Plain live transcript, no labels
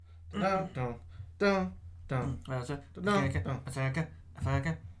Hello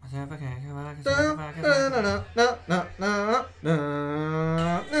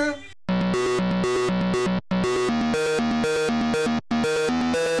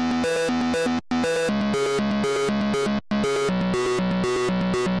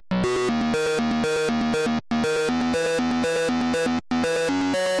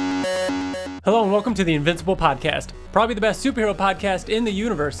and welcome to the Invincible Podcast, probably the best superhero podcast in the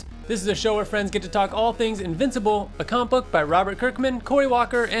universe. This is a show where friends get to talk all things Invincible, a comic book by Robert Kirkman, Corey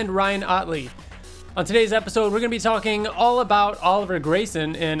Walker, and Ryan Otley. On today's episode, we're going to be talking all about Oliver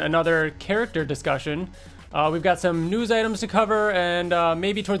Grayson in another character discussion. We've got some news items to cover, and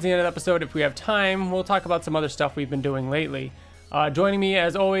maybe towards the end of the episode, if we have time, we'll talk about some other stuff we've been doing lately. Joining me,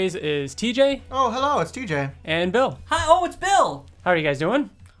 as always, is TJ. Oh, hello, it's TJ. And Bill. Hi, oh, it's Bill. How are you guys doing?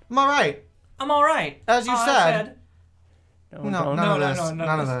 I'm all right. I'm all right. As you said. No, None of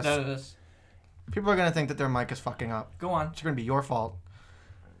None of this. People are going to think that their mic is fucking up. Go on. It's going to be your fault.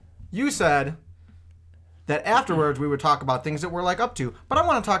 You said that afterwards we would talk about things that we're like up to. But I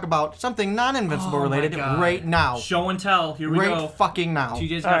want to talk about something non-Invincible related right now. Show and tell. Here we go. Right fucking now.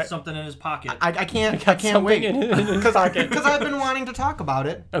 TJ's got something in his pocket. I can't wait. Because I've been wanting to talk about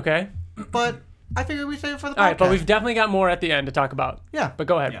it. Okay. But I figured we'd save it for the podcast. All right, but we've definitely got more at the end to talk about. Yeah. But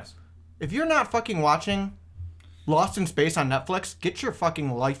go ahead. Yes. If you're not fucking watching Lost in Space on Netflix, get your fucking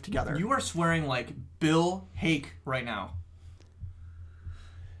life together. You are swearing like Bill Hake right now.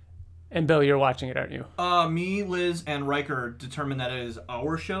 And Bill, you're watching it, aren't you? Me, Liz, and Riker determined that it is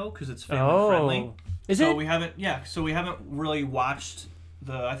our show because it's family friendly. Is so it? we haven't really watched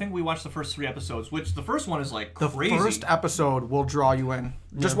I think we watched the first 3 episodes, which the first one is like crazy. The first episode will draw you in.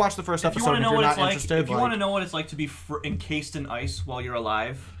 Just watch the first episode if you're not interested. If you want to know what it's like to be encased in ice while you're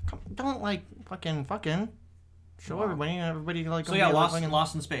alive. Don't like fucking show everybody like. So yeah,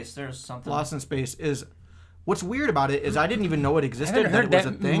 Lost in Space. There's something. Lost in Space is. What's weird about it is I didn't even know it existed. I haven't heard that it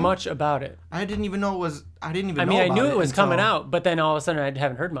was a thing. much about it. I didn't even know it was. I mean, I knew it was coming out, but then all of a sudden I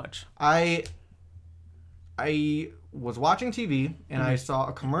haven't heard much. I was watching TV and I saw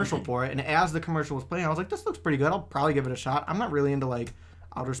a commercial for it, and as the commercial was playing, I was like, "This looks pretty good. I'll probably give it a shot." I'm not really into like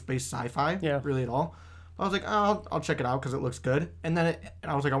outer space sci-fi, really at all. I was like, "Oh, I'll check it out because it looks good." And then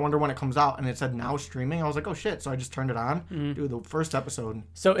I was like, "I wonder when it comes out." And it said now streaming. I was like, "Oh shit!" So I just turned it on. Dude, the first episode.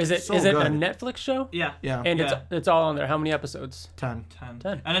 So is it a Netflix show? Yeah. And it's all on there. How many episodes? 10.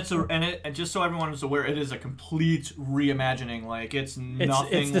 10. And just so everyone is aware, it is a complete reimagining. Like it's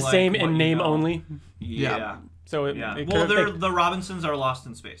nothing. It's the like same in name only. Yeah. So the Robinsons are lost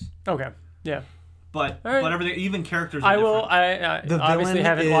in space. Okay. Yeah. But right. everything, even characters. I obviously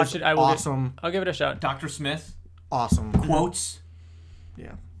haven't watched it. I will. Awesome. I'll give it a shot. Dr. Smith. Awesome. Quotes.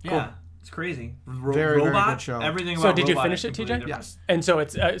 Yeah. Yeah. Cool. It's crazy. Very good show. Everything. So did you finish it, TJ? Different. Yes. And so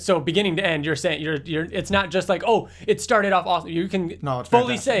it's so beginning to end. You're saying you're. It's not just like it started off awesome. You can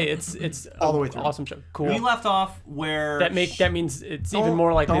fully say it's all the way through. Awesome show. Cool. We left off where that means it's even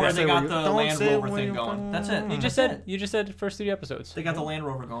more likely where they got the Land Rover thing going. That's it. You just said the first 3 episodes. They got the Land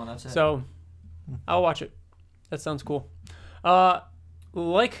Rover going. That's it. So I'll watch it. That sounds cool.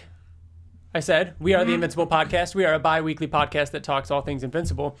 Like I said, we are the Invincible Podcast. We are a bi-weekly podcast that talks all things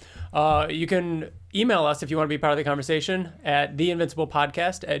Invincible. You can email us if you want to be part of the conversation at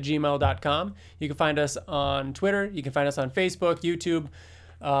theinvinciblepodcast@gmail.com. You can find us on Twitter. You can find us on Facebook, YouTube.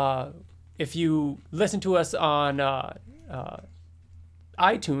 If you listen to us on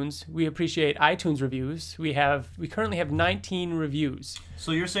iTunes, we appreciate iTunes reviews. We currently have 19 reviews.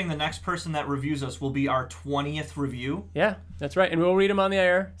 So you're saying the next person that reviews us will be our 20th review? Yeah, that's right. And we'll read them on the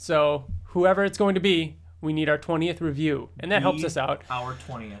air. So whoever it's going to be, we need our 20th review. And that helps us out. Our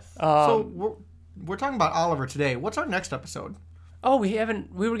 20th. So we're talking about Oliver today. What's our next episode? Oh, we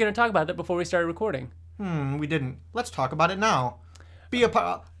were going to talk about that before we started recording. We didn't. Let's talk about it now. Be a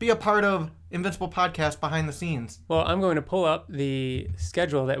part of Invincible Podcast behind the scenes. Well, I'm going to pull up the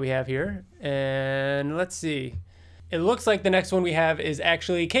schedule that we have here, and let's see. It looks like the next one we have is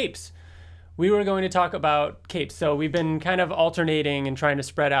actually Capes. We were going to talk about Capes, so we've been kind of alternating and trying to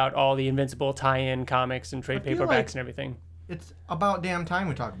spread out all the Invincible tie-in comics and trade paperbacks and everything. It's about damn time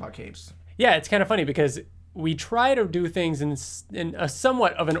we talk about Capes. Yeah, it's kind of funny because we try to do things in a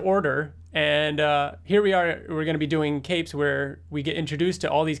somewhat of an order, and here we are. We're going to be doing Capes, where we get introduced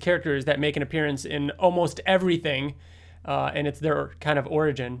to all these characters that make an appearance in almost everything, and it's their kind of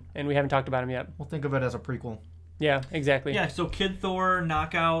origin, and we haven't talked about them yet. We'll think of it as a prequel. Yeah, exactly. Yeah, so Kid Thor,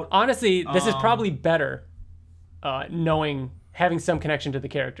 Knockout. Honestly, this is probably better, having some connection to the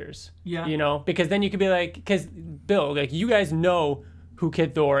characters. Yeah. Because then you could be like, because Bill, like you guys know who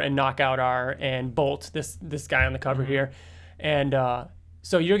Kid Thor and Knockout are, and Bolt, this guy on the cover here, and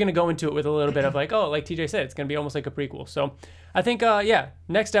So you're going to go into it with a little bit of like, oh, like TJ said, it's going to be almost like a prequel. So I think,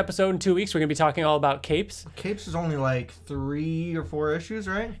 next episode in 2 weeks, we're going to be talking all about Capes. Capes is only like 3 or 4 issues,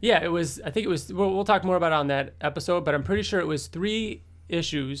 right? Yeah, I think it was, we'll talk more about it on that episode, but I'm pretty sure it was 3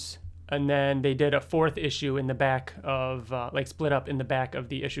 issues, and then they did a 4th issue in the back of, split up in the back of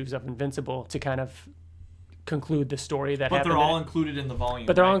the issues of Invincible to kind of conclude the story that happened. But they're all included in the volume.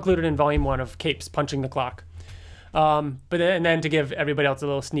 But they're all included in volume 1 of Capes Punching the Clock. And then to give everybody else a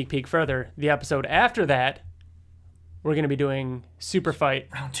little sneak peek further, the episode after that, we're going to be doing Super Fight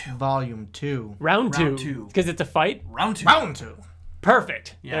Round 2. Volume 2. Round 2. Because it's a fight. Round 2. Round 2.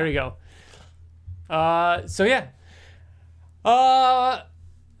 Perfect. Yeah. There we go.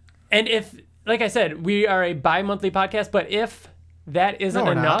 And if, like I said, we are a bi-monthly podcast, but if that isn't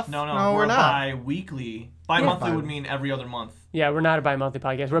enough. No, we're not. Bi-weekly. Bi-monthly would mean every other month. Yeah, we're not a bi-monthly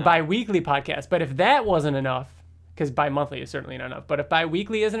podcast. We're a bi-weekly podcast. But if that wasn't enough, because bi-monthly is certainly not enough, but if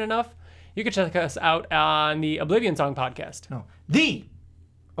bi-weekly isn't enough, you can check us out on the Oblivion Song podcast. No, the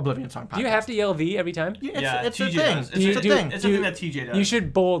Oblivion Song podcast. Do you have to yell "the" every time? Yeah, it's a TJ thing. does. It's a thing. It's a thing that TJ does. You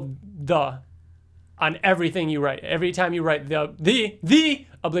should bold "the" on everything you write. Every time you write the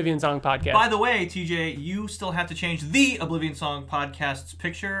Oblivion Song podcast. By the way, TJ, you still have to change the Oblivion Song podcast's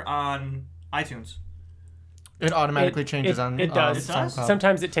picture on iTunes. It automatically changes on. It does. SoundCloud.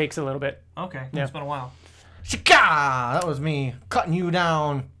 Sometimes it takes a little bit. Okay, it's been a while. Shika! That was me cutting you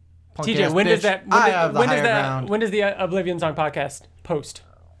down. TJ, when does that? When does the Oblivion Song podcast post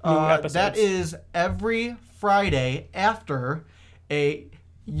new episodes? That is every Friday after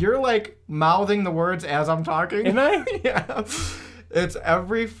You're like mouthing the words as I'm talking. Am I? Yeah. It's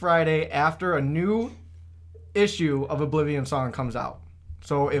every Friday after a new issue of Oblivion Song comes out.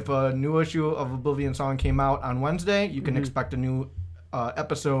 So if a new issue of Oblivion Song came out on Wednesday, you can expect a new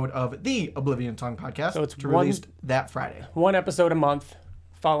episode of the Oblivion Song podcast so it's released that Friday. 1 episode a month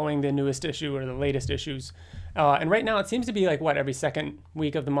following the newest issue or the latest issues. And right now it seems to be like, every second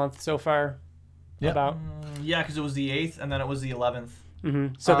week of the month so far? Yep. About? Yeah, because it was the 8th and then it was the 11th.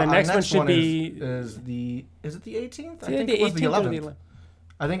 Mm-hmm. So the next one should be... Is it the 18th? I think it was the 11th.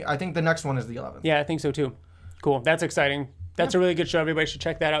 I think the next one is the 11th. Yeah, I think so too. Cool. That's exciting. That's a really good show. Everybody should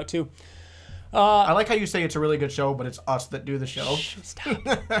check that out too. I like how you say it's a really good show, but it's us that do the show. Shh, stop.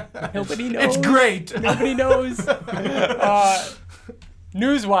 Nobody knows. It's great. Nobody knows.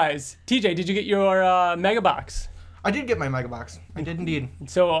 News-wise, TJ, did you get your Mega Box? I did get my Mega Box. I did indeed.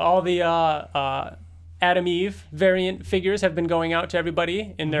 So all the Adam Eve variant figures have been going out to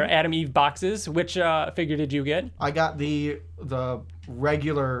everybody in their Adam Eve boxes. Which figure did you get? I got the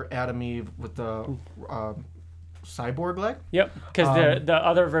regular Adam Eve with the cyborg leg. Yep, because the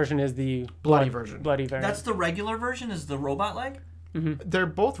other version is the bloody version. Bloody variant. That's the regular version, is the robot leg? Mm-hmm. They're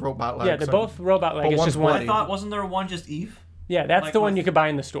both robot legs. Yeah, they're both robot leg. It's just one. I thought, wasn't there one just Eve? Yeah, that's the one you could buy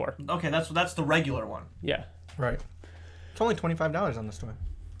in the store. Okay, that's the regular one. Yeah. Right. It's only $25 on the store.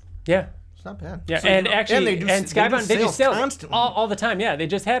 Yeah. It's not bad. Yeah, so and actually, Skybound, they do sales constantly. all the time. Yeah, they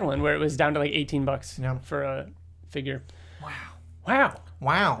just had one where it was down to like $18 for a figure. Wow.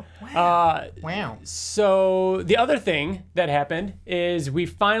 Wow. So the other thing that happened is we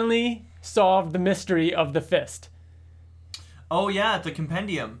finally solved the mystery of the fist. Oh yeah, the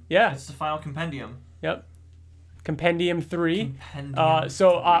compendium. Yeah. It's the final compendium. Yep. Compendium 3.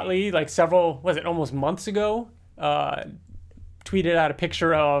 So Otley, like almost months ago, tweeted out a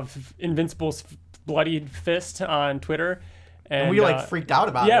picture of Invincible's bloodied fist on Twitter. And we freaked out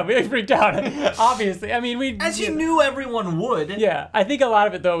about it. Yeah, we freaked out. Obviously. I mean, as you knew everyone would. Yeah. I think a lot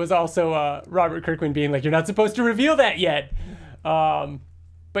of it, though, was also Robert Kirkman being like, you're not supposed to reveal that yet.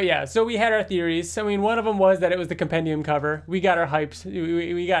 But yeah, so we had our theories. I mean, one of them was that it was the compendium cover. We got our hypes.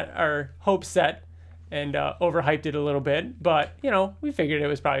 We got our hopes set and overhyped it a little bit. But, we figured it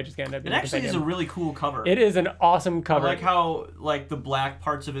was probably just going to end up being It actually is a really cool cover. It is an awesome cover. I like how, the black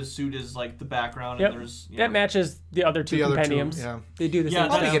parts of his suit is, the background. Yep. And there's... That matches the other two compendiums. Yeah. They do the same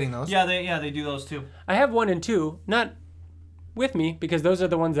I'll be getting those. Yeah, they do those too. I have 1 and 2, not with me, because those are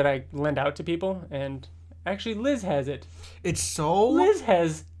the ones that I lend out to people. And actually, Liz has it. It's so... Liz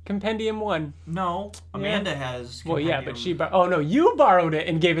has Compendium 1. No, Amanda has. Well, yeah, but she. Oh no, you borrowed it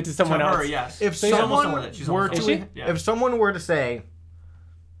and gave it to someone else. To her, yes. If someone were to say,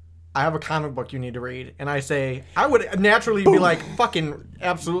 "I have a comic book you need to read," and I say, I would naturally be like, "Fucking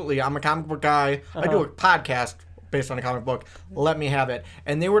absolutely! I'm a comic book guy. I do a podcast based on a comic book. Let me have it."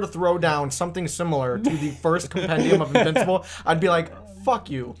 And they were to throw down something similar to the first compendium of Invincible, I'd be like,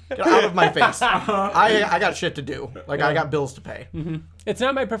 "Fuck you! Get out of my face! I got shit to do. I got bills to pay." It's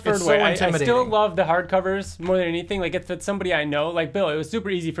not my preferred It's way. so I intimidating. still love the hardcovers more than anything. Like, if it's somebody I know, like Bill, it was super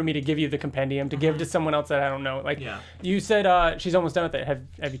easy for me to give you the compendium, to give to someone else that I don't know. Like, you said she's almost done with it.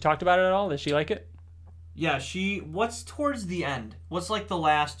 Have you talked about it at all? Does she like it? Yeah, what's towards the end? What's like the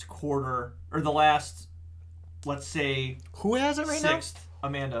last quarter, or the last, let's say... Who has it right sixth, now?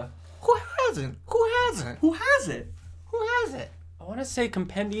 Amanda. Who hasn't? Who hasn't? Who has it? Who has it? I want to say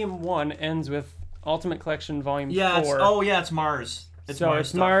Compendium 1 ends with Ultimate Collection Volume 4. It's Mars. It's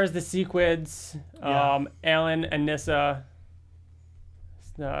Mars, the Sequids, Alan and Nissa,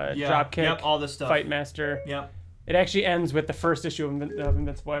 Dropkick, all this stuff. Fight Master. Yep. It actually ends with the first issue of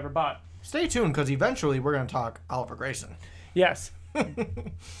Invincible I ever bought. Stay tuned, because eventually we're going to talk Oliver Grayson. Yes.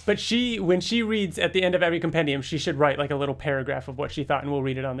 But when she reads at the end of every compendium, she should write like a little paragraph of what she thought, and we'll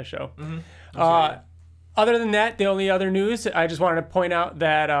read it on the show. Mm-hmm. Other than that, the only other news, I just wanted to point out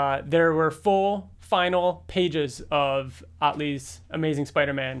that there were full final pages of Otley's Amazing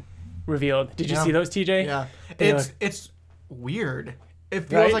Spider-Man revealed. Did you see those, TJ? Yeah. It's weird. It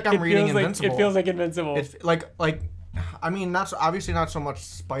feels like I'm reading Invincible. It feels like Invincible. It's like I mean, obviously not so much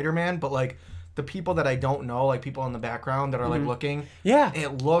Spider-Man, but like the people that I don't know, like people in the background that are like looking. Yeah.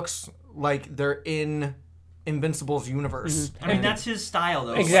 It looks like they're in Invincible's universe. I mean, that's his style,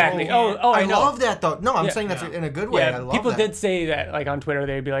 though. Exactly. So, I know. love that, though. No, I'm saying that's in a good way. I love people that. did say that, like, on Twitter.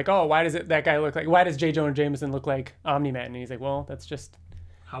 They'd be like, "Oh, why does that guy look like? Why does J. Jonah Jameson look like Omni-Man?" And he's like, "Well, that's just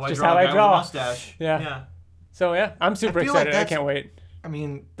how I draw. A mustache." Yeah. So yeah, I'm super excited. I can't wait. I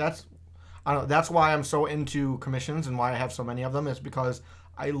mean, I don't know. That's why I'm so into commissions and why I have so many of them. Is because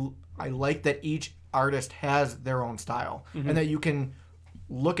I like that each artist has their own style and that you can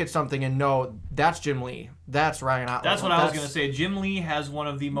look at something and know that's Jim Lee, that's Ryan Otley. That's what I was gonna say. Jim Lee has one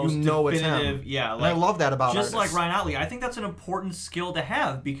of the most definitive. Yeah, and I love that about just artists. like Ryan Otley. I think that's an important skill to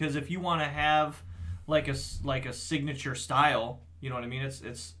have, because if you want to have like a signature style, you know what I mean.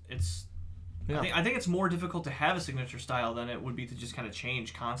 It's. Yeah. I think it's more difficult to have a signature style than it would be to just kind of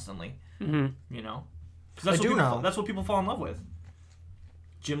change constantly. Mm-hmm. You know, because that's what people fall in love with.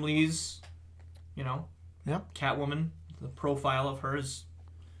 Jim Lee's, Catwoman, the profile of hers.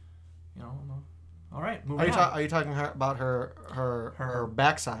 All right, moving on. Are you talking about her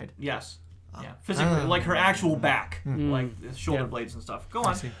backside? Yes. Yeah, physically, like her actual back, like the shoulder blades and stuff. Go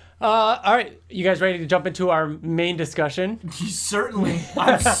on. All right, you guys ready to jump into our main discussion? Certainly.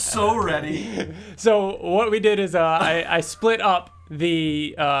 I'm so ready. So what we did is I split up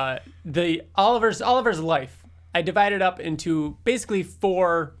the Oliver's life. I divided up into basically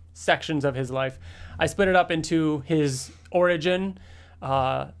 4 sections of his life. I split it up into his origin,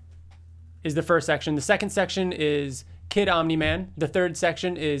 is the first section. The second section is Kid Omni-Man. The third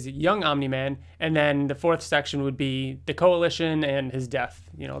section is Young Omni-Man. And then the fourth section would be the Coalition and his death.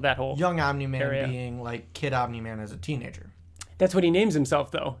 That whole Young Omni-Man area. Being like Kid Omni-Man as a teenager. That's what he names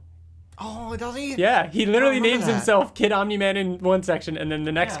himself, though. Oh, does he? Yeah, he literally names himself Kid Omni-Man in one section, and then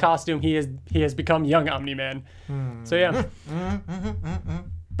the next costume he has become Young Omni-Man. So yeah.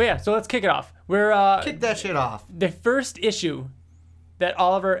 But yeah, so let's kick it off. Kick that shit off. The first issue that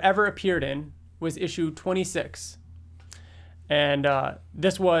Oliver ever appeared in was issue 26. And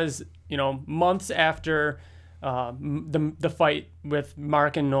this was, months after the fight with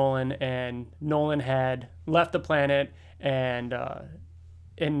Mark and Nolan, and Nolan had left the planet, and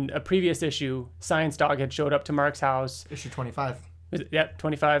in a previous issue, Science Dog had showed up to Mark's house. Issue 25. Yep,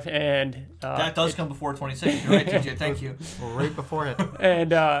 25, and that does come before 26. You're right, TJ. Thank you. Right before it.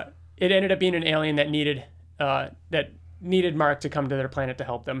 And it ended up being an alien that needed Mark to come to their planet to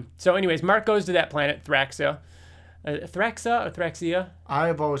help them. So, anyways, Mark goes to that planet, Thraxa. Thraxa or Thraxia?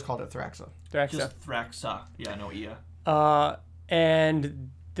 I've always called it Thraxa. Just Thraxa. Yeah, no Ia. And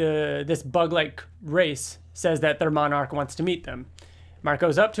this bug-like race says that their monarch wants to meet them. Mark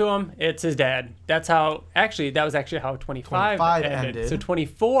goes up to him. It's his dad. That was actually how 25 ended. So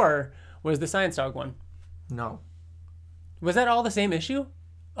 24 was the Science Dog one. No. Was that all the same issue?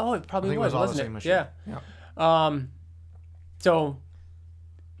 Oh, it probably was, all wasn't the same it? issue. Yeah. So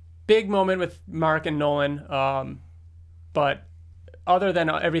big moment with Mark and Nolan. But other than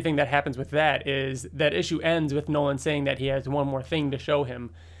everything that happens with that, is that issue ends with Nolan saying that he has one more thing to show him.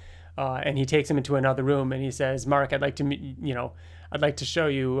 And he takes him into another room and he says, "Mark, I'd like to show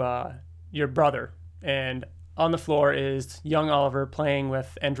you your brother." And on the floor is young Oliver playing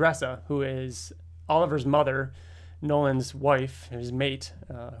with Andressa, who is Oliver's mother, Nolan's wife, his mate,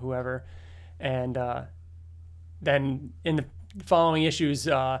 whoever. And then in the following issues,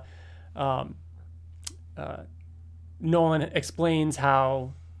 Nolan explains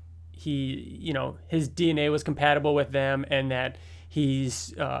how he, his DNA was compatible with them, and that he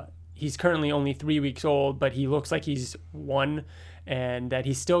he's currently only 3 weeks old, but he looks like he's 1, and that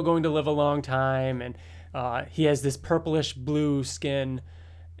he's still going to live a long time, and he has this purplish blue skin,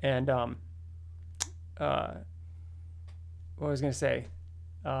 and what was I going to say?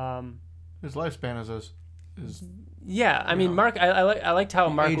 His lifespan is yeah, I mean, Mark, I liked how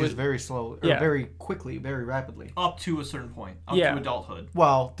Mark ages was very slow, or very quickly, very rapidly. Up to a certain point, up to adulthood.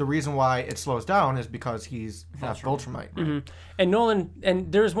 Well, the reason why it slows down is because he's half Viltrumite. Mm-hmm. And Nolan,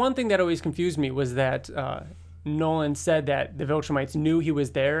 and there's one thing that always confused me was that Nolan said that the Viltrumites knew he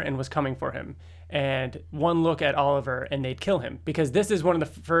was there and was coming for him. And one look at Oliver and they'd kill him, because this is one of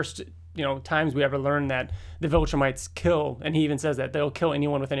the first times we ever learned that the Viltrumites kill, and he even says that they'll kill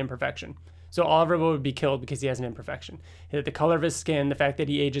anyone with an imperfection. So Oliver would be killed because he has an imperfection. The color of his skin, the fact that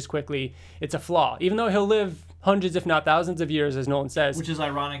he ages quickly, it's a flaw. Even though he'll live hundreds, if not thousands of years, as Nolan says. Which is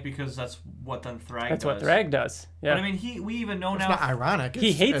ironic because that's what then Thrag does. That's what Thrag does. Yeah. But I mean, we even know now. It's not ironic.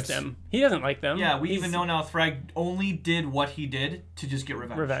 He hates them. He doesn't like them. Yeah, we even know now Thrag only did what he did to just get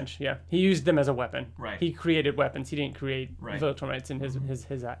revenge. Revenge, yeah. He used them as a weapon. Right. He created weapons. He didn't create Viltrumites in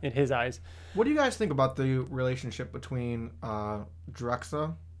his eyes. What do you guys think about the relationship between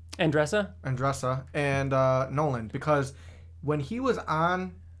Dressa Andressa and Nolan? Because when he was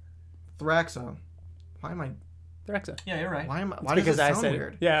on Thraxa, why am I? Thraxa. Yeah, you're right. Why does it sound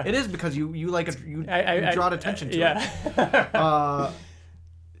weird? Yeah, it is because you draw attention to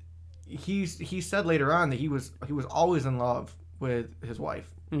it. He said later on that he was always in love with his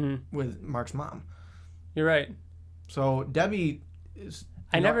wife, with Mark's mom. You're right. So Debbie is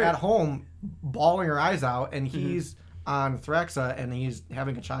at home bawling her eyes out, and he's on Thraxa and he's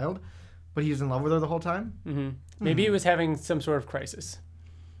having a child, but he's in love with her the whole time. Maybe he was having some sort of crisis.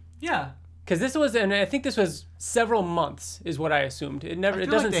 Yeah. Because this was, and I think this was several months, is what I assumed. It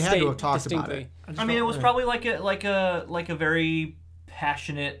doesn't they had state to have talked distinctly. about it. I mean, it was probably like a very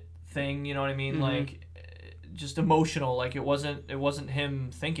passionate thing. You know what I mean? Like just emotional. Like it wasn't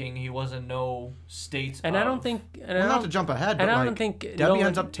him thinking. He was in no state. And I don't think. Not to jump ahead, but I don't think Debbie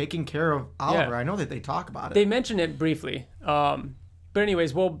ends up taking care of Oliver. Yeah. I know that they talk about it. They mention it briefly. But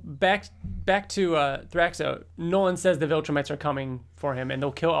anyways, well, back to Thraxa. Nolan says the Viltrumites are coming for him and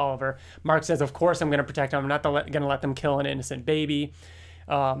they'll kill Oliver. Mark says, of course I'm going to protect him. I'm not going to let them kill an innocent baby.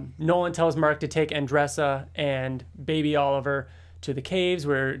 Nolan tells Mark to take Andressa and baby Oliver to the caves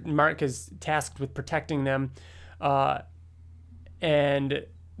where Mark is tasked with protecting them. And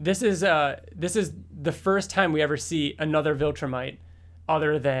this is the first time we ever see another Viltrumite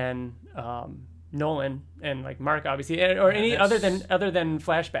other than Nolan and like Mark, obviously, or any other than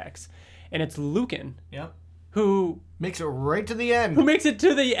flashbacks, and it's Lucan. Yep. Who makes it right to the end? Who makes it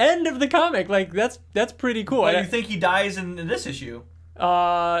to the end of the comic? Like that's pretty cool. But you think he dies in this issue?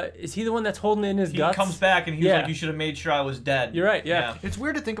 Is he the one that's holding in his guts? He comes back and he's like, "You should have made sure I was dead." You're right. Yeah. It's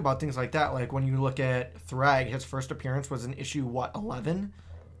weird to think about things like that. Like when you look at Thrag, his first appearance was in issue 11?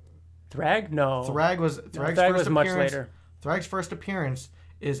 Thrag? No. Thrag was much later. Thrag's first appearance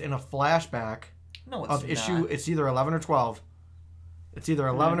is in a flashback. No, it's of issue. Not. It's either 11 or 12. It's either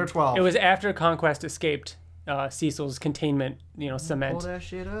 11 or 12. It was after Conquest escaped Cecil's containment, cement. Pull that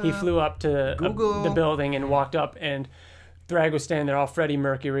shit up. He flew up to the building and walked up, and Thrag was standing there all Freddie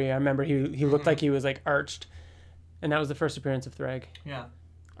Mercury. I remember he looked like he was like arched, and that was the first appearance of Thrag. Yeah.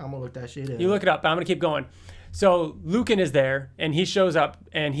 I'm gonna look that shit up. You look it up, but I'm gonna keep going. So Lucan is there, and he shows up,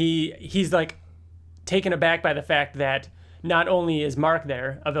 and he's like taken aback by the fact that not only is Mark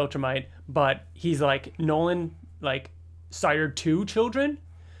there, a Viltrumite, but he's like, Nolan like sired 2 children,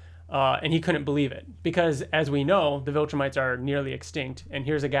 and he couldn't believe it because, as we know, the Viltrumites are nearly extinct, and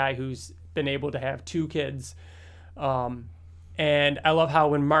here's a guy who's been able to have 2 kids. And I love how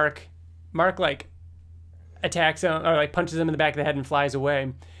when Mark like attacks him or like punches him in the back of the head and flies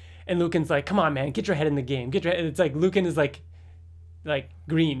away, and Lucan's like, "Come on, man, get your head in the game. It's like Lucan is like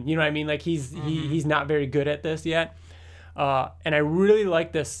green, you know what I mean? Like he's not very good at this yet. And I really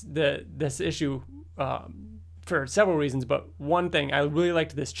like this issue for several reasons, but one thing, I really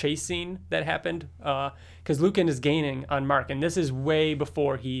liked this chase scene that happened because Lucan is gaining on Mark, and this is way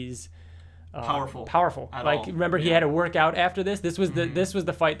before he's powerful. Like remember, he had to work out after this. This was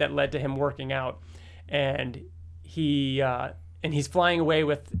the fight that led to him working out, and he's flying away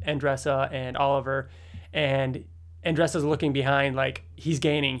with Andressa and Oliver, and Andressa's looking behind like he's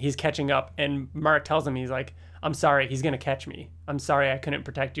gaining, he's catching up, and Mark tells him, he's like, I'm sorry, he's going to catch me. I'm sorry I couldn't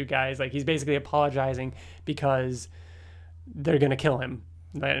protect you guys. Like, he's basically apologizing because they're going to kill him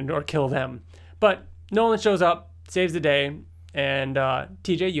or kill them. But Nolan shows up, saves the day, and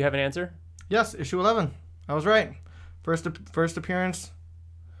TJ, you have an answer? Yes, issue 11. I was right. First appearance,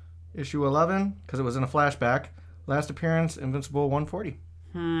 issue 11, because it was in a flashback. Last appearance, Invincible 140.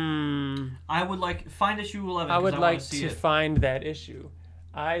 I would find issue 11. I would like to find that issue.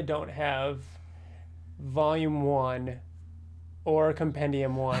 I don't have Volume 1 or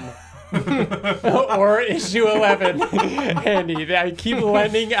Compendium 1 or issue 11 handy. I keep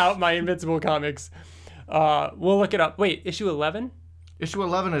lending out my Invincible comics. We'll look it up. Wait, issue 11? Issue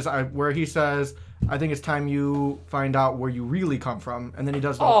 11 is where he says, I think it's time you find out where you really come from. And then he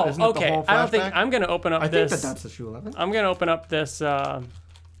does the, isn't it the whole flashback? I don't think I'm going to open up this. I think that's issue 11. I'm going to open up this. You're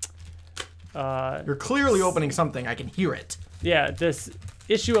clearly opening something. I can hear it. Yeah, this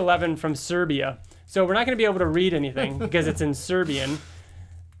issue 11 from Serbia. So we're not going to be able to read anything because it's in Serbian.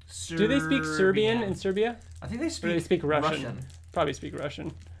 Do they speak Serbian in Serbia? I think they speak, or do they speak Russian. Probably speak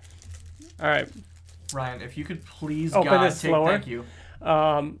Russian. All right. Ryan, if you could please open this slower. Thank you.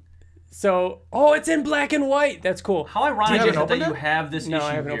 It's in black and white. That's cool. How ironic is it that you have this issue here? No,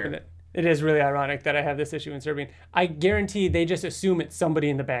 I haven't opened it. It is really ironic that I have this issue in Serbian. I guarantee they just assume it's somebody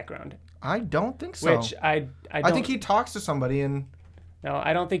in the background. I don't think so. Which I think he talks to somebody and... No,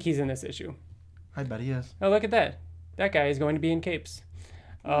 I don't think he's in this issue. I bet he is. Oh, look at that. That guy is going to be in capes.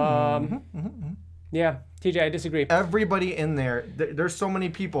 Yeah, TJ, I disagree. Everybody in there, there's so many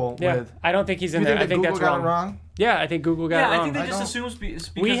people with... I don't think he's in there. I think Google that's got wrong. Yeah, I think Google got it wrong. Yeah, I think they just assume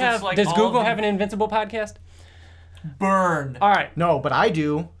because we have... it's does Google have an Invincible podcast? Burn. All right. No, but I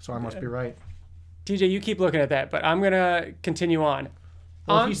do, so I must be right. TJ, you keep looking at that, but I'm going to continue on.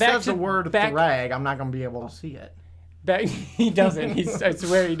 Well, if he says the word thrag, I'm not going to be able to see it. He doesn't. I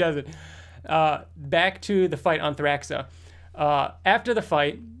swear he doesn't. Back to the fight on Thraxa. After the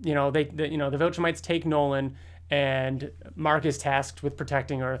fight, the Viltrumites take Nolan, and Mark is tasked with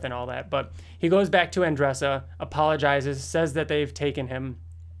protecting Earth and all that. But he goes back to Andressa, apologizes, says that they've taken him.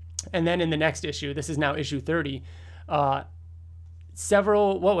 And then in the next issue, this is now issue 30, what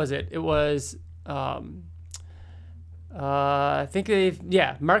was it? It was, I think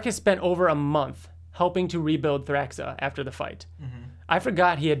Mark has spent over a month helping to rebuild Thraxa after the fight. Mm-hmm. I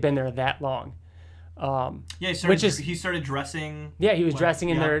forgot he had been there that long. He started dressing. Yeah, he was dressing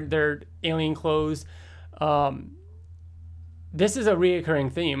in their alien clothes. This is a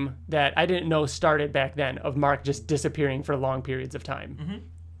reoccurring theme that I didn't know started back then, of Mark just disappearing for long periods of time. Mm-hmm.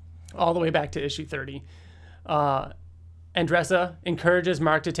 All the way back to issue 30. Andressa encourages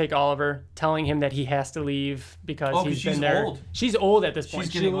Mark to take Oliver, telling him that he has to leave because he's been there. Old. She's old at this point.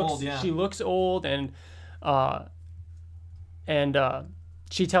 She's getting old, yeah. She looks old, and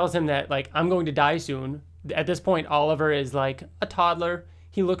she tells him that, I'm going to die soon. At this point, Oliver is like a toddler.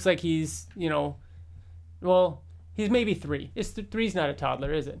 He looks like he's, he's maybe 3. Three's not a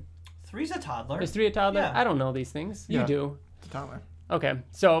toddler, is it? 3's a toddler. Is 3 a toddler? Yeah. I don't know these things. You do. It's a toddler. Okay,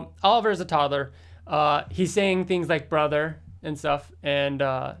 so Oliver is a toddler. He's saying things like brother and stuff, and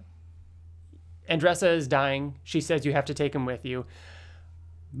Andressa is dying. She says you have to take him with you.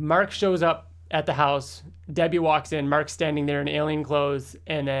 Mark shows up at the house. Debbie walks in. Mark's standing there in alien clothes,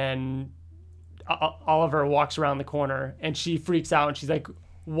 and then Oliver walks around the corner, and she freaks out, and she's like,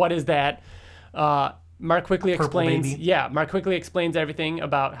 "What is that?" Mark quickly explains. Baby. Yeah, Mark quickly explains everything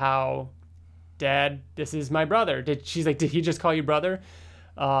about how, Dad, this is my brother. She's like, did he just call you brother?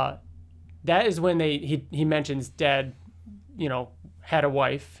 That is when he mentions Dad, had a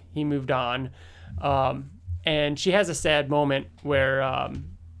wife. He moved on, and she has a sad moment where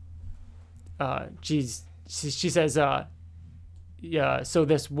she says, so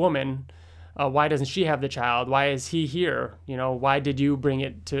this woman, why doesn't she have the child? Why is he here? Why did you bring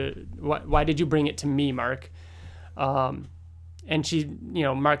it to me, Mark? And she,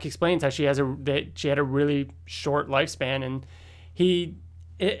 Mark explains how she had a really short lifespan, and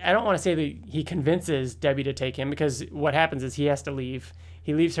I don't want to say that he convinces Debbie to take him, because what happens is he has to leave.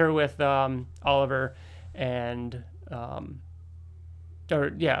 He leaves her with Oliver, and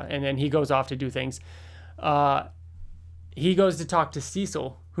then he goes off to do things. He goes to talk to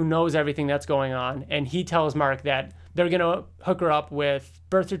Cecil, who knows everything that's going on, and he tells Mark that they're gonna hook her up with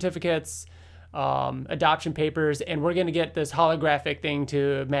birth certificates, adoption papers, and we're going to get this holographic thing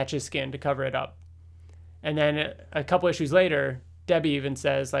to match his skin to cover it up. And then a couple issues later, Debbie even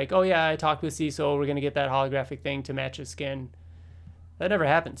says, oh yeah, I talked with Cecil, we're going to get that holographic thing to match his skin. That never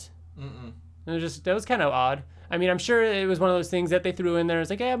happens. Mm-mm. That was kind of odd. I mean, I'm sure it was one of those things that they threw in there. It's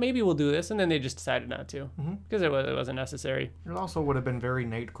like, yeah, maybe we'll do this, and then they just decided not to, because it wasn't necessary. It also would have been very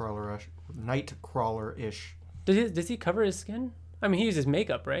Nightcrawler-ish. Does he cover his skin? I mean, he uses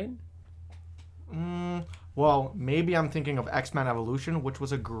makeup, right? Well, maybe I'm thinking of X-Men Evolution, which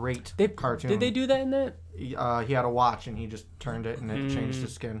was a great cartoon. Did they do that in that? He had a watch, and he just turned it, and it changed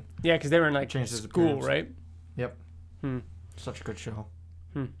his skin. Yeah, because they were in school, right? Yep. Such a good show.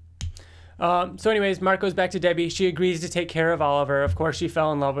 So anyways, Mark goes back to Debbie. She agrees to take care of Oliver. Of course, she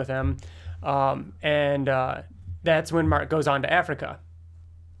fell in love with him. And that's when Mark goes on to Africa.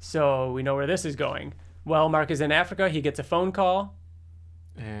 So we know where this is going. Well, Mark is in Africa. He gets a phone call.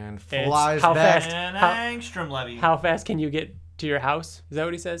 And flies back. And Angstrom levy. How fast can you get to your house? Is that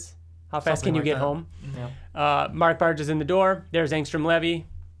what he says? How fast Something can you like get that. home? Yeah. Mark barges in the door. There's Angstrom Levy,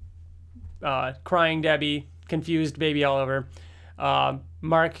 crying Debbie, confused baby Oliver.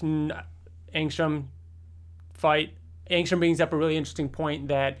 Mark and Angstrom fight. Angstrom brings up a really interesting point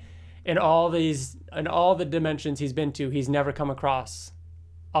that in all the dimensions he's been to, he's never come across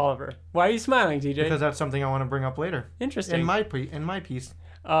Oliver. Why are you smiling, TJ? Because that's something I want to bring up later. Interesting. In my piece.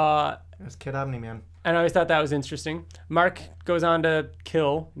 As Kid Omni-Man. And I always thought that was interesting. Mark goes on to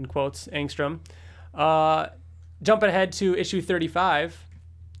kill, in quotes, Angstrom. Jumping ahead to issue 35,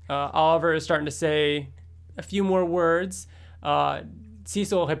 Oliver is starting to say a few more words.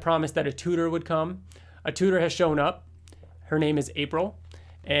 Cecil had promised that a tutor would come. A tutor has shown up. Her name is April.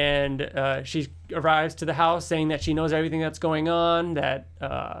 And she arrives to the house saying that she knows everything that's going on, that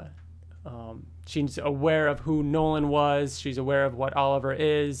she's aware of who Nolan was. She's aware of what Oliver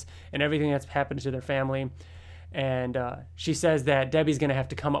is and everything that's happened to their family. And she says that Debbie's going to have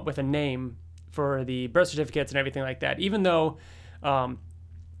to come up with a name for the birth certificates and everything like that, even though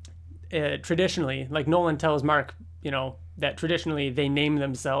traditionally, like Nolan tells Mark, that traditionally they name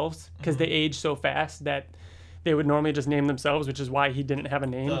themselves because they age so fast that they would normally just name themselves, which is why he didn't have a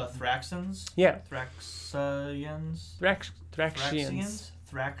name. The Thraxans? Yeah. Thraxians?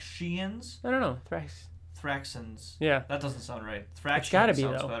 Thraxians? I don't know. Thraxans. Yeah. That doesn't sound right. Thraxians It's gotta be,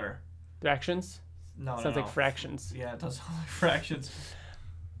 sounds though. better. Thraxians? No, Sounds like fractions. Yeah, it does sound like fractions.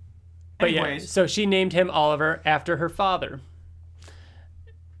 But Anyways. yeah, so she named him Oliver after her father.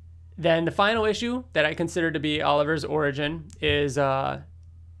 Then the final issue that I consider to be Oliver's origin is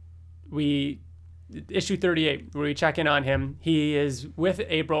issue 38, where we check in on him. He is with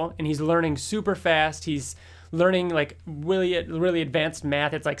April, and he's learning super fast. He's learning like really advanced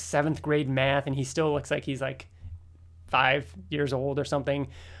math. It's like 7th grade math, and he still looks like he's like 5 years old or something.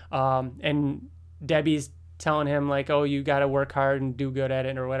 And Debbie's telling him like, oh, you got to work hard and do good at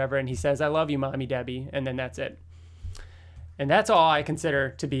it or whatever. And he says, I love you, Mommy Debbie. And then that's it. And that's all I consider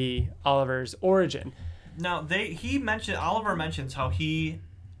to be Oliver's origin. Now, Oliver mentions how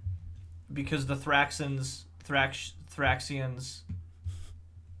because the Thraxians,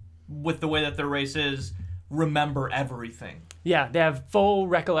 with the way that their race is, remember everything. Yeah, they have full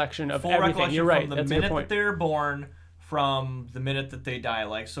recollection of everything. You're right. From the That's a good minute point. that they're born, from the minute that they die.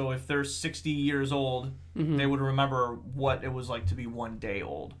 Like, so if they're 60 years old, they would remember what it was like to be 1 day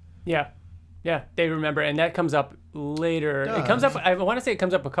old. Yeah. Yeah, they remember, and that comes up later. It comes up. I want to say it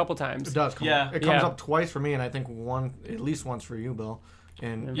comes up a couple times. It does come up. It comes up twice for me, and I think at least once for you, Bill.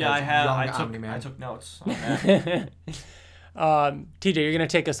 And yeah, I took notes on that. TJ, you're gonna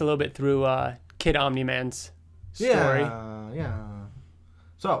take us a little bit through Kid Omni-Man's story. Yeah.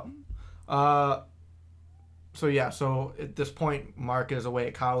 So at this point, Mark is away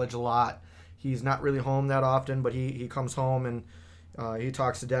at college a lot. He's not really home that often, but he comes home and he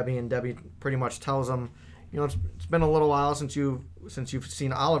talks to Debbie, and Debbie pretty much tells him, it's been a little while since you've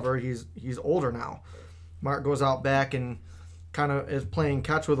seen Oliver. He's older now. Mark goes out back and kind of is playing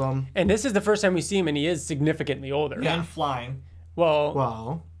catch with him. And this is the first time we see him, and he is significantly older. And flying.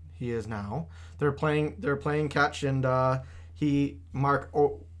 Well, he is now. They're playing catch, and Mark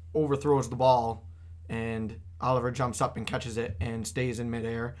overthrows the ball, and Oliver jumps up and catches it and stays in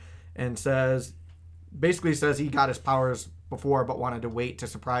midair, and basically says he got his powers before but wanted to wait to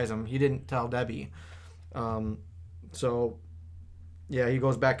surprise him. He didn't tell Debbie. He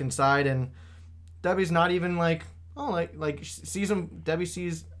goes back inside, and Debbie's not even sees him. Debbie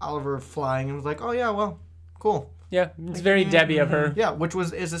sees Oliver flying and was like, oh yeah, well, cool. Yeah, it's very Debbie of her. Yeah, which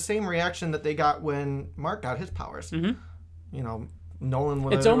is the same reaction that they got when Mark got his powers. Mm-hmm. Nolan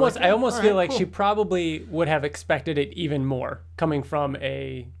would. It's almost. I almost feel like she probably would have expected it even more coming from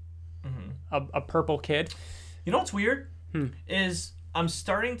a purple kid. You know what's weird is I'm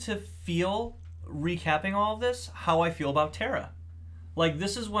starting to feel, recapping all of this, how I feel about Tara. Like,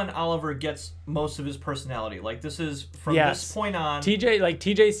 this is when Oliver gets most of his personality. Like, this is from this point on.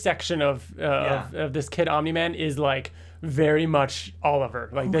 TJ's section of this Kid Omni-Man is like very much Oliver.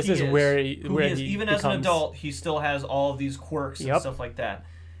 Like, this is where he even as an adult, he still has all of these quirks and stuff like that.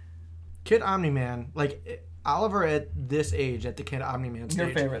 Kid Omni-Man, like Oliver at this age, at the Kid Omni-Man stage,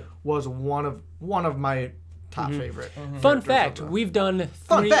 your favorite, was one of my top favorite. Mm-hmm. Fun fact: we've done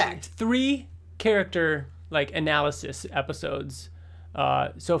three character analysis episodes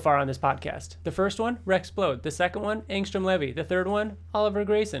so far on this podcast. The first one, Rex Blode. The second one, Angstrom Levy. The third one, Oliver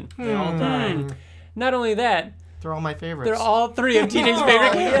Grayson. They all died. Not only that, they're all my favorites. they're all three of TJ's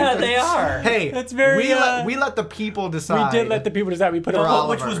favorite characters. Yeah, they are. Hey, that's very. We let the people decide. We did let the people decide. We put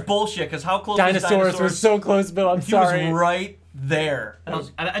which was bullshit, because how close Dinosaurs was so close, Bill. I'm sorry. He was right there.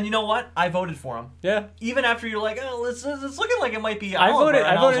 And you know what? I voted for him. Yeah. Even after you're like, oh, it's looking like it might be Oliver.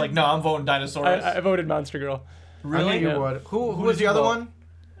 I was like, no, I'm voting Dinosaurs. I voted Monster Girl. Really? You would. Who was the other one?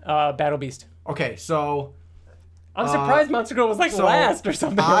 Battle Beast. Okay, so I'm surprised Monster Girl was like last or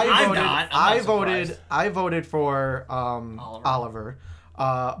something. I voted for Oliver.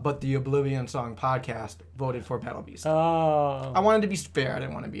 But the Oblivion Song podcast voted for Battle Beast. Oh. I wanted to be fair. I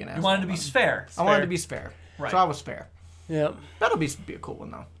didn't want to be an asshole. You wanted to be fair. I wanted to be fair. Right. So I was fair. Yeah. Battle Beast would be a cool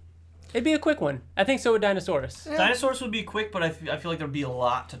one, though. It'd be a quick one. I think so would Dinosaurus. Yeah. Dinosaurus would be quick, but I feel like there'd be a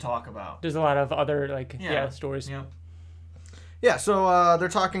lot to talk about. There's a lot of other, stories. Yeah. Yeah, so they're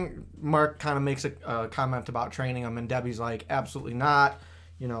talking. Mark kind of makes a comment about training him, and Debbie's like, absolutely not.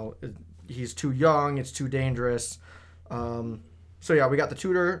 You know, he's too young. It's too dangerous. So, yeah, we got the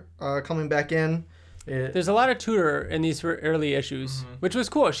tutor coming back in. There's a lot of tutor in these early issues, which was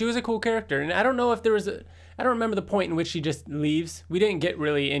cool. She was a cool character. And I don't know if there was I don't remember the point in which she just leaves. We didn't get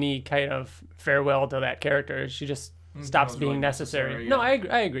really any kind of farewell to that character. She just stops being really necessary. Yeah. No, I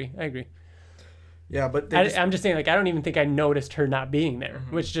agree. Yeah, but I'm just saying, like, I don't even think I noticed her not being there,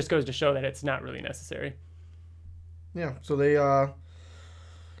 which just goes to show that it's not really necessary. Yeah, so they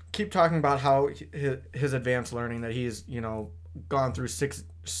keep talking about how his advanced learning, that he's, gone through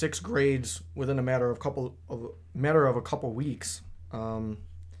six grades within a matter of a couple weeks.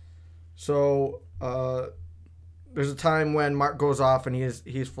 So there's a time when Mark goes off and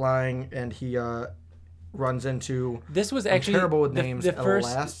he's flying and he runs into. This was actually terrible with names. The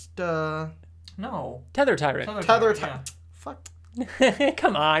first no Tether Tyrant. Tether Tyrant. Yeah. Fuck.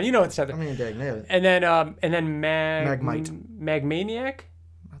 Come on, you know it's Tether. I mean, dang it. And then Magmite. Magmaniac.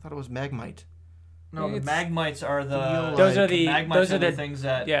 I thought it was Magmite. No, the Magmites are the. Those are the things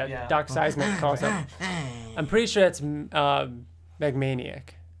that. Yeah. Doc Seismic calls them. I'm pretty sure that's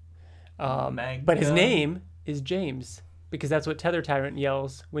Magmaniac. But his name is James, because that's what Tether Tyrant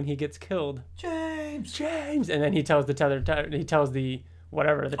yells when he gets killed. James, and then he tells the Tether Tyrant. He tells the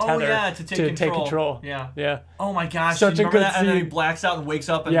tether to take control. Yeah. Oh my gosh! Such a good that? scene. And then he blacks out and wakes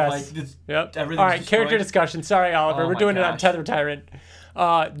up and everything's all right, character discussion. Sorry, Oliver. We're doing it on Tether Tyrant.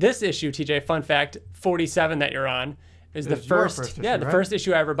 This issue, TJ, fun fact, 47 that you're on is the first issue, the first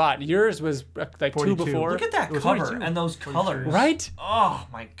issue I ever bought. Yours was like 42. 2 before. Look at that cover 42. And those colors. Right? Oh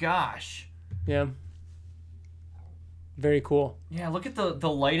my gosh. Yeah. Very cool. Yeah, look at the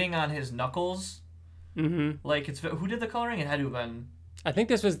lighting on his knuckles. Mm-hmm. Like, who did the coloring? It had to have been. I think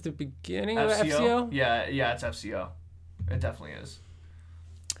this was the beginning of FCO. Yeah, it's FCO. It definitely is.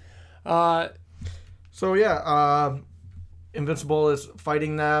 Invincible is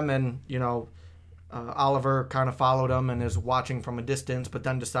fighting them, and Oliver kind of followed him and is watching from a distance, but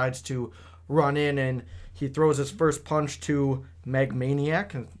then decides to run in, and he throws his first punch to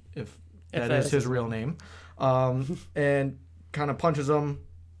Magmaniac, if that is his real name, and kind of punches him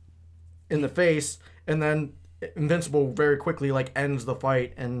in the face, and then Invincible very quickly ends the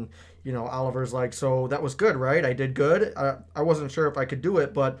fight, and Oliver's like, so that was good, right? I did good. I wasn't sure if I could do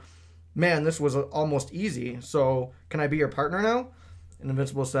it, but man, this was almost easy. So can I be your partner now? And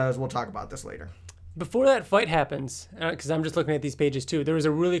Invincible says, we'll talk about this later. Before that fight happens, because I'm just looking at these pages too, there was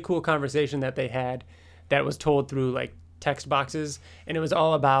a really cool conversation that they had that was told through text boxes, and it was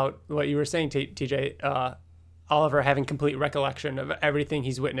all about what you were saying, TJ. Oliver having complete recollection of everything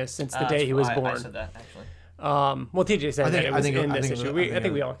he's witnessed since the day he was born. I said that, actually. Well, TJ said that it was in this issue. I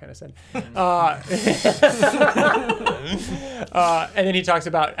think we all kind of said. And then he talks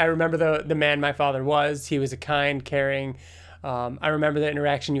about, I remember the man my father was. He was a kind, caring. I remember the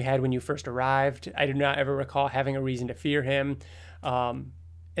interaction you had when you first arrived. I do not ever recall having a reason to fear him. And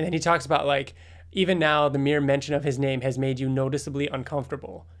then he talks about, even now, the mere mention of his name has made you noticeably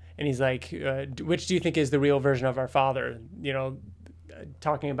uncomfortable. And he's like, which do you think is the real version of our father?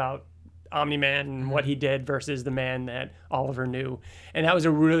 Talking about Omni-Man and what he did versus the man that Oliver knew. And that was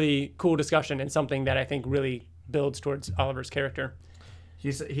a really cool discussion and something that I think really builds towards Oliver's character. He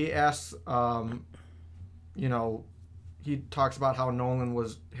asks, he talks about how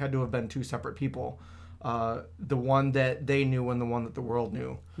Nolan had to have been two separate people. The one that they knew and the one that the world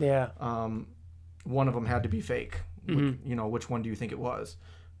knew. Yeah. One of them had to be fake. Mm-hmm. Which one do you think it was?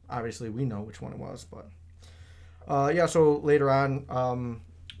 Obviously, we know which one it was, but... so later on...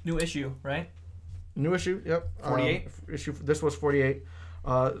 New issue, right? New issue, yep. 48? This was 48.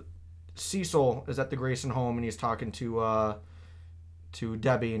 Cecil is at the Grayson home, and he's talking to to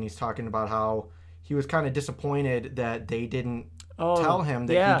Debbie, and he's talking about how he was kind of disappointed that they didn't tell him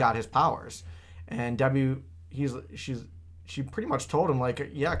that he got his powers. And Debbie, she pretty much told him,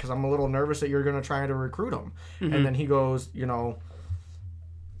 like, yeah, because I'm a little nervous that you're going to try to recruit him. Mm-hmm. And then he goes, you know,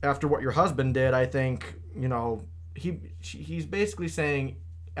 after what your husband did, I think, you know, he's basically saying,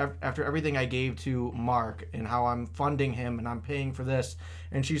 after everything I gave to Mark and how I'm funding him and I'm paying for this.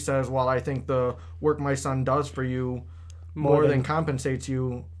 And she says, well, I think the work my son does for you more than compensates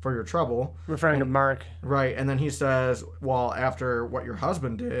you for your trouble. Referring to Mark. Right. And then he says, well, after what your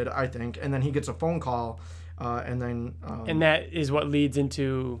husband did, I think. And then he gets a phone call. And then... and that is what leads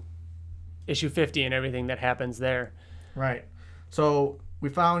into issue 50 and everything that happens there. Right. So we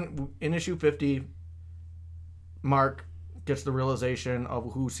found in issue 50, Mark gets the realization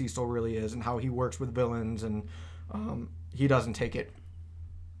of who Cecil really is and how he works with villains, and he doesn't take it,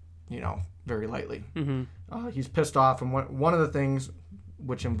 you know, very lightly. Mm-hmm. He's pissed off, and one of the things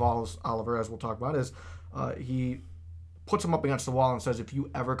which involves Oliver, as we'll talk about, is he puts him up against the wall and says, if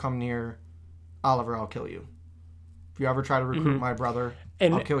you ever come near Oliver, I'll kill you. If you ever try to recruit my brother,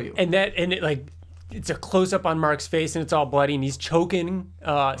 I'll kill you. And it like, it's a close up on Mark's face and it's all bloody and he's choking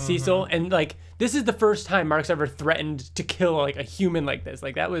Cecil. And like, this is the first time Mark's ever threatened to kill like a human like this.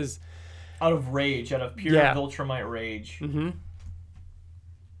 Like that was out of rage, out of pure Viltrumite rage. Mm-hmm.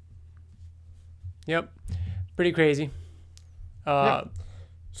 Yep, pretty crazy.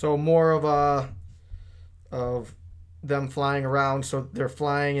 So more of them flying around. So they're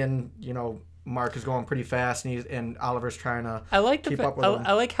flying, and you know, Mark is going pretty fast, and Oliver's trying to keep up with him.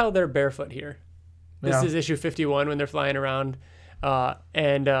 I like how they're barefoot here. This is issue 51 when they're flying around,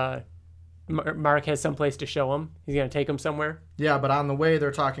 and Mark has someplace to show him. He's gonna take him somewhere. Yeah, but on the way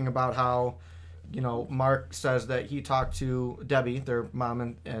they're talking about how, you know, Mark says that he talked to Debbie, their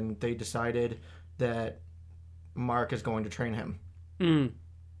mom, and they decided that Mark is going to train him. Mm.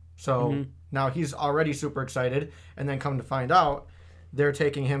 So now he's already super excited, and then come to find out, they're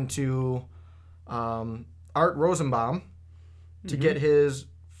taking him to Art Rosenbaum to get his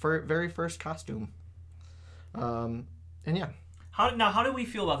very first costume. And yeah. How did we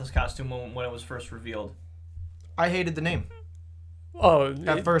feel about this costume when it was first revealed? I hated the name. Oh,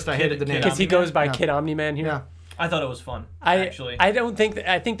 at first I hated the name because he goes by Kid Omni-Man here. Yeah. I thought it was fun. Actually, I don't think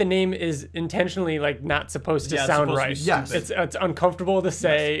I think the name is intentionally like not supposed to sound right. Yes, it's uncomfortable to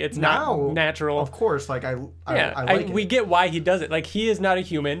say. Yes. It's not natural. Of course, like I we get why he does it. Like he is not a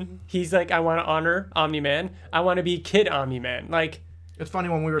human. He's like, I want to honor Omni-Man. I want to be Kid Omni-Man. Like it's funny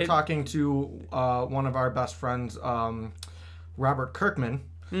when we were talking to one of our best friends, Robert Kirkman.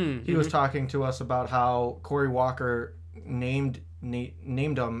 He was talking to us about how Cory Walker named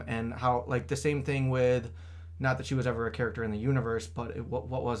him, and how like the same thing with. Not that she was ever a character in the universe, but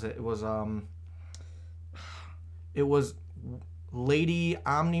what was it? It was Lady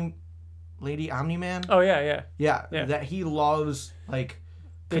Omni-Man. Oh yeah. That he loves like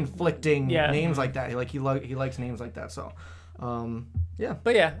conflicting names like that. Like he likes names like that. So, yeah.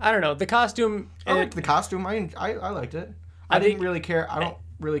 But yeah, I don't know the costume. I liked the costume. I liked it. I didn't really care. I don't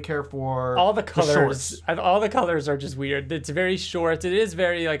really care for all the colors. All the colors are just weird. It's very short. It is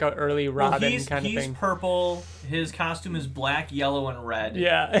very like an early Robin kind of thing. He's purple. His costume is black, yellow, and red.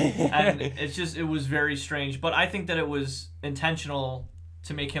 Yeah. And it was very strange. But I think that it was intentional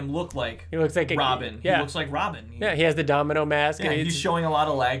to make him look like he looks like Robin. He looks like Robin. Yeah, he has the domino mask. Yeah, he's showing a lot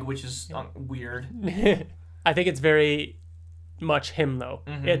of leg, which is weird. I think it's very much him though.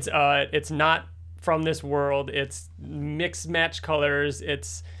 Mm-hmm. It's not from this world. It's mixed match colors.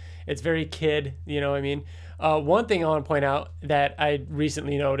 It's very kid, you know what I mean? One thing I want to point out that I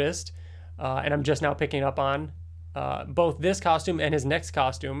recently noticed, and I'm just now picking up on, both this costume and his next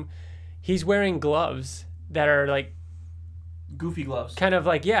costume, he's wearing gloves that are like goofy gloves. Kind of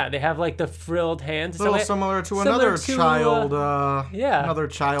like, they have like the frilled hands. A little similar to another child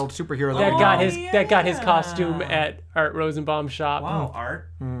superhero that got his costume at Art Rosenbaum's shop. Wow, Art.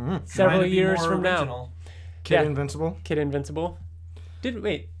 Mm-hmm. Several years from now. Kid Invincible. Kid Invincible.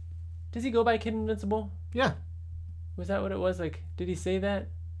 Does he go by Kid Invincible? Yeah. Was that what it was? Like, did he say that?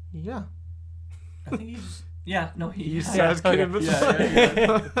 Yeah. I think he's... Yeah, no, he says Kid Invincible.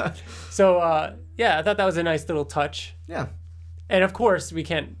 Yeah. So, I thought that was a nice little touch. Yeah. And of course, we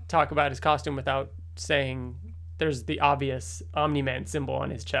can't talk about his costume without saying there's the obvious Omni-Man symbol on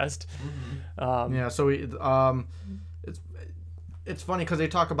his chest. Mm-hmm. So it's funny because they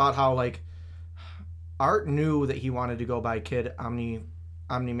talk about how like Art knew that he wanted to go by Kid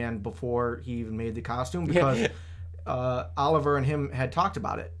Omni-Man before he even made the costume because Oliver and him had talked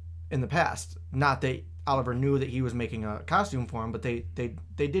about it in the past. Not that Oliver knew that he was making a costume for him, but they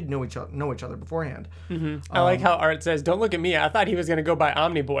did know each other beforehand. I like how Art says, "Don't look at me. I thought he was gonna go by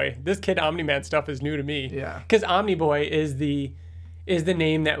Omniboy. This Kid Omni-Man stuff is new to me." Yeah. Because Omniboy is the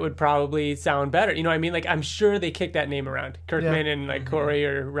name that would probably sound better. You know what I mean? Like, I'm sure they kicked that name around. Kirkman and like Corey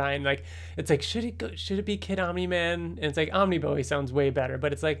or Ryan. Like, it's like, should it be Kid Omni-Man? And it's like Omniboy sounds way better.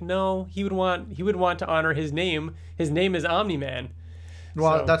 But it's like, no, he would want to honor his name. His name is Omni-Man.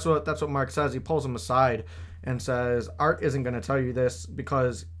 Well, that's what Mark says. He pulls him aside and says, Art isn't going to tell you this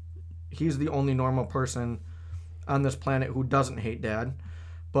because he's the only normal person on this planet who doesn't hate Dad.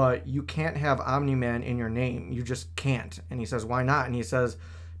 But you can't have Omni-Man in your name. You just can't. And he says, why not? And he says,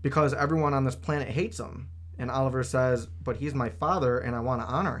 because everyone on this planet hates him. And Oliver says, but he's my father and I want to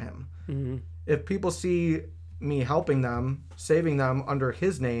honor him. Mm-hmm. If people see me helping them, saving them under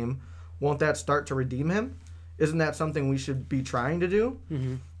his name, won't that start to redeem him? Isn't that something we should be trying to do?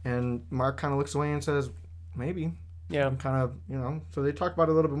 Mm-hmm. And Mark kind of looks away and says, maybe. Yeah. Kind of, so they talk about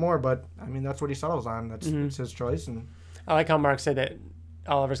it a little bit more, but I mean, that's what he settles on. That's his choice. And I like how Mark said that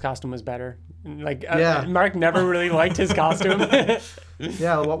Oliver's costume was better. Like, Mark never really liked his costume.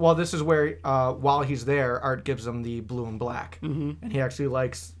 Yeah, well, this is where, while he's there, Art gives him the blue and black. Mm-hmm. And he actually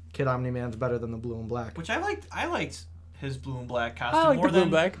likes Kid Omni-Man's better than the blue and black. Which I liked his blue and black costume more than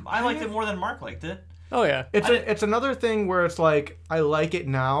black. I liked it more than Mark liked it. Oh, yeah. It's another thing where it's like, I like it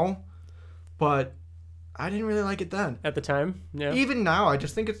now, but I didn't really like it then. At the time, yeah. Even now, I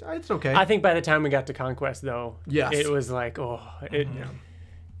just think it's okay. I think by the time we got to Conquest, though, yes, it was like,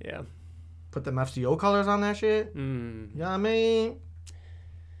 yeah. Put them FCO colors on that shit. Yeah, I mean.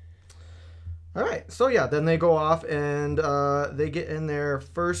 All right, so yeah, then they go off and they get in their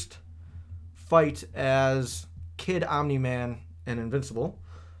first fight as Kid Omni-Man and Invincible.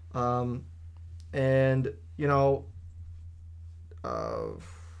 And I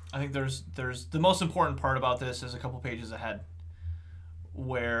think there's the most important part about this is a couple pages ahead,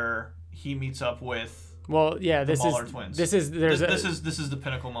 where he meets up with the Mauler twins. This is the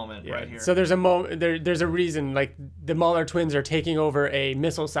pinnacle moment right here. So there's there's a reason, like, the Mauler twins are taking over a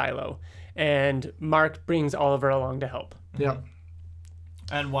missile silo, and Mark brings Oliver along to help. Yeah.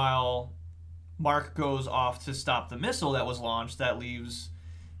 And while Mark goes off to stop the missile that was launched, that leaves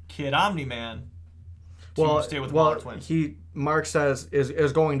Kid Omni-Man to stay with the Mauler twins. Mark says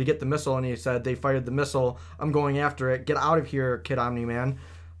is going to get the missile, and he said, they fired the missile. I'm going after it. Get out of here, Kid Omni-Man.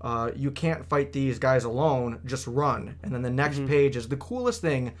 You can't fight these guys alone. Just run. And then the next page is the coolest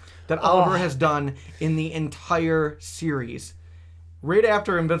thing that Oliver has done in the entire series. Right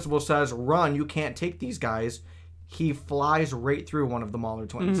after Invincible says, run, you can't take these guys, he flies right through one of the Mauler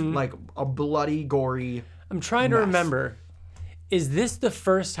twins. Like a bloody, gory I'm trying to remember. Is this the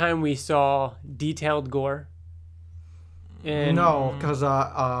first time we saw detailed gore? No, because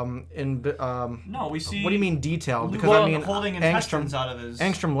no, we see. What do you mean detailed? Because holding intestines out of his.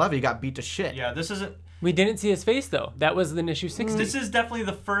 Angstrom Levy got beat to shit. Yeah, this isn't. We didn't see his face though. That was in issue 60. This is definitely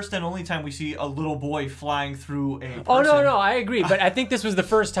the first and only time we see a little boy flying through a person. Oh no, I agree. But I think this was the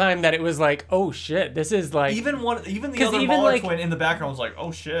first time that it was like, oh shit, this is like. Even the other Mauler twin in the background was like,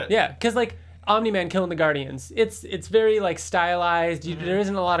 oh shit. Yeah, because like. Omni-Man killing the Guardians. It's very like stylized. There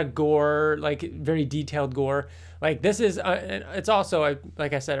isn't a lot of gore, like very detailed gore. Like this is, it's also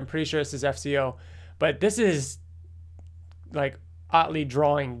like I said, I'm pretty sure this is FCO, but this is like oddly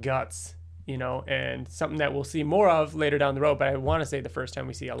drawing guts, and something that we'll see more of later down the road. But I want to say the first time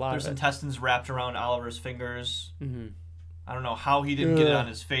we see a lot of it. There's intestines wrapped around Oliver's fingers. Mm-hmm. I don't know how he didn't get it on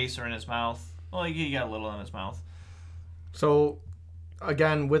his face or in his mouth. Well, he got a little on his mouth. So.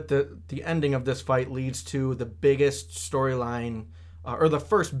 Again, with the ending of this fight leads to the biggest storyline, or the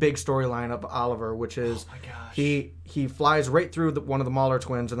first big storyline of Oliver, which is he flies right through one of the Mauler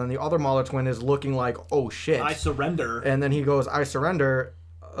twins, and then the other Mauler twin is looking like, oh shit, I surrender. And then he goes, I surrender,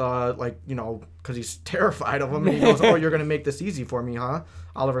 because he's terrified of him, and he goes, oh, you're gonna make this easy for me, huh?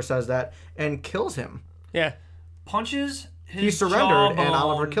 Oliver says that and kills him. Yeah, punches his He surrendered, and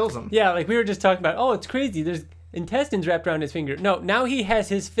Oliver kills him. Yeah, like we were just talking about. Oh, it's crazy. There's intestines wrapped around his finger. No, now he has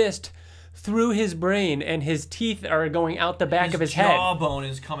his fist through his brain, and his teeth are going out the back of his head. His jawbone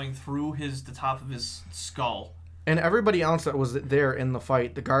is coming through the top of his skull. And everybody else that was there in the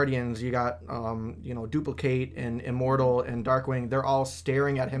fight, the Guardians, you got, Duplicate and Immortal and Darkwing, they're all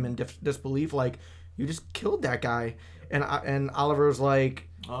staring at him in disbelief, like, you just killed that guy. And Oliver's like,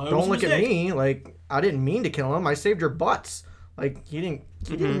 don't look at me. Like, I didn't mean to kill him. I saved your butts. Like, he didn't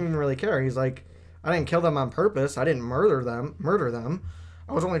even really care. He's like, I didn't kill them on purpose. I didn't murder them.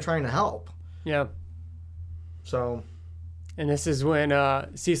 I was only trying to help. Yeah. So. And this is when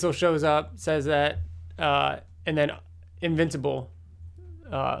Cecil shows up, says that, and then Invincible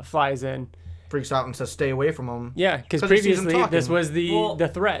flies in, freaks out and says, "Stay away from him." Yeah, because previously this was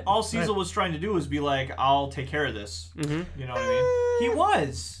the threat. All Cecil was trying to do was be like, "I'll take care of this." Mm-hmm. You know what I mean? He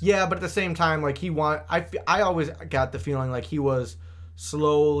was. Yeah, but at the same time, like I always got the feeling like he was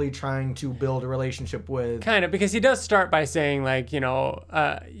slowly trying to build a relationship with. Kind of, because he does start by saying, like, you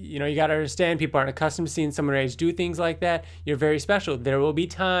got to understand people aren't accustomed to seeing someone your age do things like that. You're very special. There will be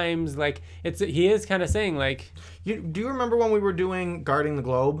times, like, he is kind of saying, like... Do you remember when we were doing Guarding the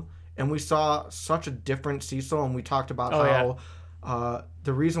Globe, and we saw such a different Cecil, and we talked about how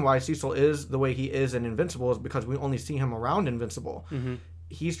the reason why Cecil is the way he is in Invincible is because we only see him around Invincible. Mm-hmm.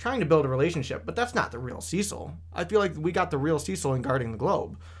 He's trying to build a relationship, but that's not the real Cecil. I feel like we got the real Cecil in Guarding the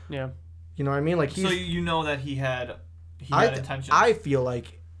Globe. Yeah. You know what I mean? Like so you know that he had intentions. I feel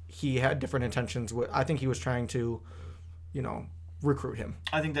like he had different intentions. I think he was trying to, recruit him.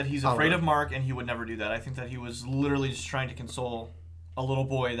 I think that he's afraid of Mark, and he would never do that. I think that he was literally just trying to console a little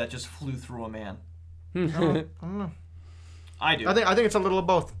boy that just flew through a man. I don't know. I do. I think it's a little of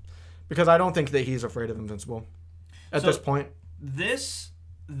both, because I don't think that he's afraid of Invincible at this point.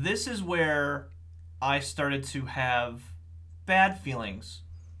 This is where I started to have bad feelings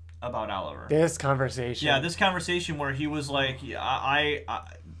about Oliver. This conversation. Yeah, this conversation where he was like,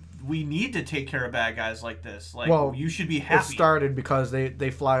 we need to take care of bad guys like this. Like, well, you should be happy. It started because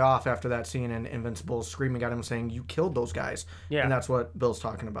they fly off after that scene and Invincible screaming at him saying, "You killed those guys." Yeah. And that's what Bill's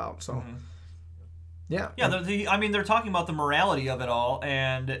talking about. So, yeah. Yeah, they're talking about the morality of it all.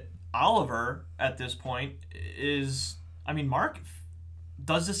 And Oliver, at this point, is... Mark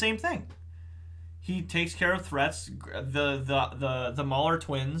does the same thing. He takes care of threats. The Mahler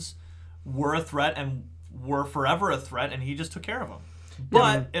twins were a threat and were forever a threat, and he just took care of them.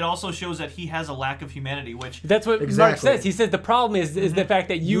 But it also shows that he has a lack of humanity, which... That's what Mark says. He says the problem is the fact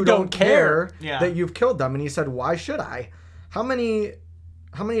that you don't care that you've killed them. And he said, "Why should I? How many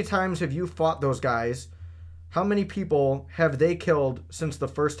times have you fought those guys? How many people have they killed since the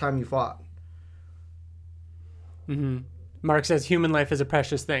first time you fought?" Mm-hmm. Mark says human life is a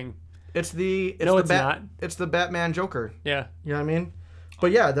precious thing. It's not. It's the Batman Joker. Yeah. You know what I mean?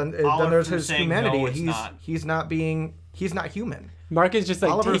 But yeah, then there's his humanity. He's not human. Mark is just like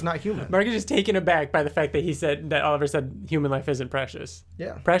Oliver's not human. Mark is just taken aback by the fact that Oliver said human life isn't precious.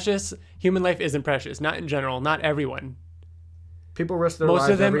 Yeah. Precious, human life isn't precious. Not in general, not everyone. People risk their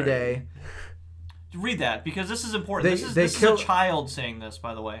lives every day. Read that, because this is important. This is a child saying this,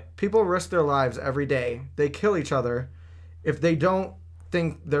 by the way. People risk their lives every day. They kill each other. If they don't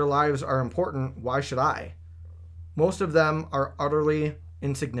think their lives are important, why should I? Most of them are utterly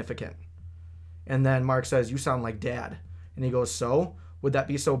insignificant. And then Mark says, "You sound like Dad." And he goes, "So? Would that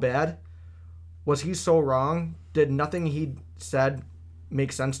be so bad? Was he so wrong? Did nothing he said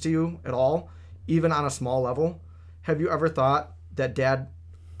make sense to you at all, even on a small level? Have you ever thought that Dad,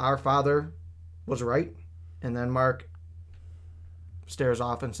 our father, was right?" And then Mark stares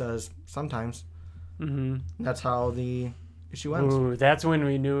off and says, "Sometimes." Mm-hmm. That's how the issue ends. Ooh, that's when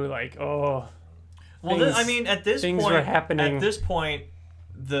we knew, like, oh. Well, at this things point, were happening. At this point,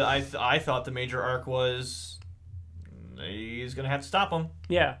 I thought the major arc was he's gonna have to stop him.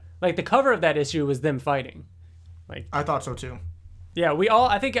 Yeah, like the cover of that issue was them fighting. Like, I thought so too. Yeah,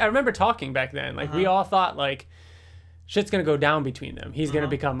 I remember talking back then. Like, we all thought, like, shit's gonna go down between them. He's gonna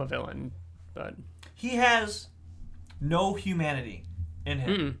become a villain, but he has no humanity in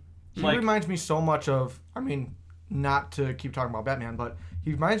him. He reminds me so much of, not to keep talking about Batman, but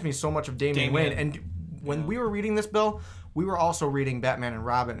he reminds me so much of Damian Wayne. And when we were reading this, Bill, we were also reading Batman and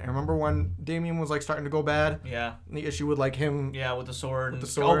Robin. And remember when Damian was like starting to go bad? Yeah. The issue with like him. Yeah, with the sword.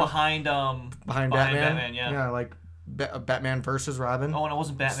 Behind Batman. Yeah. Yeah, like Batman versus Robin. Oh, and it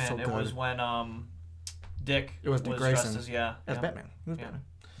wasn't Batman. It was when Dick. It was Dick Grayson. As Batman. It was Batman.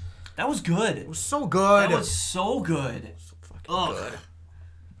 That was good. It was so good. That was so good. So fucking good.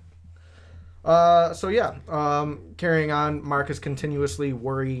 Carrying on, Mark is continuously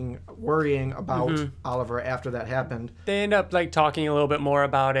worrying about Oliver after that happened. They end up like talking a little bit more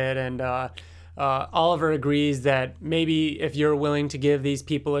about it, and Oliver agrees that maybe if you're willing to give these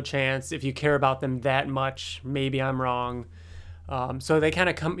people a chance, if you care about them that much, maybe I'm wrong. So he kind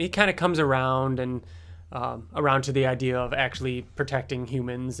of comes around and around to the idea of actually protecting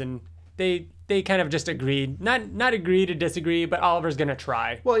humans, and they kind of just agreed, not agree to disagree, but Oliver's gonna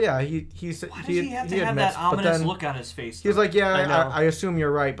try. Well, yeah, Why does he have to have that ominous look on his face? He's like, yeah, I assume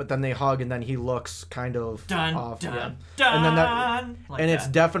you're right, but then they hug, and then he looks kind of off. Dun, and then it's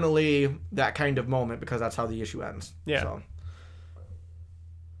definitely that kind of moment because that's how the issue ends. Yeah. So.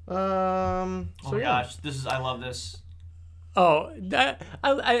 Gosh, I love this. Oh,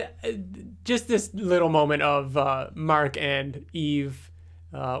 I just this little moment of Mark and Eve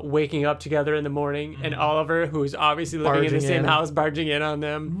waking up together in the morning, and Oliver, who's obviously living in the same house, barging in on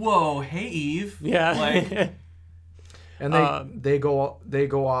them. Whoa, hey Eve. Yeah. Like, and they go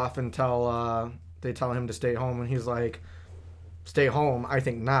off and they tell him to stay home, and he's like, "Stay home? I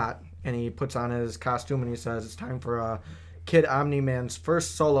think not." And he puts on his costume and he says, "It's time for Kid Omni-Man's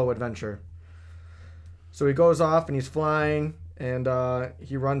first solo adventure." So he goes off and he's flying, and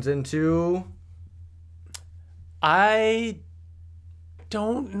he runs into... I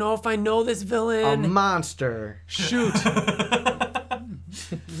don't know if I know this villain. A monster. Shoot.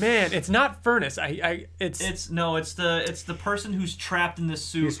 Man, it's not Furnace. It's the person who's trapped in this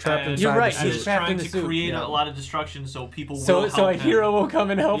suit. He's trapped inside You're right. the suit. He's trapped in the suit. Trying to create a lot of destruction so people will help So a him. hero will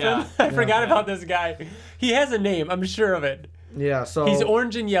come and help Yeah. him. I forgot about this guy. He has a name. I'm sure of it. Yeah, so... He's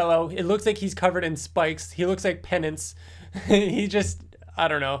orange and yellow. It looks like he's covered in spikes. He looks like Penance. He just, I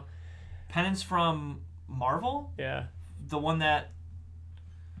don't know. Penance from Marvel? Yeah. The one that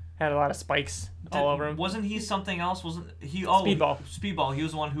had a lot of spikes all over him. Wasn't he something else? Wasn't he? Speedball. Speedball. He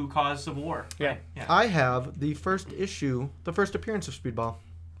was the one who caused Civil War. Yeah. Right? Yeah. I have the first appearance of Speedball.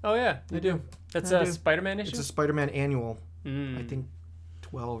 Oh, yeah, I do. That's a Spider-Man issue? It's a Spider-Man annual. I think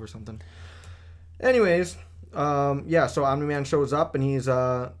 12 or something. Anyways, so Omni-Man shows up and he's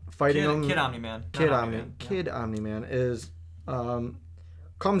fighting him. Kid Omni-Man. Kid Omni-Man is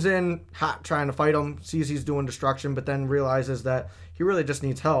comes in hot trying to fight him, sees he's doing destruction, but then realizes that he really just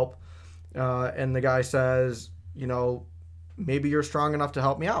needs help. And the guy says, maybe you're strong enough to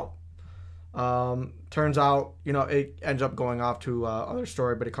help me out. Turns out, it ends up going off to other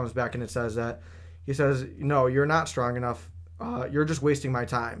story, but it comes back and it says that he says, "No, you're not strong enough. You're just wasting my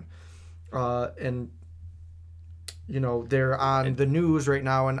time." And they're on the news right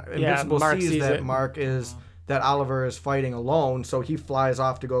now, and Invincible sees that Mark is that Oliver is fighting alone, so he flies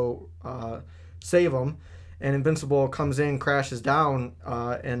off to go save him. And Invincible comes in, crashes down,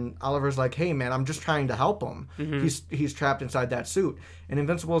 and Oliver's like, "Hey, man, I'm just trying to help him. He's trapped inside that suit." And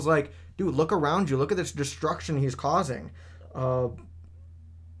Invincible's like, "Dude, look around you. Look at this destruction he's causing."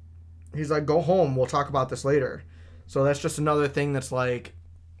 He's like, "Go home. We'll talk about this later." So that's just another thing that's like,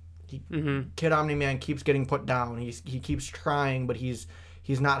 Kid Omni-Man keeps getting put down. He keeps trying, but he's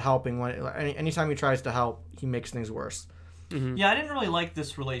not helping. Anytime he tries to help, he makes things worse. Yeah, I didn't really like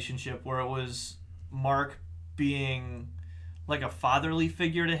this relationship where it was Mark being like a fatherly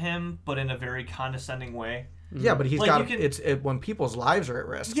figure to him, but in a very condescending way. Yeah, but he's when people's lives are at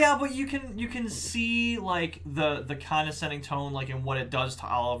risk. Yeah, but you can see like the condescending tone, like in what it does to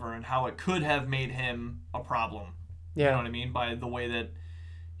Oliver and how it could have made him a problem. Yeah. You know what I mean? By the way that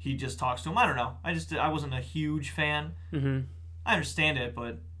he just talks to him. I don't know. I wasn't a huge fan. I understand it,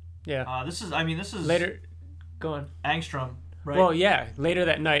 but yeah. This is later. Go on. Angstrom. Right? Well, yeah. Later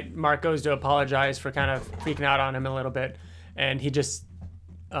that night, Mark goes to apologize for kind of freaking out on him a little bit, and he just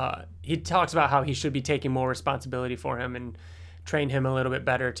he talks about how he should be taking more responsibility for him and train him a little bit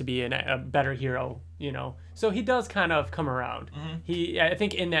better to be a better hero. So he does kind of come around. I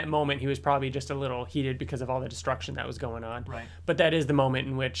think in that moment he was probably just a little heated because of all the destruction that was going on. Right. But that is the moment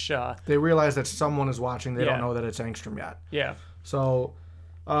in which they realize that someone is watching. They don't know that it's Angstrom yet. Yeah. So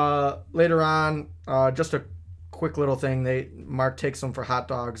later on, just a quick little thing. Mark takes them for hot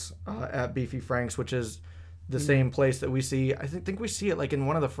dogs at Beefy Frank's, which is the same place that we see. I think we see it like in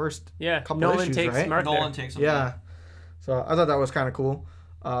one of the first couple Nolan issues, takes right? Mark Nolan there. takes him. Yeah. So I thought that was kind of cool.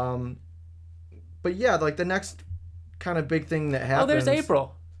 But yeah, like the next kind of big thing that happens. Oh, there's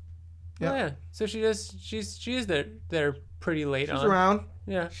April. Yeah. Oh, yeah. So she is there pretty late on. She's around.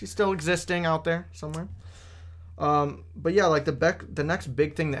 Yeah. She's still existing out there somewhere. But yeah, like the next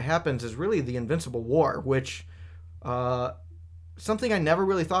big thing that happens is really the Invincible War, which something I never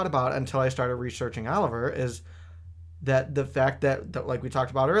really thought about until I started researching Oliver is that the fact that like we talked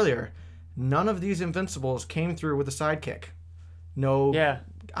about earlier, none of these Invincibles came through with a sidekick. No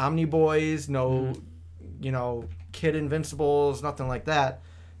Omni Boys, no Kid Invincibles, nothing like that.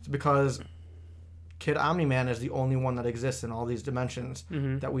 It's because Kid Omni-Man is the only one that exists in all these dimensions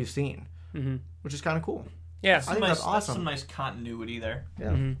that we've seen, which is kind of cool. Yeah, I think that's awesome. That's some nice continuity there.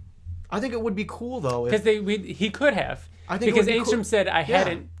 Yeah. I think it would be cool though because he could have. I think because Angstrom said I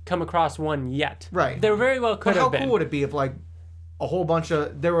hadn't come across one yet. Right. There very well could have been. How cool would it be if like a whole bunch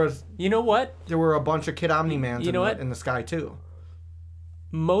of there were a bunch of Kid Omni-Mans in the sky too.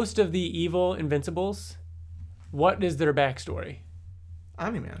 Most of the evil Invincibles, what is their backstory?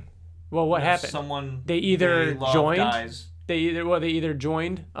 Omni-Man. Well, what happened? Someone they either joined. Dies. They either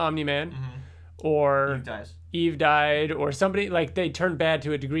joined Omni-Man, or Eve died, or somebody like they turned bad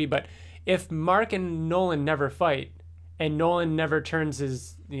to a degree. But if Mark and Nolan never fight, and Nolan never turns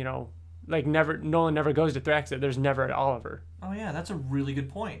his Nolan never goes to Thraxa. There's never an Oliver. Oh yeah, that's a really good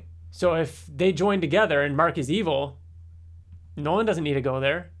point. So if they join together and Mark is evil, Nolan doesn't need to go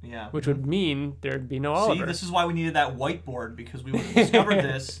there. Yeah. Which would mean there'd be no Oliver. See, this is why we needed that whiteboard, because we would have discovered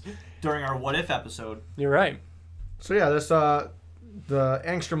this during our What If episode. You're right. So yeah, this the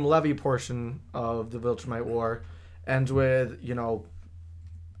Angstrom-Levy portion of the Viltrumite War ends with,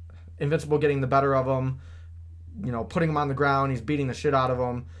 Invincible getting the better of him, putting him on the ground. He's beating the shit out of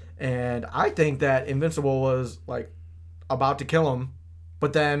him. And I think that Invincible was, about to kill him.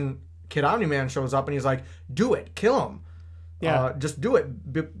 But then Kid Omni-Man shows up and he's like, do it. Kill him. Yeah. Just do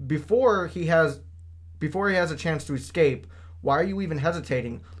it. Before he has a chance to escape, why are you even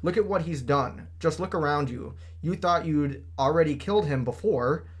hesitating? Look at what he's done. Just look around you. You thought you'd already killed him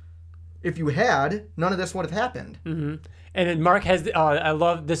before. If you had, none of this would have happened. Mm-hmm. And then Mark has, I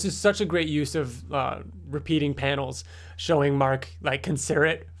love, this is such a great use of repeating panels showing Mark, consider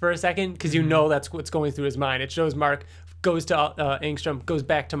it for a second, because that's what's going through his mind. It shows Mark, goes to Angstrom, goes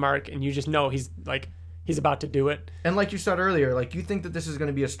back to Mark, and you just know he's about to do it. And like you said earlier, you think that this is going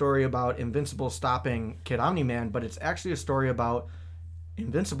to be a story about Invincible stopping Kid Omni-Man, but it's actually a story about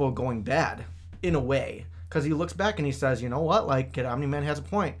Invincible going bad, in a way. Because he looks back and he says, you know what, Kid Omni-Man has a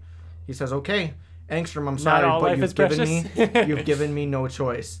point. He says, okay, Angstrom, I'm sorry, but you've given me no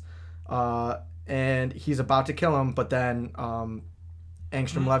choice. And he's about to kill him, but then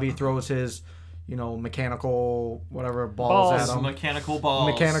Angstrom-Levy throws his, mechanical whatever balls at him. Mechanical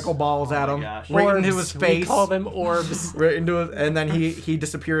balls at him. Gosh. Right Orbs. into his face. We call them orbs. Right into it, and then he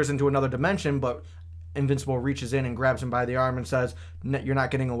disappears into another dimension, but Invincible reaches in and grabs him by the arm and says, you're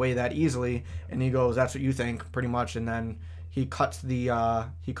not getting away that easily. And he goes, that's what you think, pretty much. And then he cuts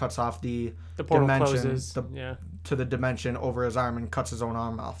off the portal dimension closes. To the dimension over his arm and cuts his own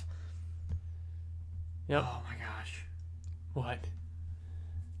arm off. Yep. Oh my gosh. What?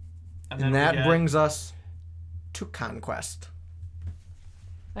 And that brings us to Conquest.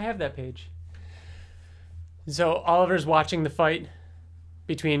 I have that page. So Oliver's watching the fight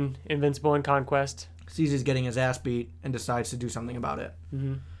between Invincible and Conquest. Sees he's getting his ass beat and decides to do something about it.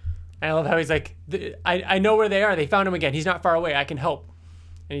 Mm-hmm. I love how he's like, I know where they are. They found him again. He's not far away. I can help.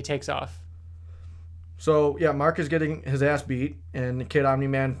 And he takes off. So, yeah, Mark is getting his ass beat, and Kid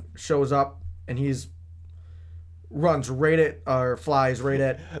Omni-Man shows up, and flies right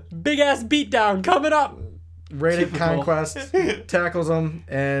at... Big ass beatdown coming up! Right at Conquest, tackles him,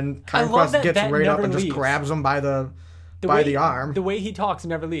 and Conquest gets right up and just grabs him by the arm. The way he talks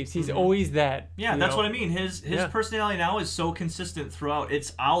never leaves. He's always that. Yeah, that's what I mean. His personality now is so consistent throughout.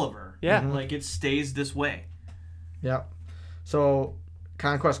 It's Oliver. Yeah. It stays this way. Yeah. So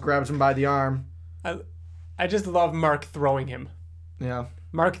Conquest grabs him by the arm. I just love Mark throwing him. Yeah.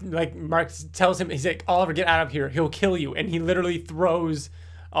 Mark tells him, he's like, Oliver, get out of here. He'll kill you. And he literally throws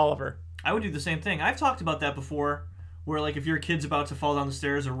Oliver. I would do the same thing. I've talked about that before, where if your kid's about to fall down the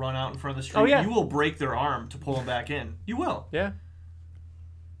stairs or run out in front of the street, you will break their arm to pull them back in. You will. Yeah.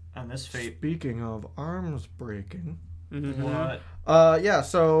 On this fate. Speaking of arms breaking. Mm-hmm. What? Yeah,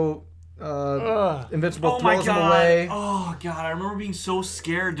 so Invincible throws him away. Oh, God. I remember being so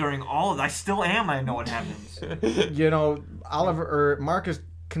scared during all of that. I still am. I know what happens. Mark is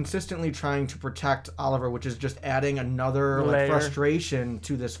consistently trying to protect Oliver, which is just adding another frustration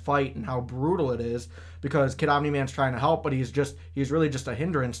to this fight and how brutal it is, because Kid Omni-Man's trying to help, but he's really just a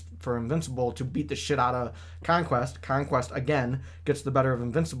hindrance for Invincible to beat the shit out of Conquest. Conquest again gets the better of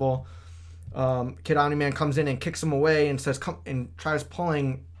Invincible. Kid Omni-Man comes in and kicks him away and says, "Come," and tries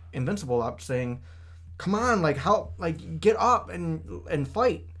pulling Invincible up, saying, "Come on, help, get up and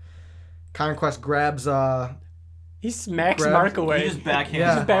fight." Conquest grabs he smacks Mark away. He just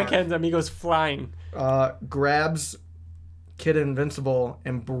backhands him. He goes flying. Grabs Kid Invincible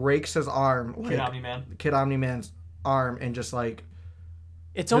and breaks his arm. Kid Omni-Man's arm, and just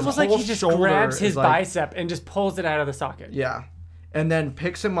it's almost like he just grabs his bicep and just pulls it out of the socket. Yeah. And then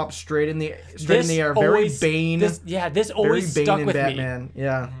picks him up straight in the air. Very Bane. This always stuck with Batman. Me.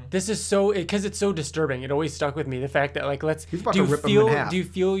 Yeah. This is because it's so disturbing. It always stuck with me. The fact that he's about to rip him in half. Do you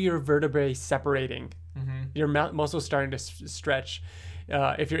feel your vertebrae separating? Mm-hmm. Your muscles starting to stretch.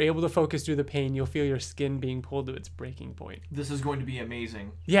 If you're able to focus through the pain, you'll feel your skin being pulled to its breaking point. This is going to be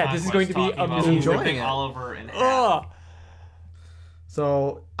amazing. Yeah, this is going to be amazing. Enjoying it. Oliver in half.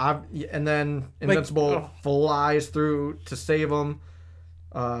 So, and then Invincible flies through to save him,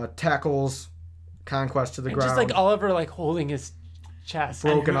 tackles Conquest to the ground. Just Oliver, holding his chest.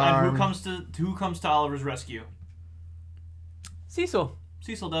 Broken arm. And who comes to Oliver's rescue? Cecil.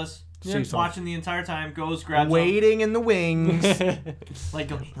 Cecil does. Cecil. Watching the entire time, grabs waiting in the wings.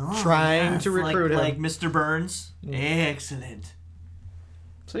 Trying yes, to recruit him. Like Mr. Burns. Excellent.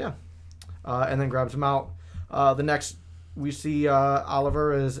 So, yeah. and then grabs him out. The next we see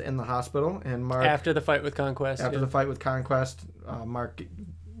Oliver is in the hospital, and Mark after the fight with Conquest. After the fight with Conquest, Mark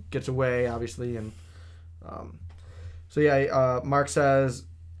gets away, obviously, and Mark says,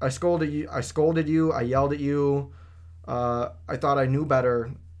 I scolded you, I yelled at you, I thought I knew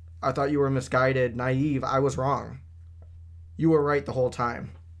better, I thought you were misguided, naive, I was wrong. You were right the whole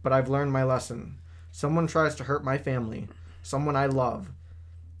time, but I've learned my lesson. Someone tries to hurt my family, someone I love.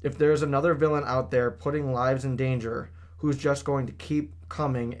 If there's another villain out there putting lives in danger, who's just going to keep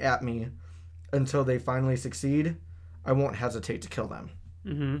coming at me until they finally succeed, I won't hesitate to kill them.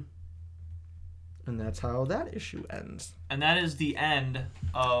 Mm-hmm. And that's how that issue ends. And that is the end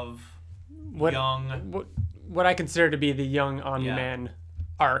of what I consider to be the young Omni-Man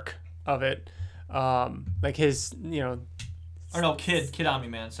arc of it. Like his, Or no, Kid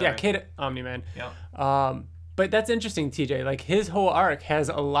Omni-Man, sorry. Yeah, Kid Omni-Man. Yeah. But that's interesting, TJ. Like, his whole arc has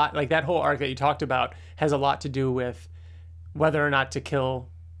a lot, like that whole arc that you talked about has a lot to do with whether or not to kill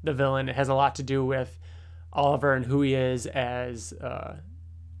the villain. It has a lot to do with Oliver and who he is as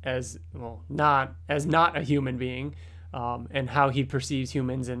not a human being, and how he perceives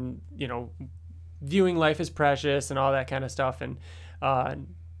humans, and viewing life as precious and all that kind of stuff. And I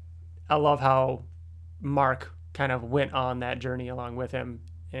love how Mark kind of went on that journey along with him,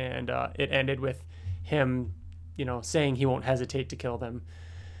 and it ended with him saying he won't hesitate to kill them.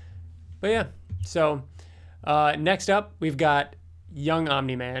 But yeah, so next up we've got young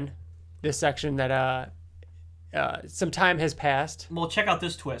Omni-Man, this section that some time has passed. Well, check out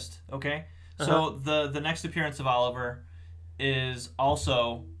this twist, okay? So the next appearance of Oliver is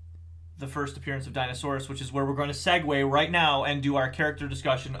also the first appearance of Dinosaurus, which is where we're going to segue right now and do our character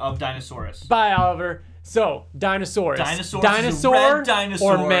discussion of Dinosaurus. Bye, Oliver. So, Dinosaurus. Dinosaur is a red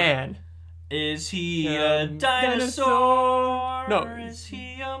dinosaur. Or man? Is he a dinosaur? No. Or is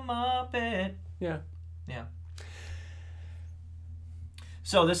he a Muppet? Yeah. Yeah.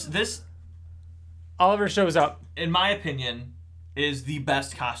 So this Oliver shows up. In my opinion, is the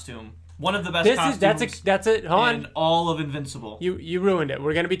best costume. One of the best costumes. That's it. Hold on. In all of Invincible. You ruined it.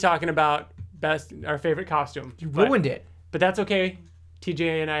 We're gonna be talking about our favorite costume. You ruined it. But that's okay.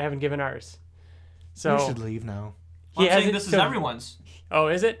 TJ and I haven't given ours. So we should leave now. I'm saying this is everyone's. Oh,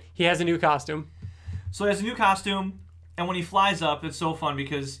 is it? He has a new costume. So he has a new costume, and when he flies up, it's so fun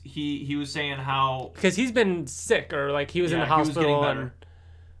because he was saying how... Because he's been sick, or like he was in the hospital. He was getting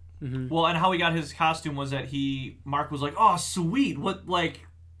better. Well, and how he got his costume was that Mark was like, oh, sweet, what, like,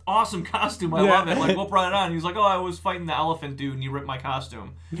 awesome costume, I love it. Like, what brought it on? He was like, oh, I was fighting the elephant dude, and you ripped my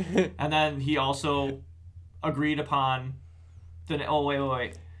costume. And then he also agreed upon...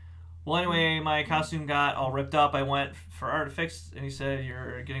 wait. Well, anyway, my costume got all ripped up. I went for Artifix, and he said,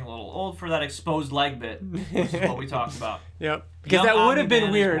 you're getting a little old for that exposed leg bit, which is what we talked about. Yep. Because that would have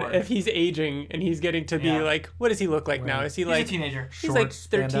been weird if he's aging and he's getting to be like, what does he look like now? Is he like... He's a teenager. He's like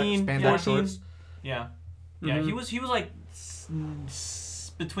 13, 14. Yeah. Yeah, he was like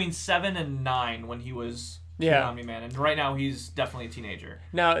between 7 and 9 when he was... Omni-Man, and right now he's definitely a teenager.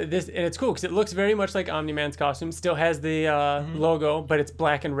 Now and it's cool because it looks very much like Omni-Man's costume. Still has the logo, but it's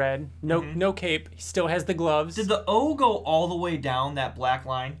black and red. No cape. He still has the gloves. Did the O go all the way down that black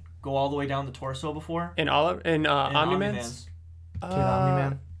line? Go all the way down the torso before? In Omni-Man's? Kid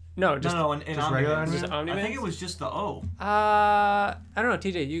Omni-Man? No, in regular Omni-Man. I think it was just the O. I don't know,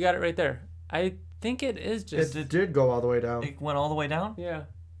 TJ. You got it right there. I think it is just. It did go all the way down. It went all the way down? Yeah.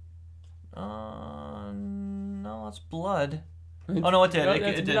 No, that's blood. Oh no, it did.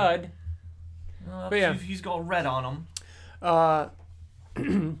 It's blood. But yeah, he's got red on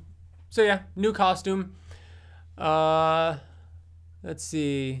him. So yeah, new costume. Let's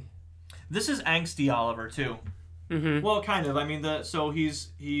see. This is angsty Oliver too. Mm-hmm. Well, kind of. I mean,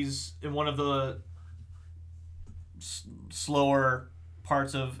 he's in one of the slower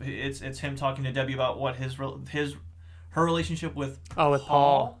parts of it's him talking to Debbie about what her relationship with with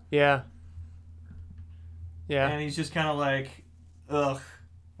Paul. Yeah. Yeah. And he's just kind of like, ugh,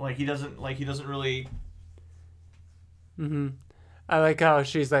 like he doesn't really. Mm-hmm. I like how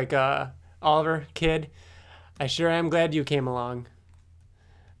she's like, Oliver, kid, I sure am glad you came along.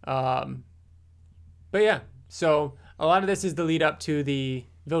 But yeah, so a lot of this is the lead up to the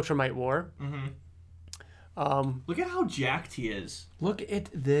Viltrumite War. Mm-hmm. Look at how jacked he is. Look at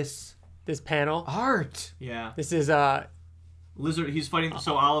this panel art. Yeah. This is Lizard. He's fighting.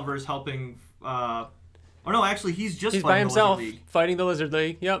 So Oliver's helping. Or no, actually, he's by himself fighting the Lizard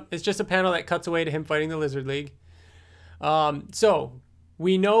League. Yep, it's just a panel that cuts away to him fighting the Lizard League. So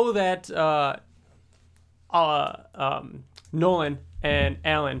we know that Nolan and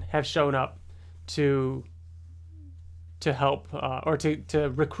Alan have shown up to to help or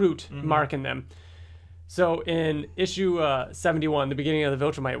to recruit Mark and them. So in issue 71, the beginning of the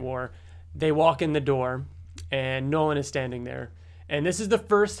Viltrumite War, they walk in the door, and Nolan is standing there. And this is the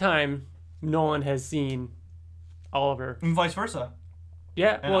first time Nolan has seen Oliver. And vice versa.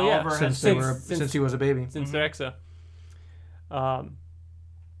 Yeah, And well, Oliver yeah. Since he was a baby. Since they're Exa. I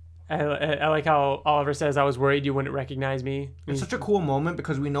like how Oliver says, "I was worried you wouldn't recognize me." It's such a cool moment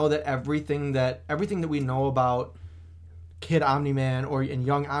because we know that everything that we know about Kid Omni-Man and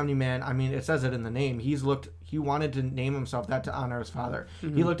young Omni-Man, I mean, it says it in the name. He wanted to name himself that to honor his father.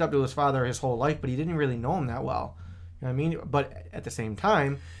 He looked up to his father his whole life, but he didn't really know him that well. You know what I mean? But at the same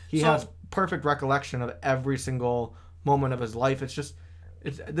time, he has perfect recollection of every single moment of his life. This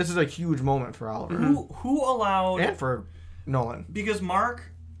is a huge moment for Oliver. Who allowed... And for Nolan. Because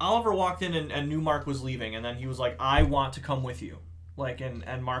Oliver walked in and knew Mark was leaving, and then he was like, I want to come with you. Like,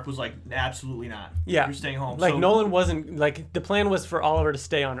 and Mark was like, absolutely not. Yeah. You're staying home. Like, Nolan wasn't, like, the plan was for Oliver to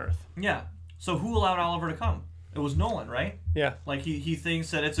stay on Earth. Yeah. So who allowed Oliver to come? It was Nolan, right? Yeah. Like, he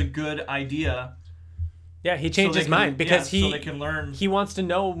thinks that it's a good idea. Yeah, he changed his mind because so they can learn. He wants to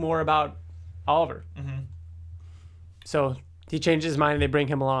know more about Oliver. Mm-hmm. So he changes his mind and they bring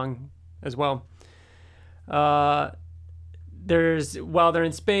him along as well. While they're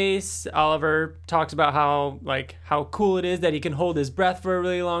in space, Oliver talks about how cool it is that he can hold his breath for a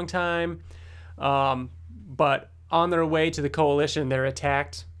really long time. But on their way to the Coalition, they're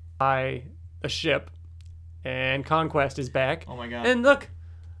attacked by a ship, and Conquest is back. Oh my god! And look,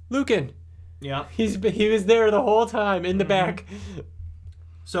 Lucan. Yeah, he was there the whole time in the back.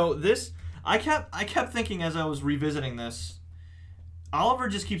 So I kept thinking as I was revisiting this, Oliver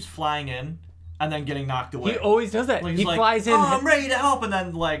just keeps flying in and then getting knocked away. He always does that. Like, he flies in. Oh, I'm ready to help, and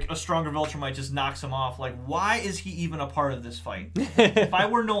then like a stronger Viltrumite just knocks him off. Like, why is he even a part of this fight? If I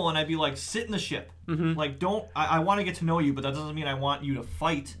were Nolan, I'd be like, sit in the ship. Mm-hmm. Like, I want to get to know you, but that doesn't mean I want you to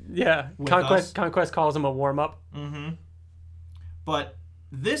fight. Yeah, Conquest calls him a warm up. Mm-hmm. But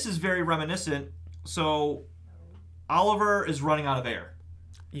this is very reminiscent. So Oliver is running out of air.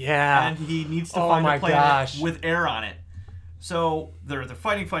 Yeah. And he needs to find a planet with air on it. So they're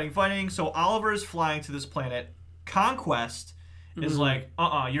fighting. So Oliver is flying to this planet. Conquest is like,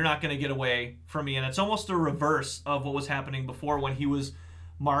 you're not going to get away from me. And it's almost the reverse of what was happening before when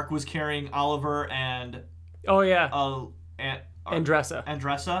Mark was carrying Oliver and... Oh, yeah.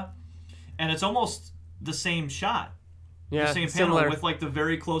 Andressa. And it's almost the same shot. Yeah, the same similar. Panel with like the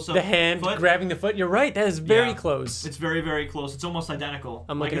very close up the hand foot. Grabbing the foot. You're right. That is very close. It's very, very close. It's almost identical.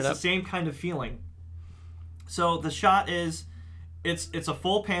 I'm looking it up. It's the same kind of feeling. So the shot is, it's a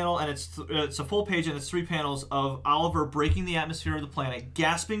full panel and it's a full page and it's 3 panels of Oliver breaking the atmosphere of the planet,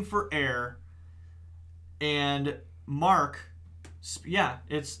 gasping for air, and Mark. Yeah,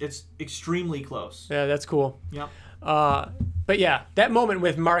 it's extremely close. Yeah, that's cool. Yep. But yeah, that moment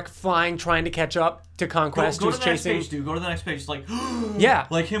with Mark flying, trying to catch up to Conquest, who's chasing. Next page, dude. Go to the next page. It's like, yeah,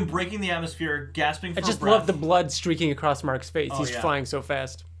 like him breaking the atmosphere, gasping for breath. I just love the blood streaking across Mark's face. Oh, He's flying so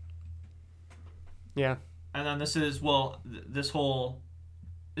fast. Yeah. And then this is is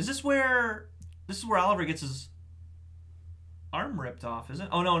this where Oliver gets his arm ripped off? Is it?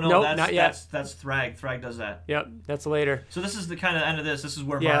 Oh no, nope, that's not yet. That's Thrag. Thrag does that. Yep, that's later. So this is the kind of end of this. This is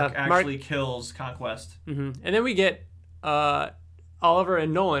where Mark actually kills Conquest. Mm-hmm. And then we get Oliver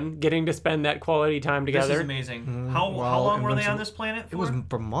and Nolan getting to spend that quality time together. This is amazing. Mm-hmm. How long were they on this planet for? It was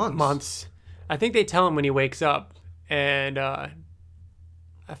for months. Months. I think they tell him when he wakes up, and I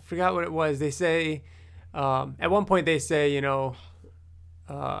forgot what it was. They say at one point they say,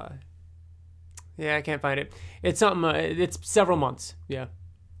 yeah, I can't find it. It's something. It's several months. Yeah.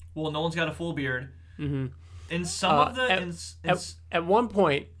 Well, Nolan's got a full beard. Mm-hmm. In some of the at one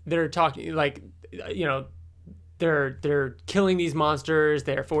point they're talking like, they're killing these monsters.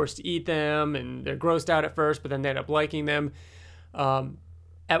 They're forced to eat them, and they're grossed out at first, but then they end up liking them.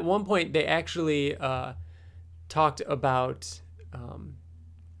 At one point, they actually talked about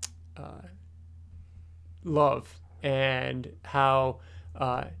love and how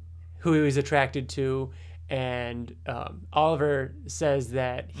who he was attracted to, and Oliver says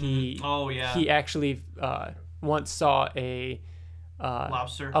that he actually once saw a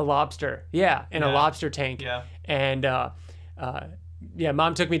lobster. A lobster, yeah, in a lobster tank. Yeah. And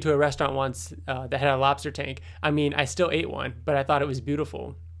Mom took me to a restaurant once that had a lobster tank. I mean, I still ate one, but I thought it was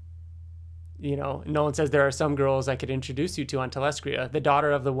beautiful. Nolan says there are some girls I could introduce you to on Telescria. The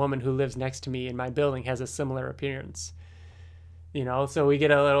daughter of the woman who lives next to me in my building has a similar appearance. So we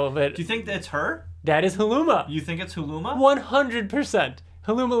get a little bit. Do you think that's her? That is Haluma. You think it's Haluma? 100%.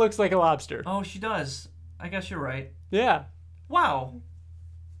 Haluma looks like a lobster. Oh, she does. I guess you're right. Yeah. Wow.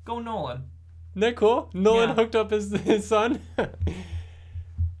 Go Nolan. that cool? Nolan hooked up his son.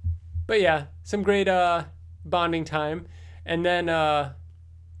 But yeah, some great bonding time. And then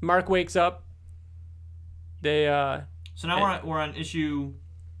Mark wakes up. They So now we're on issue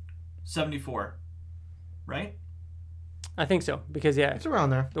 74, right? I think so, because it's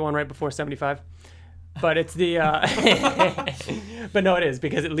around there. The one right before 75. But it's the but no, it is,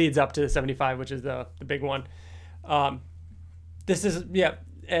 because it leads up to 75, which is the big one. This is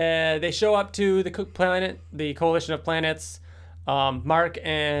they show up to the planet, the coalition of planets. Mark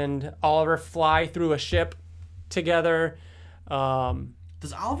and Oliver fly through a ship together.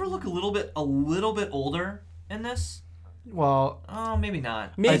 Does Oliver look a little bit older in this? Well, maybe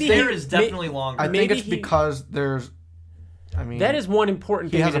not. Maybe his hair is definitely longer. I think it's because there's. I mean, that is one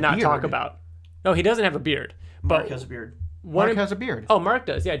important thing to not talk about. No, he doesn't have a beard. Mark has a beard. Mark has a beard. Oh, Mark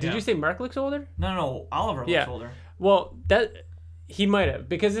does. Yeah. Did you say Mark looks older? No. Oliver looks older. Well, he might have,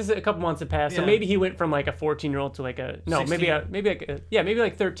 because this is a couple months have passed, so maybe he went from like a 14-year-old to like a 16. maybe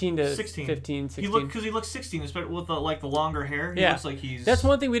like 13 to 16. 15, 16. He looks 16, especially with the longer hair. He looks like he's. That's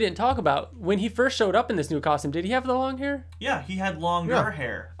one thing we didn't talk about. When he first showed up in this new costume, did he have the long hair? Yeah, he had longer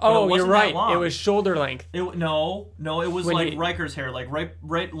hair. Oh, you're right. It was shoulder length. No, it was like Riker's hair, like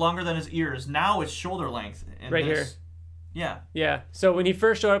right longer than his ears. Now it's shoulder length. Right here. Yeah. Yeah. So when he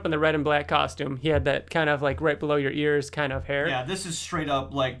first showed up in the red and black costume, he had that kind of like right below your ears kind of hair. Yeah, this is straight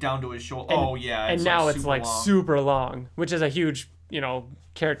up like down to his shoulder. And now it's like super long, which is a huge,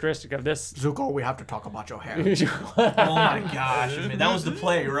 characteristic of this. Zuko, we have to talk about your hair. Oh my gosh. I mean, that was the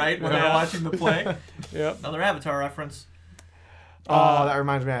play, right? When they were watching the play? Yep. Another Avatar reference. That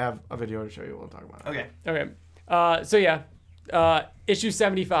reminds me, I have a video to show you. We'll talk about it. Okay. Issue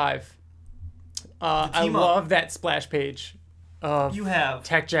 75. I love that splash page of you have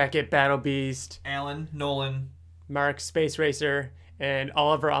Tech Jacket, Battle Beast, Alan, Nolan, Mark, Space Racer, and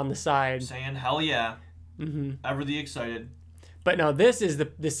Oliver on the side saying hell yeah. Ever the excited. But no, this is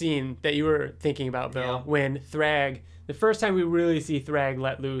the scene that you were thinking about, Bill, when Thrag, the first time we really see Thrag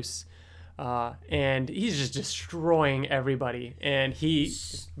let loose, and he's just destroying everybody, and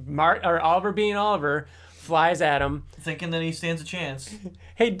Oliver being Oliver flies at him, thinking that he stands a chance.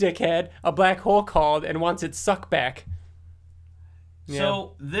 Hey, dickhead! A black hole called and wants its suck back. Yeah.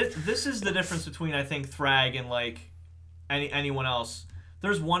 So this is the difference between, I think, Thrag and like anyone else.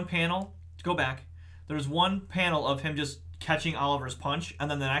 There's one panel. Go back. There's one panel of him just catching Oliver's punch, and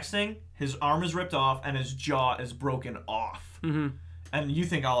then the next thing, his arm is ripped off and his jaw is broken off. Mm-hmm. And you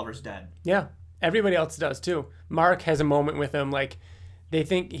think Oliver's dead. Yeah, everybody else does too. Mark has a moment with him, like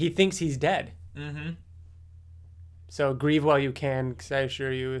he thinks he's dead. Mm-hmm. So grieve while you can, because I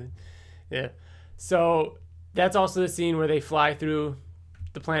assure you, yeah. So that's also the scene where they fly through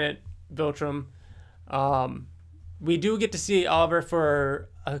the planet Viltrum. We do get to see Oliver for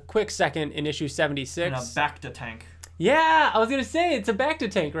a quick second in issue 76. In a Bacta tank. Yeah, I was going to say, it's a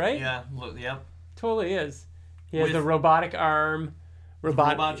Bacta tank, right? Yeah, yep. Totally is. He has the robotic arm.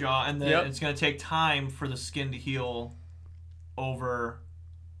 Robot jaw, and then it's going to take time for the skin to heal over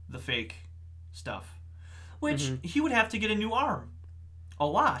the fake stuff. Which he would have to get a new arm. A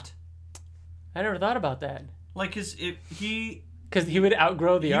lot. I never thought about that. Like, because he would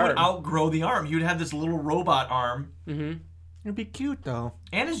outgrow the arm. He would outgrow the arm. He would have this little robot arm. Mm-hmm. It'd be cute, though.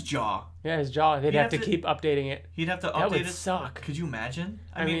 And his jaw. Yeah, his jaw. They'd have to keep updating it. He'd have to update it. That would it. Suck. Could you imagine?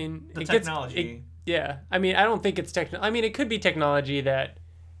 I mean the technology. I mean, I don't think it's technology. I mean, it could be technology that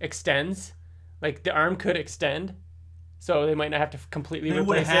extends. Like, the arm could extend. So they might not have to completely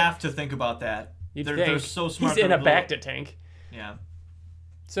replace it. They would have to think about that. They're so smart. He's in a Bacta tank. Yeah.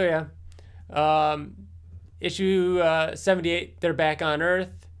 So, yeah. Issue 78, they're back on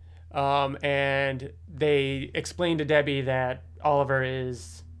Earth. And they explain to Debbie that Oliver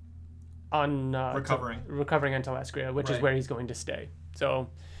is recovering on Telescria, which is where he's going to stay. So,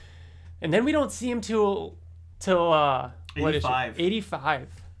 and then we don't see him till 85. 85.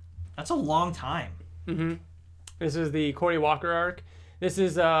 That's a long time. Mm-hmm. This is the Corey Walker arc. This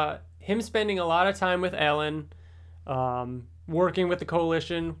is him spending a lot of time with Alan, working with the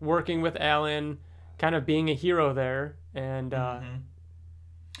Coalition, working with Alan, kind of being a hero there. And I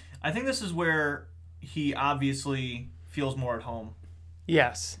think this is where he obviously feels more at home.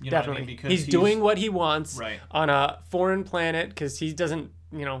 Yes, definitely. I mean? Because he's doing what he wants right. on a foreign planet because he doesn't,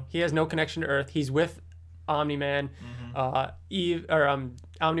 he has no connection to Earth. He's with Omni-Man.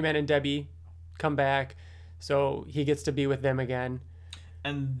 Omni-Man and Debbie come back, so he gets to be with them again.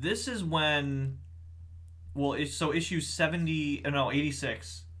 And this is when, issue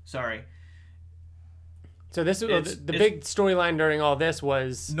 86. Sorry. So this the big storyline during all this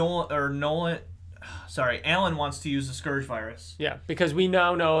was Nolan. Alan wants to use the Scourge virus. Yeah, because we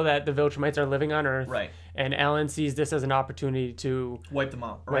now know that the Viltrumites are living on Earth. Right. And Alan sees this as an opportunity to wipe them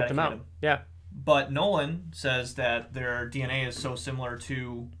out. Wipe them out. Yeah. But Nolan says that their DNA is so similar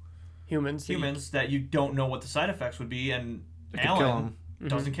to humans that you don't know what the side effects would be, and Alan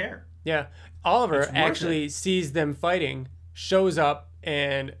doesn't care. Yeah. Oliver actually sees them fighting, shows up,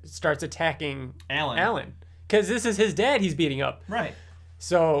 and starts attacking Alan. Because this is his dad he's beating up. Right.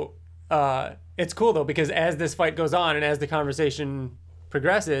 So it's cool, though, because as this fight goes on and as the conversation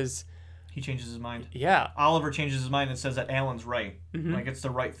progresses... He changes his mind. Yeah. Oliver changes his mind and says that Alan's right. Like, it's the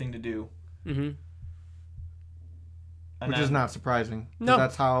right thing to do. Which is not surprising. No.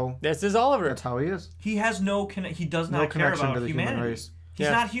 That's how... This is Oliver. That's how he is. He has he does not care about to the humanity. human race. He's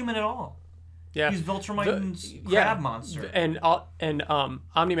not human at all. Yeah. He's Viltrumite's crab monster. And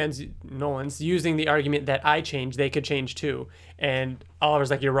Omni-Man's, Nolan's, using the argument that I changed, they could change too. And Oliver's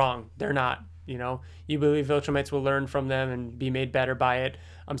like, you're wrong. They're not. You know, you believe Viltrumites will learn from them and be made better by it.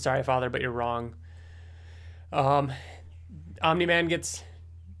 I'm sorry, Father, but you're wrong. Omni-Man gets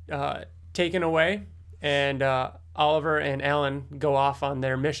taken away, and Oliver and Alan go off on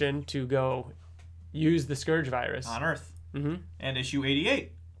their mission to go use the Scourge virus. On Earth. And issue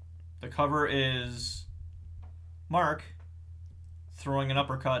 88. The cover is Mark throwing an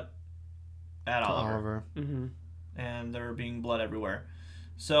uppercut at Oliver. And there being blood everywhere.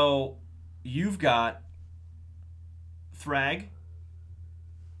 So you've got Thrag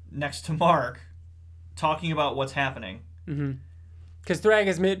next to Mark talking about what's happening. Because Thrag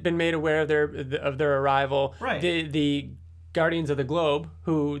has been made aware of their arrival. Right. The Guardians of the Globe,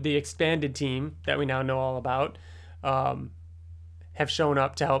 who the expanded team that we now know all about, have shown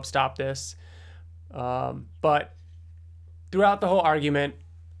up to help stop this. But throughout the whole argument,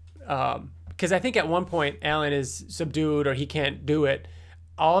 because I think at one point Alan is subdued or he can't do it,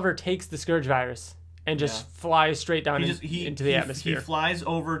 Oliver takes the Scourge virus and just flies straight down into the atmosphere. He flies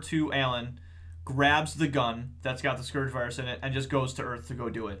over to Alan, grabs the gun that's got the Scourge virus in it, and just goes to Earth to go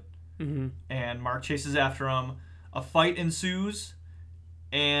do it. And Mark chases after him. A fight ensues,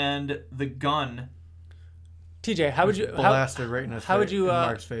 and the gun... TJ, how would you... Blasted right in his face, in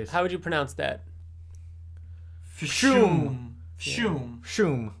Mark's face. How would you pronounce that? Shoom.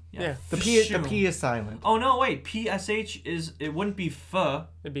 Yeah. The P is silent. Oh, no, wait. PSH is... It wouldn't be F.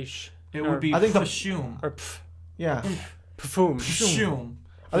 It'd be It would be Shoom. Or Pf. Yeah. Pfoom. Shoom.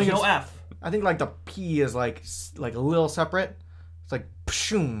 There's no F. I think like the P is like a little separate. It's like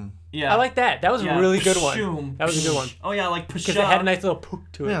pshoom. Yeah. I like that. That was a really good one. Pshoom. That was a good one. Oh, yeah, like Because it had a nice little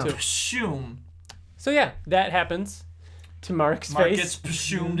poop to it, too. Pshoom. So, yeah, that happens to Mark's Mark face. gets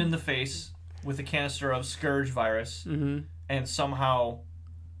pshoomed in the face with a canister of Scourge virus and somehow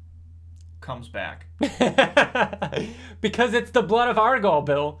comes back. Because it's the blood of Argol,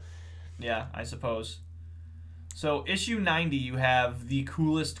 Bill. Yeah, I suppose. So, issue 90, you have the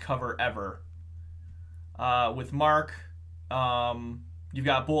coolest cover ever. With Mark, you've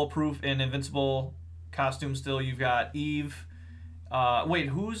got Bulletproof in Invincible costume still. You've got Eve. Wait,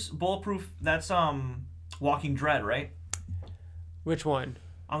 who's Bulletproof? That's Walking Dread, right? Which one?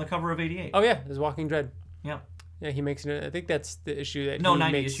 On the cover of 88. Oh, yeah, there's Walking Dread. Yeah. Yeah, he makes it. I think that's the issue that No, he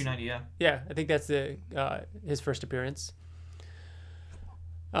 90, makes. issue 90, yeah. Yeah, I think that's his first appearance.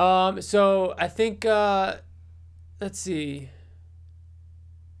 So I think let's see.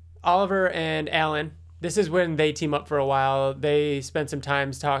 Oliver and Alan. This is when they team up for a while. They spent some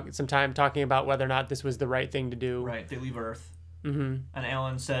time talking about whether or not this was the right thing to do. Right. They leave Earth. And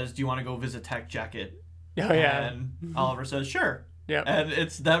Alan says, "Do you want to go visit Tech Jacket?" Oh yeah. And Oliver says, "Sure." Yeah. And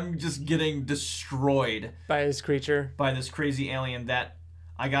it's them just getting destroyed by this creature, by this crazy alien that,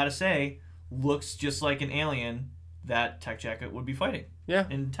 I gotta say, looks just like an alien that Tech Jacket would be fighting. Yeah.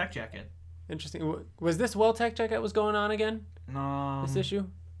 In Tech Jacket. Interesting. Was this while Tech Jacket was going on again? This issue?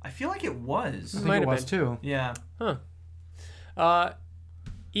 I feel like it was. I think it was too. Yeah. Huh.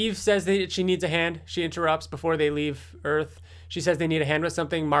 Eve says that she needs a hand. She interrupts before they leave Earth. She says they need a hand with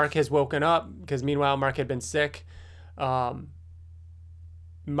something. Mark has woken up because meanwhile Mark had been sick. Oliver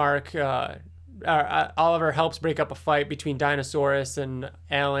helps break up a fight between Dinosaurus and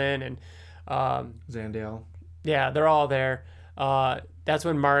Alan and Zandale. Yeah, they're all there. That's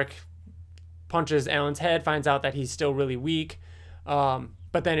when Mark punches Alan's head, finds out that he's still really weak.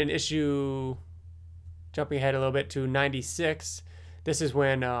 But then in issue, jumping ahead a little bit to 96, this is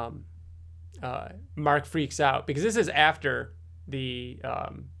when Mark freaks out because this is after the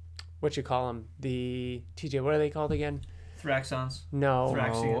what you call them, the TJ, what are they called again? Thraxons. No.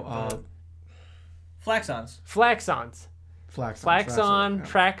 Flaxons. Flaxon,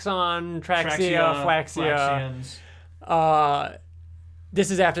 Traxon, Traxia, Flaxia.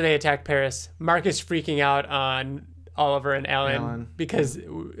 this is after they attack Paris. Mark is freaking out on Oliver and Alan. Because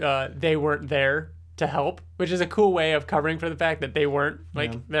they weren't there to help, which is a cool way of covering for the fact that they weren't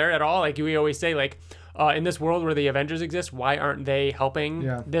there at all. Like we always say, like in this world where the Avengers exist, why aren't they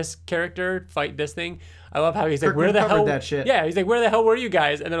helping this character fight this thing? I love how he's like, where the hell? That shit. Yeah, he's like, where the hell were you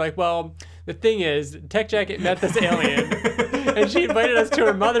guys? And they're like, well, the thing is, Tech Jacket met this alien, and she invited us to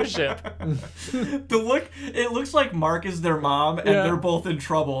her mothership. It looks like Mark is their mom, and they're both in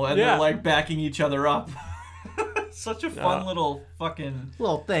trouble, and they're like backing each other up. Such a fun little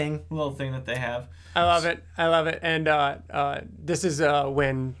thing that they have. I love it. And this is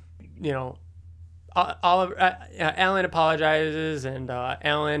when, Oliver, Alan apologizes, and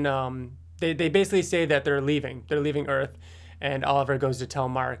Alan, they basically say that they're leaving Earth, and Oliver goes to tell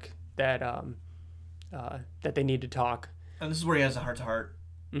Mark that that they need to talk. And this is where he has a heart-to-heart.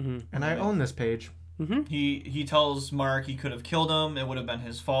 Mm-hmm. And I own this page. Mm-hmm. He tells Mark he could have killed him. It would have been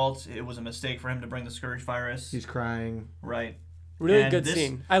his fault. It was a mistake for him to bring the Scourge virus. He's crying. Right. Really good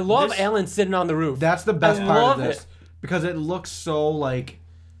scene. I love Alan sitting on the roof. That's the best part of this. Because it looks so like,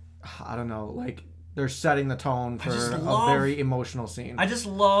 I don't know, like they're setting the tone for a very emotional scene. I just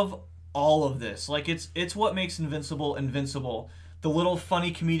love all of this. Like it's what makes Invincible. The little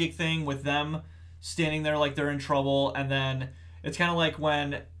funny comedic thing with them standing there like they're in trouble, and then it's kind of like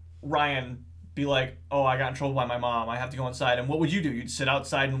when Ryan be like, oh, I got in trouble by my mom, I have to go inside, and what would you do? You'd sit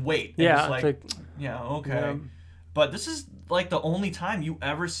outside and wait. And yeah, it's like, yeah, okay. Yeah. But this is like the only time you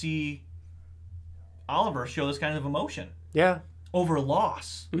ever see Oliver show this kind of emotion. Yeah. Over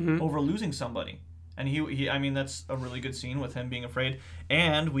loss, over losing somebody. And he I mean, that's a really good scene with him being afraid.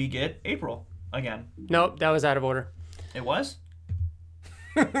 And we get April again. Nope, that was out of order. It was?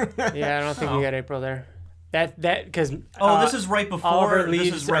 Yeah, I don't think you got April there. That because this is right before.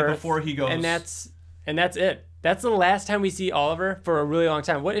 This is right before he goes. And that's it. That's the last time we see Oliver for a really long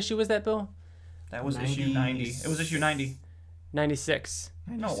time. What issue was that, Bill? That was issue 90. It was issue 90. 96.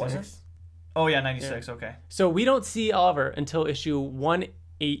 No, it wasn't. Oh yeah, 96. Yeah. Okay. So we don't see Oliver until issue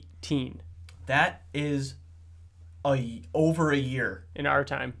 118. That is over a year in our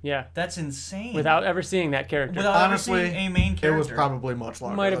time. Yeah, that's insane. Without ever seeing that character. Without honestly ever seeing a main character. It was probably much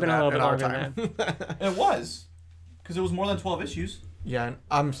longer. Might have been a little bit longer than that. It was, because it was more than 12 issues. Yeah, and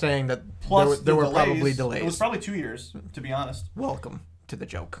I'm saying that plus there were probably delays. It was probably 2 years, to be honest. Welcome to the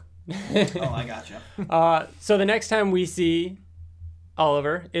joke. Oh, I gotcha. So the next time we see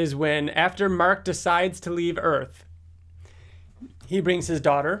Oliver is when, after Mark decides to leave Earth, he brings his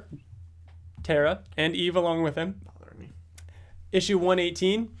daughter, Tara, and Eve along with him. Issue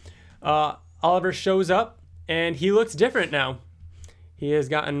 118, Oliver shows up, and he looks different now. He has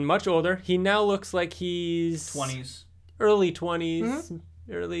gotten much older. He now looks like he's 20s, early 20s,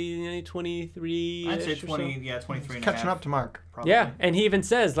 early 23. I'd say 20, yeah, 23 and catching up to Mark. Probably. Yeah, and he even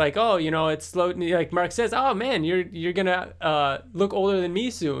says like, oh, it's slow. Like Mark says, oh man, you're gonna look older than me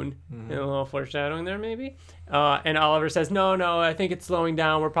soon. A little foreshadowing there, maybe. And Oliver says, no, I think it's slowing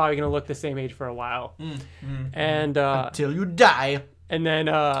down. We're probably gonna look the same age for a while. And until you die. And then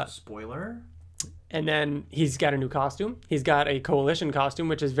spoiler. And then he's got a new costume. He's got a Coalition costume,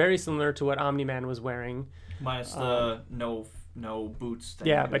 which is very similar to what Omni-Man was wearing. Minus the no boots thing.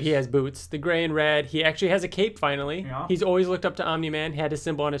 Yeah, but he has boots. The gray and red. He actually has a cape finally. Yeah. He's always looked up to Omni-Man. He had his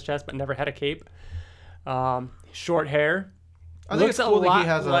symbol on his chest, but never had a cape. Short hair. I think it's cool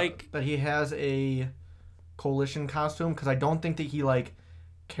that he has a Coalition costume, because I don't think that he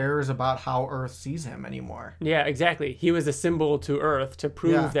cares about how Earth sees him anymore. Yeah, exactly. He was a symbol to Earth to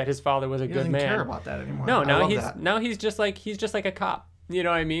prove that his father was a good man. He doesn't care about that anymore. No, now he's just like a cop. You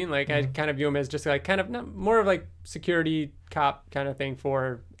know what I mean? Like I kind of view him as just like kind of more of like security cop kind of thing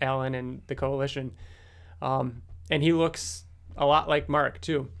for Alan and the Coalition. And he looks a lot like Mark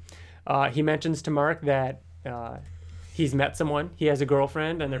too. He mentions to Mark that he's met someone. He has a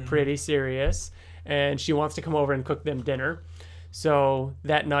girlfriend, and they're pretty serious, and she wants to come over and cook them dinner. So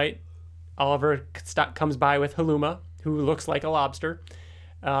that night, Oliver comes by with Haluma, who looks like a lobster,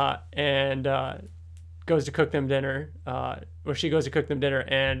 and goes to cook them dinner. Or she goes to cook them dinner,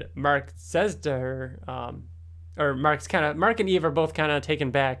 and Mark says to her, Mark and Eve are both kind of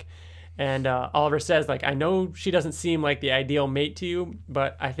taken back, and Oliver says, I know she doesn't seem like the ideal mate to you,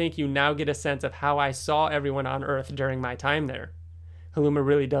 but I think you now get a sense of how I saw everyone on Earth during my time there. Haluma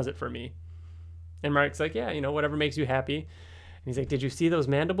really does it for me. And Mark's like, yeah, whatever makes you happy. And he's like, did you see those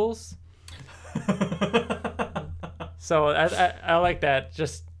mandibles? So I like that.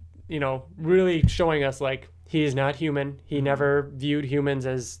 Just, really showing us he is not human. He never viewed humans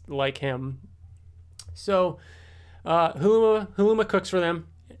as like him. So Haluma cooks for them.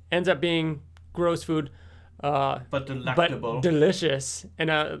 Ends up being gross food. but delectable. But delicious.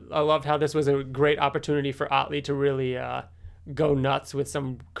 And I loved how this was a great opportunity for Otley to really go nuts with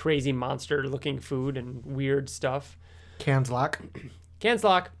some crazy monster-looking food and weird stuff. Canslock.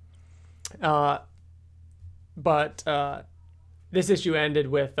 But this issue ended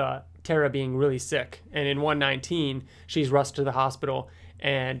with Tara being really sick. And in 119, she's rushed to the hospital.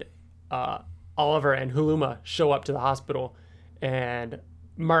 And Oliver and Huluma show up to the hospital. And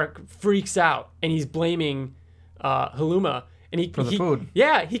Mark freaks out. And he's blaming Huluma. And for the food.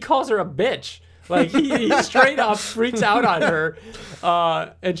 Yeah, he calls her a bitch. Like, he straight up freaks out on her.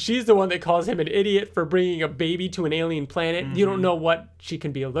 And she's the one that calls him an idiot for bringing a baby to an alien planet. Mm-hmm. You don't know what she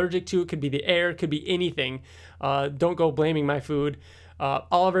can be allergic to. It could be the air. It could be anything. Don't go blaming my food.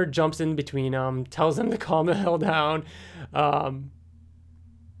 Oliver jumps in between them, tells them to calm the hell down.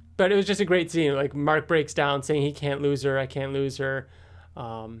 But it was just a great scene. Like, Mark breaks down saying he can't lose her. I can't lose her.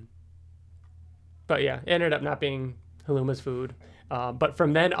 But yeah, it ended up not being Haluma's food. But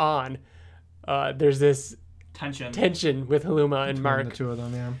from then on, there's this tension with Huluma and Mark. The two of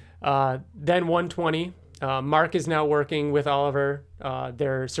them, yeah. Then 120, Mark is now working with Oliver.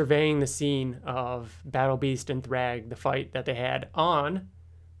 They're surveying the scene of Battle Beast and Thrag, the fight that they had on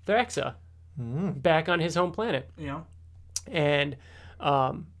Thraxa, back on his home planet. Yeah. And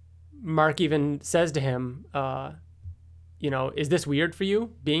Mark even says to him, is this weird for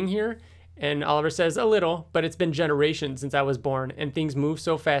you being here? And Oliver says, a little, but it's been generations since I was born, and things move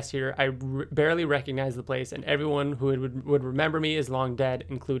so fast here, I barely recognize the place, and everyone who would remember me is long dead,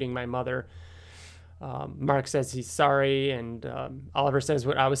 including my mother. Mark says he's sorry, and Oliver says,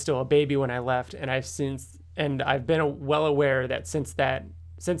 I was still a baby when I left, and I've been well aware that since then,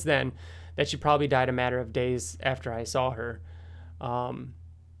 that she probably died a matter of days after I saw her.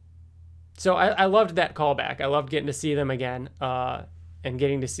 So I loved that callback. I loved getting to see them again. And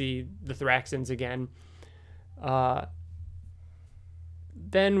getting to see the Thraxans again.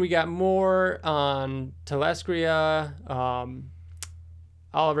 Then we got more on Telescria.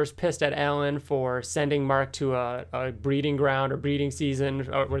 Oliver's pissed at Alan for sending Mark to a breeding ground or breeding season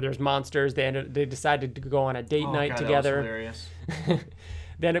where there's monsters. They decided to go on a date night together. That was hilarious.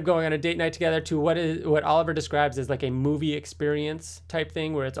 They end up going on a date night together to what Oliver describes as like a movie experience type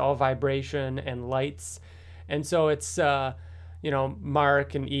thing where it's all vibration and lights. And so it's...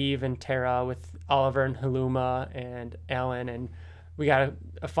 Mark and Eve and Tara with Oliver and Huluma and Alan. And we got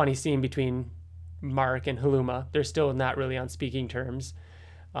a funny scene between Mark and Huluma. They're still not really on speaking terms.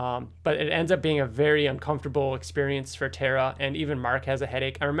 But it ends up being a very uncomfortable experience for Tara. And even Mark has a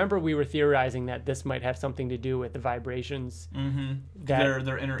headache. I remember we were theorizing that this might have something to do with the vibrations. Mm-hmm.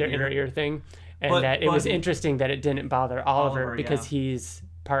 Their inner ear thing. And it was interesting that it didn't bother Oliver because he's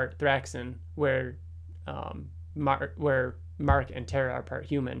part Thraxan, where Mark and Tara are part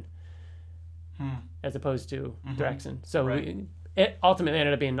human, as opposed to Thraxan. So it ultimately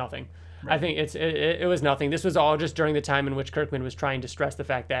ended up being nothing. Right. I think it was nothing. This was all just during the time in which Kirkman was trying to stress the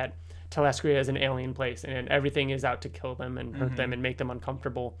fact that Telescria is an alien place and everything is out to kill them and hurt them and make them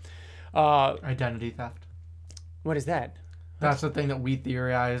uncomfortable. Identity theft. What is that? That's the thing that we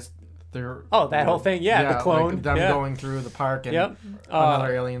theorized. Whole thing, the clone. Like them going through the park and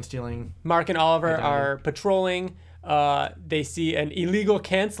another alien stealing. Mark and Oliver are patrolling. They see an illegal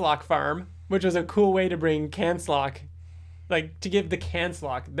Canslock farm, which was a cool way to bring Canslock, like to give the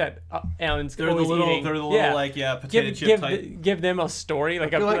Canslock that Alan's always eating. They're the little potato chip type. Give them a story. I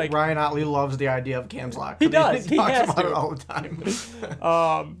feel like Ryan Otley loves the idea of Canslock. He does. He talks about it all the time.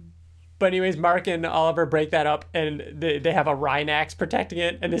 But anyways, Mark and Oliver break that up, and they have a Rhinax protecting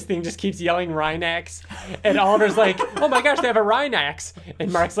it, and this thing just keeps yelling Rhinax. And Oliver's like, oh my gosh, they have a Rhinax.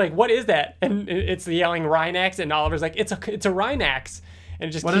 And Mark's like, what is that? And it's yelling Rhinax, and Oliver's like, it's a Rhinax. And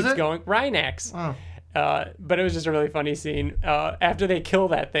it just keeps going, Rhinax. Oh. But it was just a really funny scene. After they kill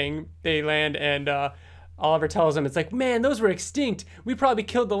that thing, they land, and Oliver tells him, it's like, man, those were extinct. We probably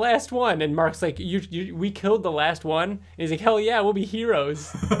killed the last one. And Mark's like, we killed the last one? And he's like, hell yeah, we'll be heroes.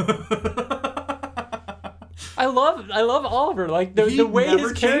 I love Oliver. Like the way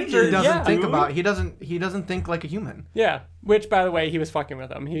his character doesn't think about. He doesn't think like a human. Yeah. Which, by the way, he was fucking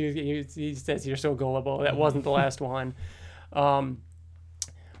with him. He says you're so gullible. That wasn't the last one.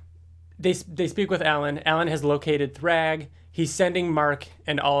 They speak with Alan. Alan has located Thrag. He's sending Mark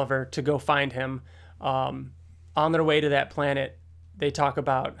and Oliver to go find him. On their way to that planet, they talk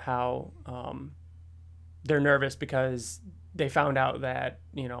about how they're nervous because they found out that,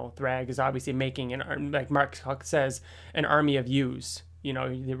 Thrag is obviously making like Mark says, an army of yous.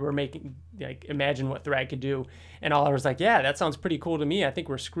 They were making, like, imagine what Thrag could do. And Oliver's like, yeah, that sounds pretty cool to me. I think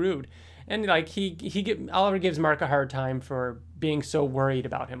we're screwed. And like Oliver gives Mark a hard time for being so worried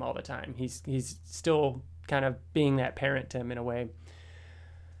about him all the time. He's still kind of being that parent to him in a way.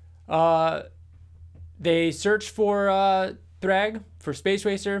 They search for Thrag, for Space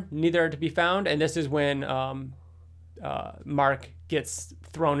Racer. Neither are to be found, and this is when Mark gets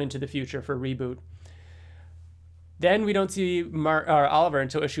thrown into the future for reboot. Then we don't see Oliver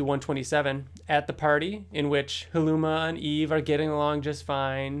until issue 127 at the party, in which Haluma and Eve are getting along just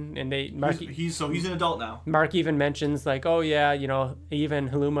fine, and he's an adult now. Mark even mentions like, oh yeah, Eve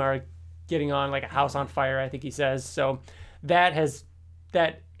and Haluma are getting on like a house on fire, I think he says. So that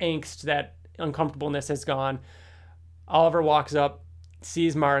angst, that uncomfortableness has gone. Oliver walks up,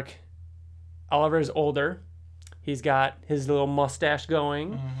 sees Mark. Oliver is older. He's got his little mustache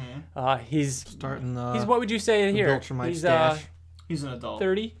going. Mm-hmm. He's starting. He's what would you say here? Viltrumite stash. He's an adult.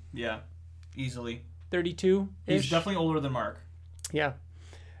 30. Yeah, easily. 32. He's definitely older than Mark. Yeah,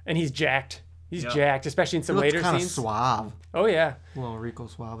 and he's jacked. He's jacked, especially in some later scenes. Kind of suave. Oh yeah. Little Rico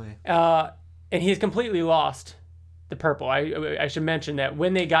Suave. And he's completely lost the purple. I should mention that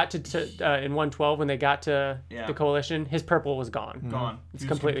when they got to in 112, when they got to the Coalition, his purple was gone. Mm-hmm. Gone. It's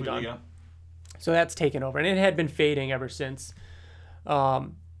completely gone. Yeah. So that's taken over, and it had been fading ever since.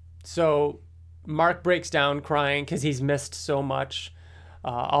 So Mark breaks down crying because he's missed so much.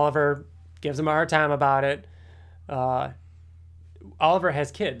 Oliver gives him a hard time about it. Oliver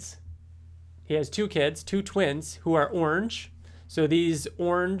has kids. He has 2 kids, 2 twins, who are orange. So these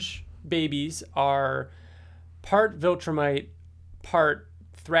orange babies are part Viltrumite, part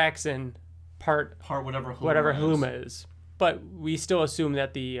Thraxan, part whatever Haluma is. But we still assume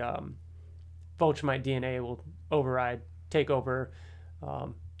that the Viltrumite DNA will take over.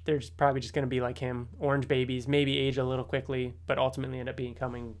 There's probably just going to be like him, orange babies, maybe age a little quickly, but ultimately end up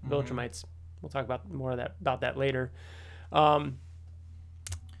becoming Viltrumites. We'll talk about more about that later.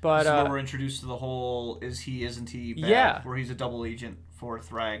 But this is where we're introduced to the whole is he, isn't he bad, where he's a double agent for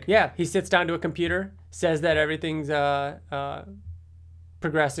Thrag. Yeah, he sits down to a computer, says that everything's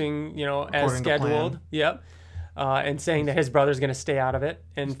progressing, as scheduled. Yep. And saying that his brother's going to stay out of it.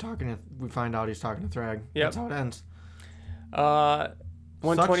 And we find out he's talking to Thrag. Yep. That's how it ends.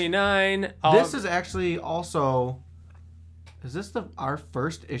 129. This is actually also... Is this our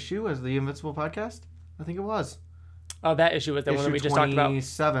first issue as the Invincible podcast? I think it was. Oh, that issue was the one that we just talked about.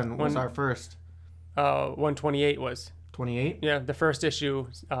 27 was our first. 128 was. 28? Yeah, the first issue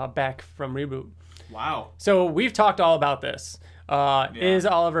back from Reboot. Wow. So we've talked all about this. Is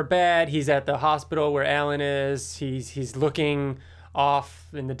Oliver bad? He's at the hospital where Alan is. He's looking off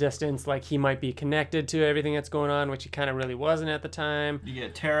in the distance like he might be connected to everything that's going on, which he kind of really wasn't at the time. You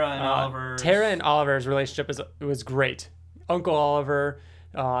get Tara and Oliver. Tara and Oliver's relationship was great. Uncle Oliver,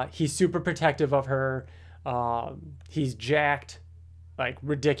 he's super protective of her. He's jacked, like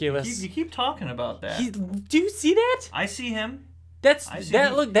ridiculous. You keep talking about that. Do you see that? I see him.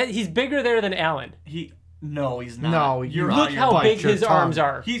 Look, he's bigger there than Alan. No, he's not. No, look how big his arms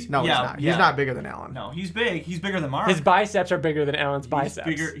are. He's not. He's not bigger than Alan. No, he's big. He's bigger than Mark. His biceps are bigger than Alan's biceps.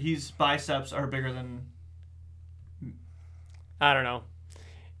 His biceps are bigger than... I don't know.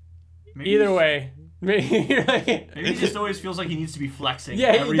 Either way. Maybe he just always feels like he needs to be flexing.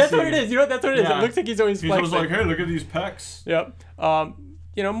 Yeah, that's what it is. That's what it is. It looks like he's always flexing. He's always like, hey, look at these pecs. Yep.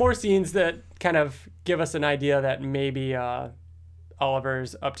 More scenes that kind of give us an idea that maybe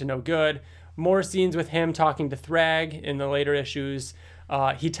Oliver's up to no good. More scenes with him talking to Thrag in the later issues.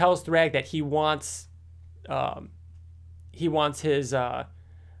 He tells Thrag that he wants his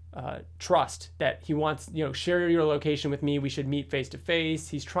trust, that he wants, share your location with me. We should meet face to face.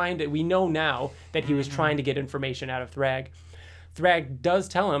 We know now that he was trying to get information out of Thrag. Thrag does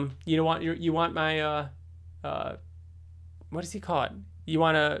tell him, you want my, what does he call it? You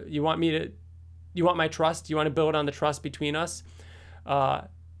want my trust? You want to build on the trust between us? I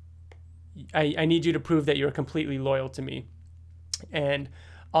need you to prove that you're completely loyal to me. And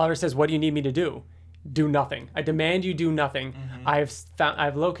Oliver says, what do you need me to do? Do nothing. I demand you do nothing.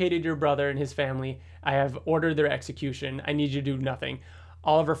 I've located your brother and his family. I have ordered their execution. I need you to do nothing.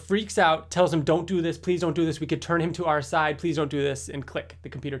 Oliver freaks out, tells him, don't do this. Please don't do this. We could turn him to our side. Please don't do this. And click, the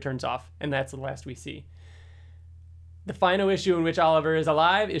computer turns off. And that's the last we see. The final issue in which Oliver is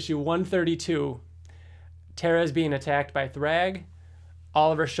alive, issue 132. Tara is being attacked by Thrag.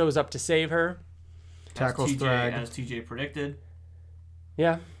 Oliver shows up to save her. Tackles Thrag. As TJ predicted.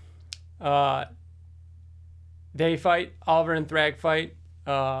 Yeah. They fight. Oliver and Thrag fight.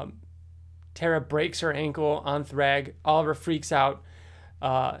 Tara breaks her ankle on Thrag. Oliver freaks out,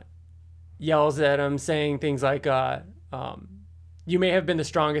 yells at him, saying things like, you may have been the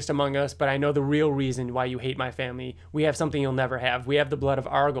strongest among us, but I know the real reason why you hate my family. We have something you'll never have. We have the blood of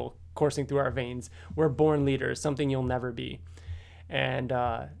Argyle coursing through our veins. We're born leaders, something you'll never be. And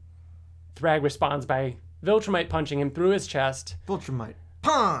Thrag responds by Viltrumite punching him through his chest. Viltrumite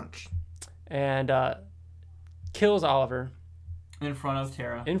punch! And kills Oliver. In front of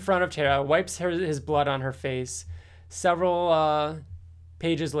Tara. In front of Tara. Wipes his blood on her face. Several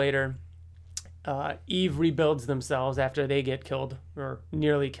pages later, Eve rebuilds themselves after they get killed, or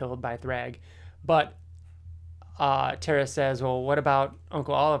nearly killed by Thrag. But Tara says, well, what about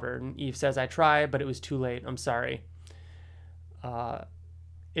Uncle Oliver? And Eve says, I tried, but it was too late. I'm sorry.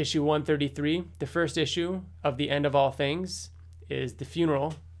 Issue 133, the first issue of The End of All Things, is the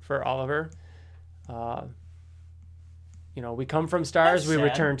funeral for Oliver. We come from stars, we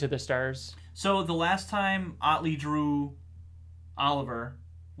return to the stars. So the last time Otley drew Oliver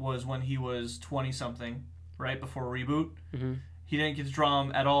was when he was 20-something, right before Reboot. Mm-hmm. He didn't get to draw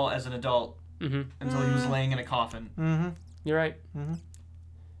him at all as an adult until he was laying in a coffin. Mm-hmm. You're right. Mm-hmm.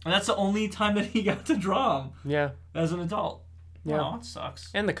 And that's the only time that he got to draw him. Yeah. As an adult. Yeah. Oh, it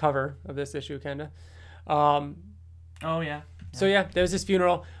sucks. And the cover of this issue, kind of. Oh, yeah. So, yeah, there's this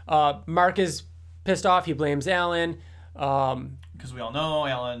funeral. Mark is pissed off. He blames Alan. Because we all know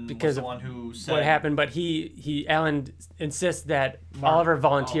Alan was the one who said what happened, but Alan insists that Oliver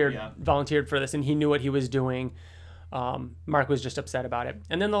volunteered for this, and he knew what he was doing. Mark was just upset about it.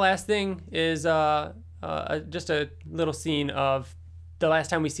 And then the last thing is just a little scene of the last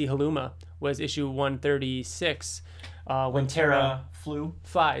time we see Haluma was issue 136. When Tara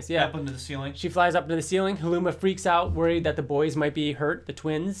flies up into the ceiling. She flies up into the ceiling. Haluma freaks out, worried that the boys might be hurt, the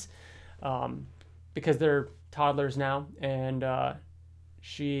twins, because they're toddlers now, and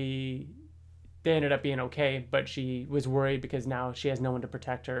they ended up being okay, but she was worried because now she has no one to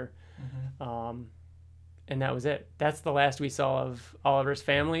protect her. Mm-hmm. And that was it. That's the last we saw of Oliver's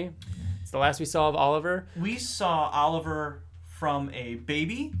family. It's the last we saw of Oliver. We saw Oliver from a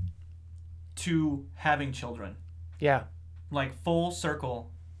baby to having children. Yeah. Like full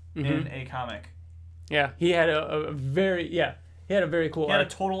circle in a comic. Yeah, he had a very cool arc. He had a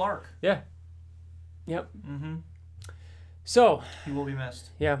total arc. Yeah. Yep. Mm-hmm. So he will be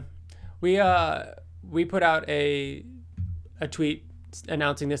missed. Yeah, we put out a tweet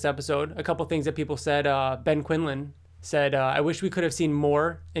announcing this episode. A couple things that people said. Ben Quinlan said, "I wish we could have seen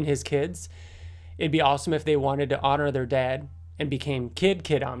more in his kids. It'd be awesome if they wanted to honor their dad and became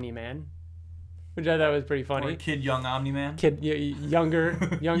Kid Omni-Man." Which I thought was pretty funny. Or Kid Young Omni-Man. Younger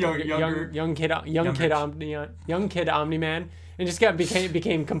Kid Omni-Man, and just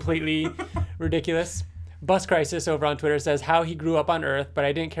became completely ridiculous. Bus Crisis over on Twitter says how he grew up on Earth, but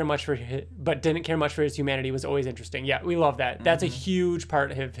didn't care much for his humanity was always interesting. Yeah, we love that. That's a huge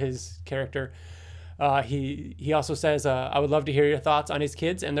part of his character. He also says, I would love to hear your thoughts on his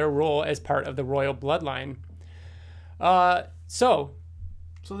kids and their role as part of the royal bloodline. So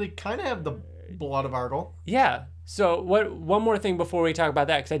they kind of have the blood of Argyle. Yeah. So one more thing before we talk about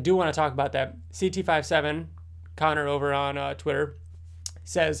that, because I do want to talk about that. CT57, Connor over on Twitter,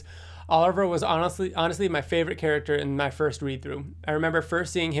 says, Oliver was honestly my favorite character in my first read-through. I remember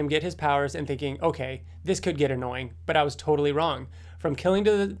first seeing him get his powers and thinking, okay, this could get annoying, but I was totally wrong. From killing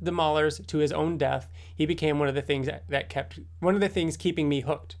the Maulers to his own death, he became one of the things keeping me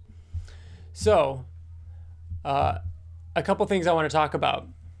hooked. So, a couple things I want to talk about.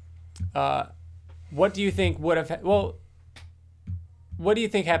 What do you think what do you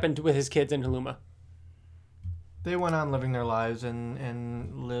think happened with his kids in Haluma? They went on living their lives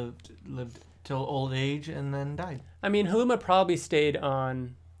and lived till old age and then died. I mean, Haluma probably stayed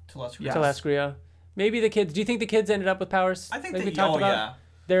on Telescria. Maybe the kids. Do you think the kids ended up with powers? I think like they. We talked about?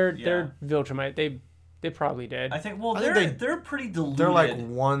 Yeah. They're Viltrumite. They probably did. I think. Well, they're pretty diluted. They're like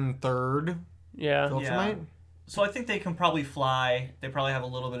 1/3. Yeah. Viltrumite. Yeah. So I think they can probably fly. They probably have a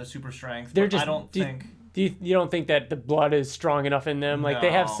little bit of super strength. I don't think. You don't think that the blood is strong enough in them? Like,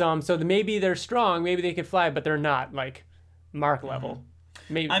 they have some, so maybe they're strong, maybe they could fly, but they're not, like, Mark level.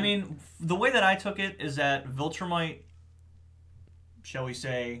 Maybe. I mean, the way that I took it is that Viltrumite, shall we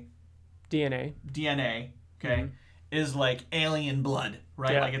say... DNA, okay, is like alien blood,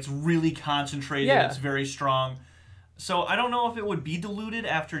 right? Yeah. Like, it's really concentrated, it's very strong. So I don't know if it would be diluted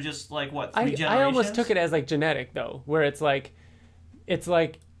after just, like, 3 generations? I almost took it as, like, genetic, though, where it's like,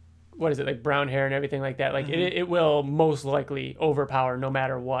 what is it, like brown hair and everything like that? Like it will most likely overpower no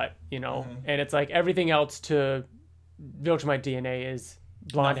matter what, And it's like everything else to Viltrumite DNA is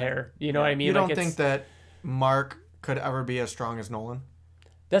blonde hair. You know what I mean? You don't think that Mark could ever be as strong as Nolan?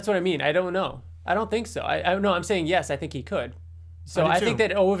 That's what I mean. I don't know. I don't think so. I'm saying yes. I think he could. So I think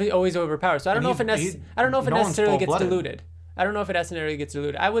that it always overpowers. So I don't know if it necessarily gets diluted. I don't know if it necessarily gets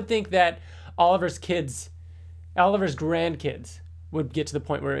diluted. I would think that Oliver's grandkids would get to the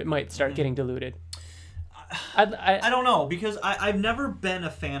point where it might start getting diluted. I don't know, because I've never been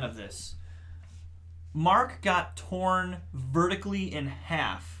a fan of this. Mark got torn vertically in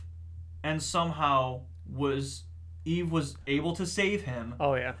half, and somehow Eve was able to save him.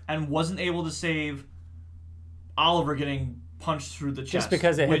 Oh yeah. And wasn't able to save Oliver getting punched through the chest. Just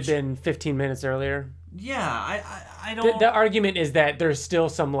because it had been 15 minutes earlier. Yeah, I don't. The argument is that there's still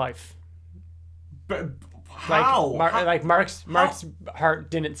some life. But how? Mark's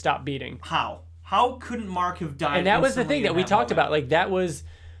heart didn't stop beating. How? How couldn't Mark have died? And that was the thing that we talked about. Like that was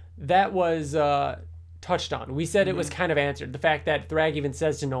touched on. We said it was kind of answered. The fact that Thrag even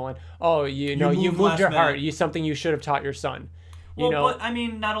says to Nolan, "Oh, you moved your heart. Something you should have taught your son." But I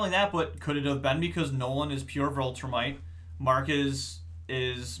mean, not only that, but could it have been because Nolan is pure Viltrumite, Mark is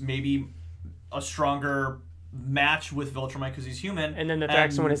maybe a stronger match with Viltrumite because he's human, and then the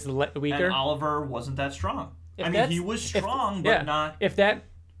Thrax one is weaker. And Oliver wasn't that strong. He was strong, but not. If that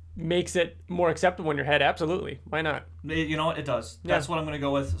makes it more acceptable in your head, absolutely. Why not? You know what? It does. Yeah. That's what I'm going to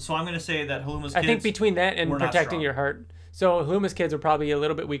go with. So I'm going to say that Haluma's kids. I think between that and protecting your heart. So Haluma's kids are probably a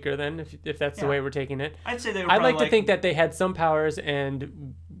little bit weaker then, if that's the way we're taking it. I'd say they were. I'd like to think that they had some powers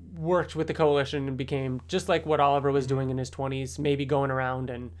and worked with the Coalition and became just like what Oliver was doing in his 20s, maybe going around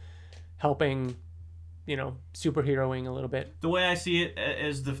and helping, superheroing a little bit. The way I see it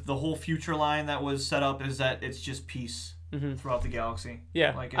is the whole future line that was set up is that it's just peace throughout the galaxy.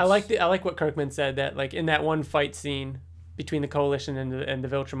 Yeah, I like what Kirkman said, that like in that one fight scene between the Coalition and the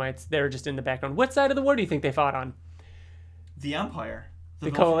Viltrumites, they were just in the background. What side of the war do you think they fought on? The Empire.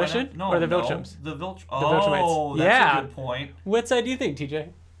 The Coalition? Or the Viltrums? The Viltrumites. Oh, that's a good point. What side do you think, TJ?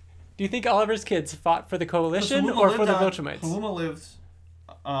 Do you think Oliver's kids fought for the Coalition or for the Viltrumites? Haluma lived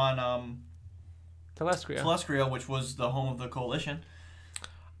on Telescria, which was the home of the Coalition.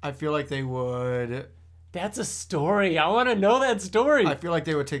 I feel like they would... That's a story. I want to know that story. I feel like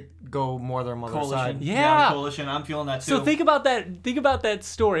they would go more their mother's side. Yeah. Coalition. I'm feeling that too. So think about that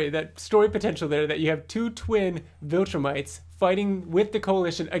story potential there, that you have two twin Viltrumites fighting with the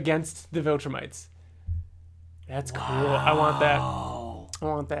Coalition against the Viltrumites. That's cool. I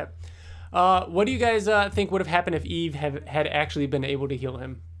want that. What do you guys think would have happened if Eve had actually been able to heal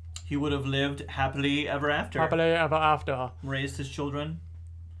him? He would have lived happily ever after. Happily ever after. Raised his children.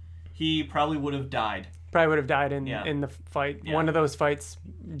 He probably would have died. Probably would have died in the fight. Yeah. One of those fights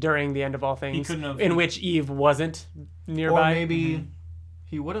during the End of All Things, in which Eve wasn't nearby. Or maybe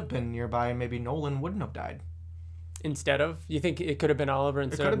he would have been nearby, and maybe Nolan wouldn't have died. Instead of? You think it could have been Oliver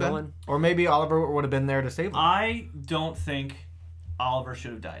instead of Nolan? Or maybe Oliver would have been there to save him. I don't think Oliver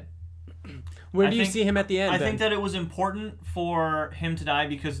should have died. Where do you see him at the end? I think that it was important for him to die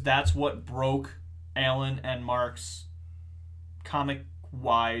because that's what broke Alan and Mark's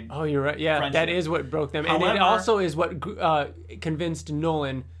comic-wide Oh, you're right. Yeah, friendship. that is what broke them. However, and it also is what convinced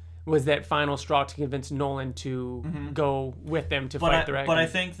Nolan, was that final straw to convince Nolan to go with them to fight the Dragon. But I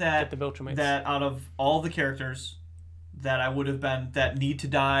think that the Viltrumites. That out of all the characters that I would have been, that need to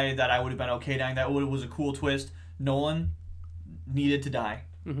die, that I would have been okay dying, that was a cool twist, Nolan needed to die.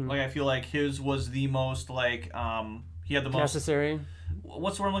 Like, I feel like his was the most, like, he had the most... necessary?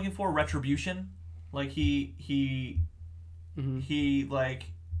 What's the word I'm looking for? Retribution? Like, he like,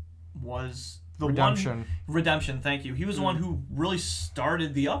 was the Redemption. Redemption, thank you. He was the one who really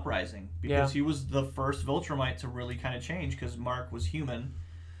started the uprising, because he was the first Viltrumite to really kind of change, because Mark was human.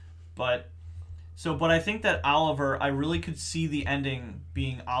 But I think that Oliver, I really could see the ending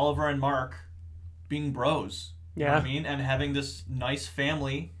being Oliver and Mark being bros. You know what I mean? And having this nice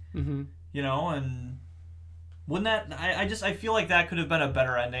family, and wouldn't that... I feel like that could have been a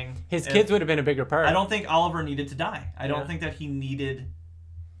better ending. His kids would have been a bigger part. I don't think Oliver needed to die. I don't think that he needed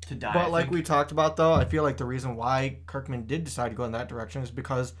to die. But like we talked about, though, I feel like the reason why Kirkman did decide to go in that direction is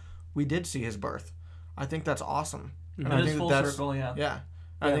because we did see his birth. I think that's awesome. And I think full circle, Yeah.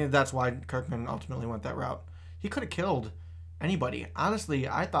 I think that's why Kirkman ultimately went that route. He could have killed anybody. Honestly,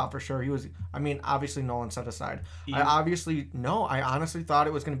 I thought for sure he was... I mean, obviously Nolan set aside. Eve. I honestly thought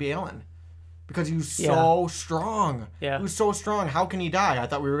it was going to be Alan. Because he was so strong. Yeah. He was so strong. How can he die? I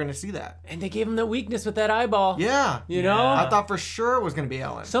thought we were going to see that. And they gave him the weakness with that eyeball. Yeah. You know? I thought for sure it was going to be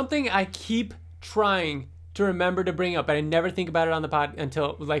Alan. Something I keep trying to remember to bring up, but I never think about it on the pod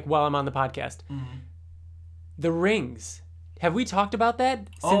until, like, while I'm on the podcast. The rings. Have we talked about that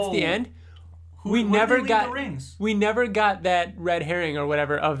since the end? We never got the rings. We never got that red herring or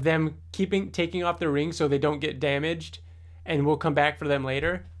whatever of them taking off the rings so they don't get damaged, and we'll come back for them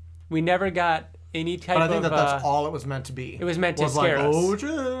later. We never got any type of... But I think that's all it was meant to be. It was meant to scare us.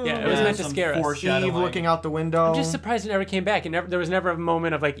 Yeah, it was meant to scare us. Eve looking out the window. I'm just surprised it never came back. There was never a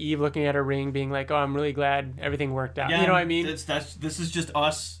moment of like Eve looking at her ring, being like, "Oh, I'm really glad everything worked out." Yeah, you know what I mean? This is just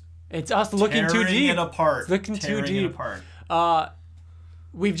us. It's us looking too deep. Tearing it apart. Looking too deep. It apart.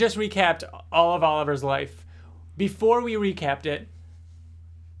 we've just recapped all of Oliver's life. Before we recapped it,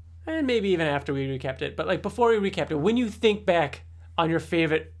 and maybe even after we recapped it, but like before we recapped it, when you think back on your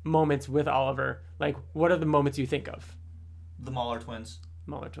favorite moments with Oliver, like what are the moments you think of? The Mauler twins.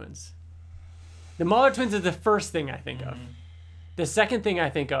 Mauler twins. The Mauler twins is the first thing I think of. The second thing I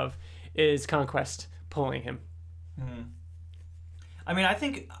think of is Conquest pulling him. I mean, I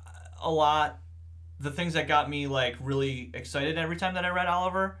think the things that got me like really excited every time that I read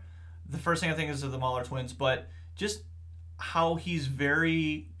Oliver, the first thing I think is of the Mauler twins, but just how he's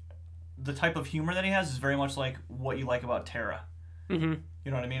the type of humor that he has is very much like what you like about Tara. You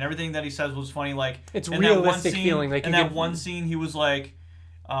know what I mean? Everything that he says was funny. Like it's realistic feeling. Like in that one scene, he was like,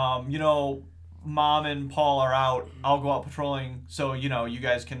 you know, Mom and Paul are out. I'll go out patrolling, so you know you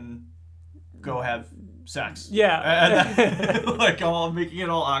guys can go have sex. Yeah, and like all making it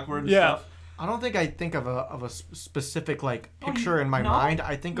all awkward. And stuff. I don't think I think of a specific like picture in my mind.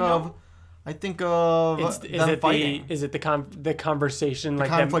 I think of them fighting. Is it the conversation, the like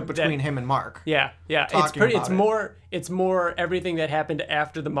conflict between him and Mark? Yeah. It's more everything that happened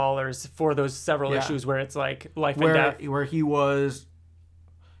after the Maulers for those several issues where it's like life and death. Where he was,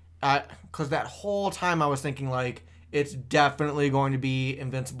 because that whole time I was thinking like it's definitely going to be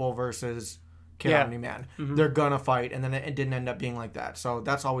Invincible versus Kid Omni-Man. They're gonna fight, and then it didn't end up being like that. So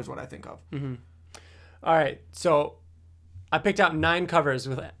that's always what I think of. All right, so I picked out 9 covers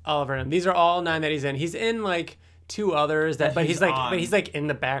with Oliver in them. These are all 9 that he's in. He's in like 2 others but he's like in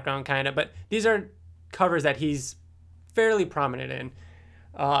the background kind of. But these are covers that he's fairly prominent in.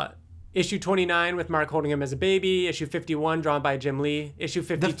 Issue 29 with Mark holding him as a baby. Issue 51 drawn by Jim Lee. Issue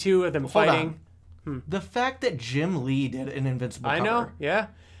 52 of them fighting. The fact that Jim Lee did an Invincible cover. I know, yeah.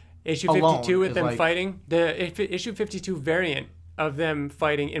 Issue 52 with them fighting. The issue 52 variant of them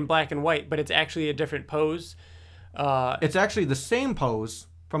fighting in black and white, but it's actually a different pose. It's actually the same pose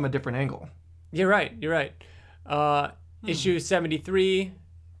from a different angle. You're right. Issue 73,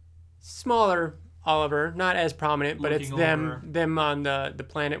 smaller Oliver, not as prominent, but it's them on the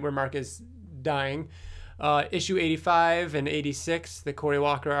planet where Mark is dying. Issue 85 and 86, the Cory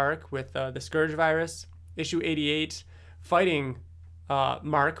Walker arc with the Scourge virus. Issue 88, fighting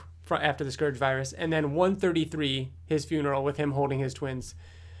Mark after the Scourge virus. And then 133, his funeral with him holding his twins.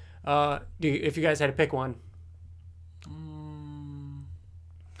 If you guys had to pick one.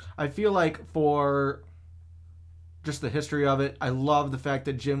 I feel like for just the history of it, I love the fact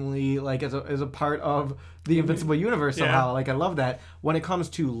that Jim Lee like is a part of the Invincible universe somehow. Yeah. Like I love that. When it comes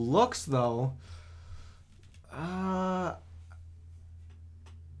to looks though, I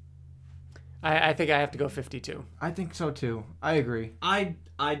think I have to go 52. I think so too. I agree. I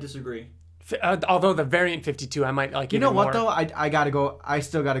disagree. Although the variant 52, I might like. You know what more. though? I gotta go. I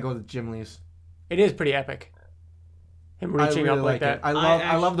still gotta go with Jim Lee's. It is pretty epic. Him reaching up like that.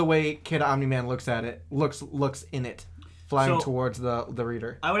 I love the way Kid Omni-Man looks at it. Looks in it, flying towards the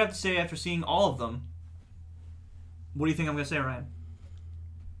reader. I would have to say after seeing all of them, what do you think I'm gonna say, Ryan?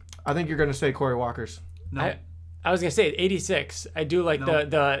 I think you're gonna say Cory Walker's. No. I was gonna say 86. I do like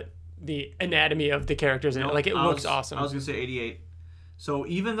the anatomy of the characters in it. Like it looks awesome. I was gonna say 88. So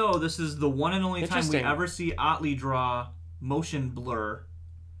even though this is the one and only time we ever see Otley draw motion blur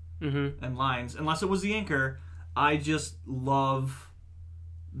and lines, unless it was the inker, I just love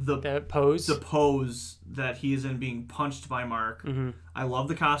the pose that he is in being punched by Mark. I love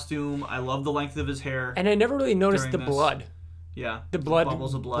the costume. I love the length of his hair. And I never really noticed the blood. Yeah, the blood,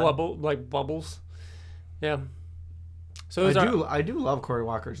 bubbles of blood, like bubbles. Yeah. So I do love Cory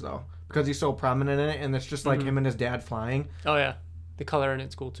Walker's though because he's so prominent in it, and it's just like him and his dad flying. Oh yeah, the color in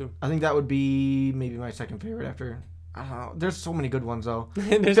it's cool too. I think that would be maybe my second favorite after. I don't know. There's so many good ones though.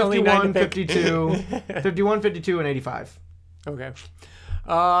 There's 51, only 9 52, 51, 52, and 85. Okay.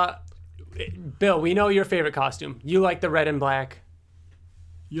 Bill, we know your favorite costume. You like the red and black.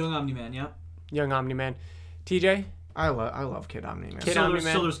 Young Omni-Man, yeah. Young Omni-Man. TJ? I love Kid Omni-Man.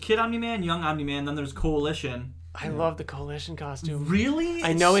 So there's Kid Omni-Man, Young Omni-Man, then there's Coalition. I love the Coalition costume. Really?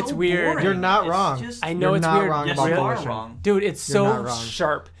 I know it's weird. You're not wrong. I know it's weird. Wrong about Coalition. Wrong. Dude, it's so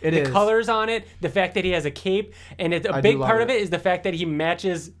sharp. The colors on it, the fact that he has a cape, and a big part of it is the fact that he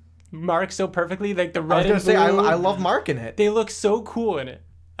matches Mark so perfectly, like the red and blue. I love Mark in it. They look so cool in it.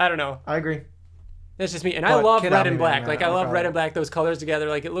 I don't know. I agree. That's just me. And I love red and black. Like I love red and black, those colors together.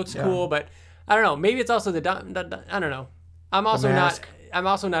 Like it looks cool, but I don't know. Maybe it's also I don't know. I'm also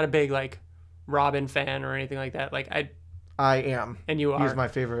not a big like Robin fan or anything like that. Like I am. And you are. He's my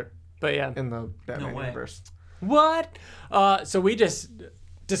favorite. But yeah. In the Batman universe. What? So we just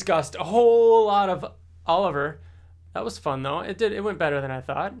discussed a whole lot of Oliver. That was fun though. It went better than I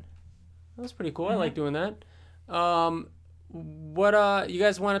thought. That was pretty cool. I like doing that. what you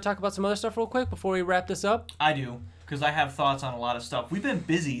guys want to talk about some other stuff real quick before we wrap this up? I do, because I have thoughts on a lot of stuff. We've been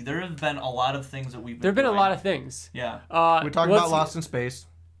busy. There have been a lot of things that we've been There have been doing. a lot of things. Yeah. We talked about Lost in Space.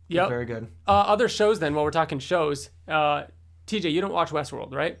 Yep. Very good. Other shows then, while we're talking shows. TJ, you don't watch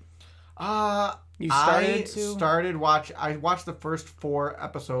Westworld, right? You I watched the first 4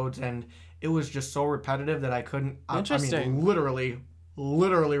 episodes, and it was just so repetitive that I couldn't. Interesting. I mean,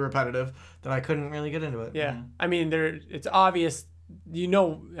 literally repetitive that I couldn't really get into it. Yeah. Mm-hmm. I mean, it's obvious.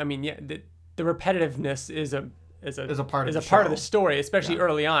 I mean, yeah, the repetitiveness is a part of the story, especially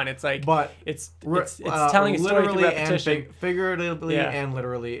early on. It's like, but it's telling a story through repetition, figuratively and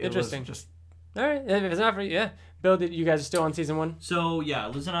literally. Interesting. It was just all right. If it's not for Bill, you guys are still on season 1? So yeah,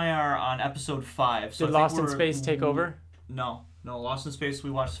 Liz and I are on episode 5. So did Lost in Space take over? No, Lost in Space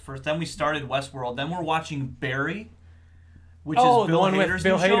we watched first. Then we started Westworld. Then we're watching Barry, which is Bill Hader's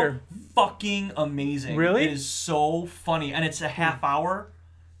new show. Fucking amazing. Really? It is so funny, and it's a half hour.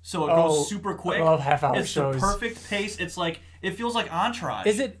 So it goes super quick. I love half-hour shows. It's the perfect pace. It's like, it feels like Entourage.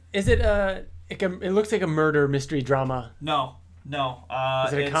 Is it it looks like a murder mystery drama. No.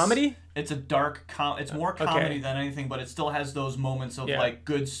 Is it a comedy? It's a dark it's more comedy than anything, but it still has those moments of like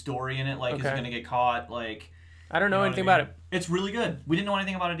good story in it. Like, is it going to get caught? Like, I don't know anything about it. It's really good. We didn't know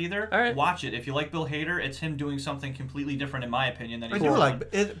anything about it either. All right. Watch it. If you like Bill Hader, it's him doing something completely different, in my opinion, than he's I do like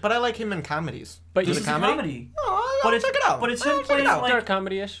it, but I like him in comedies. But this is a comedy. Oh, I'll check it out. But it's him playing like dark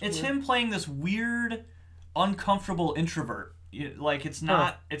comedy-ish. It's him playing this weird, uncomfortable introvert. Like, it's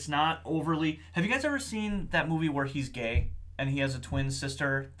not overly. Have you guys ever seen that movie where he's gay and he has a twin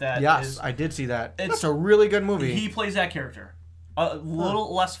sister that Yes, I did see that. It's a really good movie. He plays that character. A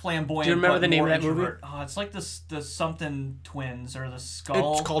little less flamboyant. Do you remember but the name more of that introvert. movie? Oh, it's like the something twins or the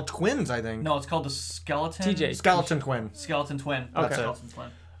skull. It's called Twins, I think. No, it's called the Skeleton. TJ. Skeleton Twin. Skeleton Twin. Okay. Skeleton Twin.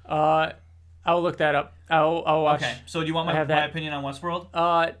 I'll look that up. I'll watch. Okay, so do you want my opinion on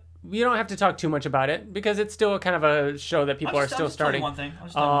Westworld? We don't have to talk too much about it because it's still kind of a show that people are still starting. I'll just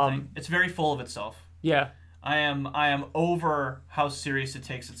tell you one thing. It's very full of itself. Yeah. I am over how serious it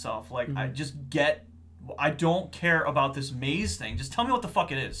takes itself. Like, I don't care about this maze thing. Just tell me what the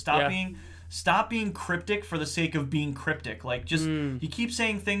fuck it is. Stop being cryptic for the sake of being cryptic. Like, just you keep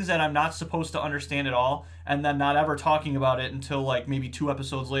saying things that I'm not supposed to understand at all, and then not ever talking about it until like maybe 2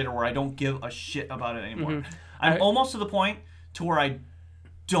 episodes later, where I don't give a shit about it anymore. Mm-hmm. I'm almost to the point to where I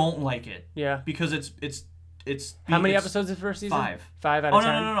don't like it. Yeah. Because it's how many episodes is the first season? 5. 5 out of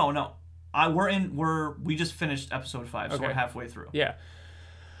 10? No. We just finished episode 5, so we're halfway through. Yeah.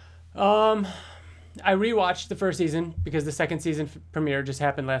 I rewatched the first season because the second season premiere just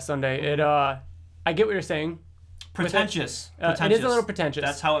happened last Sunday. I get what you're saying. Pretentious. It is a little pretentious.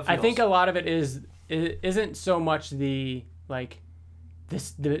 That's how it feels. I think a lot of it isn't so much the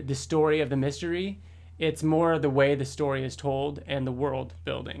story of the mystery. It's more the way the story is told and the world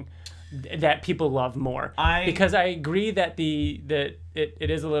building that people love more. Because I agree that it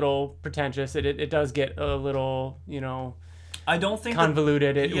is a little pretentious. It does get a little, I don't think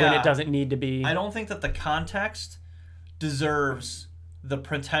convoluted when it doesn't need to be. I don't think that the context deserves the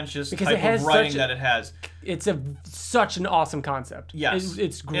pretentious because type of writing that it has. It's such an awesome concept. Yes.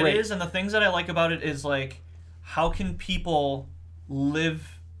 It's great. It is, and the things that I like about it is, like, how can people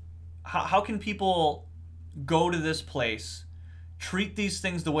live... How can people go to this place, treat these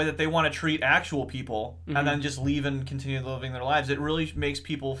things the way that they want to treat actual people, and then just leave and continue living their lives? It really makes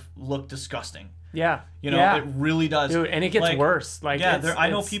people look disgusting. Yeah. It really does. Dude, and it gets worse. Like, I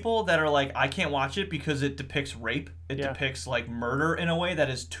know people that are like, I can't watch it because it depicts rape. It depicts, like, murder in a way that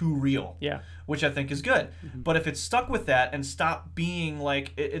is too real. Yeah. Which I think is good. Mm-hmm. But if it's stuck with that and stop being,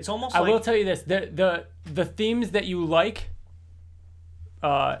 like, it's almost like... I will tell you this. The themes that you like,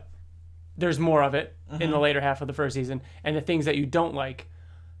 there's more of it in the later half of the first season. And the things that you don't like,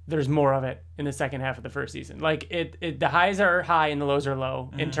 there's more of it in the second half of the first season. Like, the highs are high and the lows are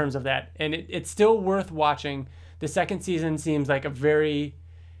low in terms of that. And it's still worth watching. The second season seems like a very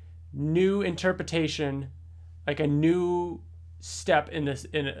new interpretation, like a new step in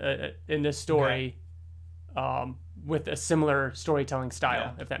this story, with a similar storytelling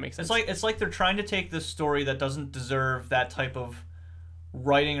style, if that makes sense. It's like they're trying to take this story that doesn't deserve that type of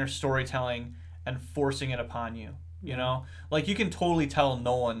writing or storytelling and forcing it upon you. You know, like, you can totally tell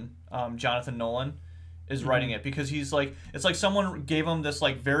Jonathan Nolan is writing it, because he's like, it's like someone gave him this,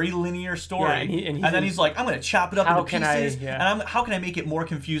 like, very linear story, and then he's like, I'm going to chop it up into pieces, and how can I make it more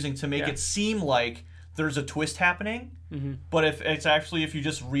confusing to make it seem like there's a twist happening. But if you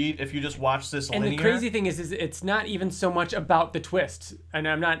just watch this and linear. The crazy thing is it's not even so much about the twist. And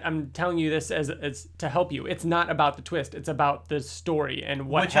I'm telling you this as to help you. It's not about the twist. It's about the story and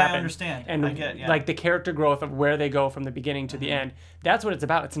what Which happened. I understand. And I get, yeah. like the character growth of where they go from the beginning to the end. That's what it's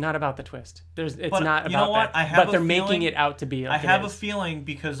about. It's not about the twist. It's not you know about what? that. But they're making it out to be like I have a feeling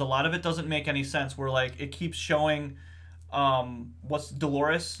because a lot of it doesn't make any sense where like it keeps showing what's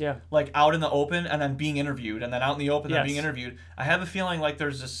Dolores like out in the open and then being interviewed and then out in the open and then being interviewed. I have a feeling like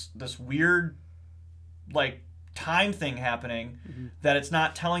there's this weird like time thing happening that it's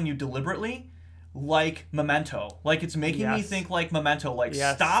not telling you deliberately, like Memento. Like it's making me think like Memento. Like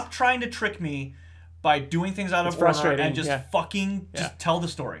stop trying to trick me by doing things out of order and just fucking just tell the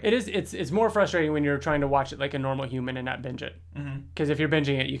story. It is. It's more frustrating when you're trying to watch it like a normal human and not binge it. Because if you're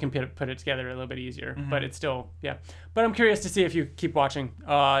binging it, you can put it together a little bit easier. But it's still But I'm curious to see if you keep watching.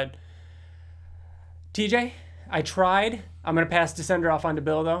 TJ, I tried. I'm gonna pass Descender off onto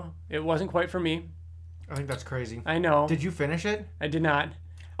Bill though. It wasn't quite for me. I think that's crazy. I know. Did you finish it? I did not.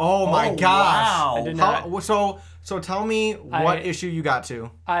 Oh my gosh! Wow. I did not. So tell me what issue you got to.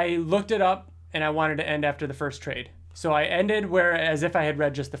 I looked it up. And I wanted to end after the first trade. So I ended as if I had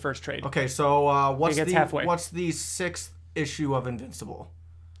read just the first trade. Okay, so what's the halfway. What's the 6th issue of Invincible?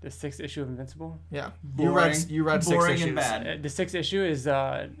 The 6th issue of Invincible? Yeah. Boring. You read 6 issues. And bad. The 6th issue is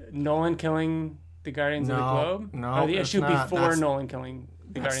Nolan killing the Guardians of the Globe? No, the issue not. before Nolan killing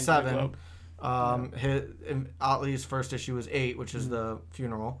the Guardians of the Globe. 7. Otley's first issue is 8, which is the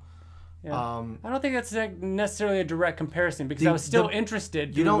funeral. Yeah. I don't think that's necessarily a direct comparison because I was still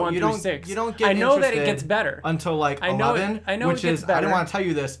interested through 1 through 6. You don't get I know that it gets better until like 11. I know which it gets is better. I didn't want to tell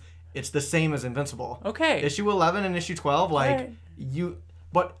you this. It's the same as Invincible. Okay. Issue 11 and issue 12, like right. you.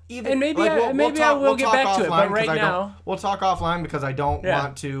 But even and maybe like, I will get back to it. But right now, we'll talk offline because I don't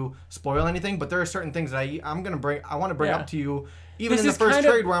want to spoil anything. But there are certain things that I want to bring up to you, even in the first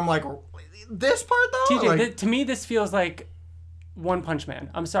trade where I'm like, this part though. TJ, to me, this feels like One Punch Man.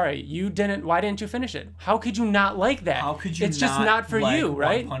 I'm sorry, why didn't you finish it? How could you not like that? How could you It's just not for like you,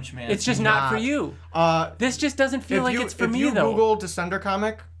 right? One Punch Man? It's just not for you. This just doesn't feel like it's for me, though. If you Google Descender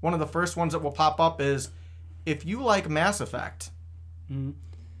comic, one of the first ones that will pop up is, if you like Mass Effect,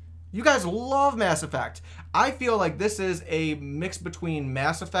 you guys love Mass Effect. I feel like this is a mix between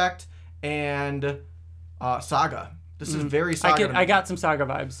Mass Effect and Saga. This is very Saga. I got some Saga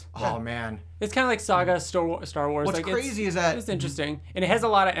vibes. Oh, man. It's kind of like Saga, Star Wars. What's crazy is that... It's interesting. And it has a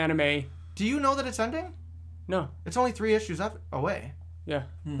lot of anime. Do you know that it's ending? No. It's only 3 issues away. Yeah.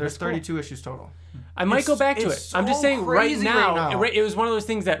 There's 32 issues total. I might go back to it. So I'm just saying right now. It It was one of those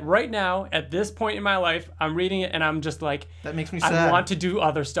things that right now, at this point in my life, I'm reading it and I'm just like... That makes me sad. I want to do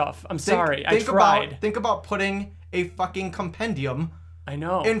other stuff. I'm sorry. I tried. Think about putting a fucking compendium... I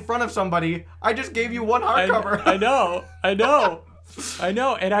know. in front of somebody. I just gave you one hardcover. I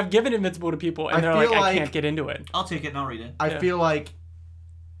know. And I've given Invincible to people, and they're like, I can't get into it. I'll take it and I'll read it. I feel like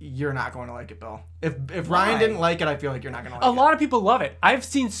you're not going to like it, Bill. If Ryan didn't like it, I feel like you're not going to like it. A lot of people love it. I've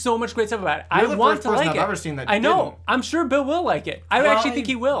seen so much great stuff about it. I want to like it. I've ever seen that I know. didn't. I'm sure Bill will like it. I actually think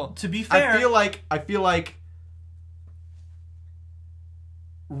he will. To be fair, I feel like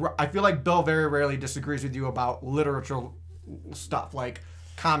Bill very rarely disagrees with you about literature stuff like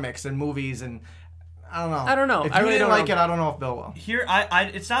comics and movies, and I don't know. If you didn't like it, I don't know if Bill will. Here,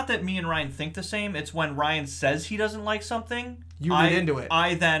 it's not that me and Ryan think the same. It's when Ryan says he doesn't like something, you read into it.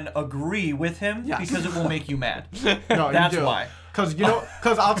 I then agree with him because it will make you mad. No, that's you do. why.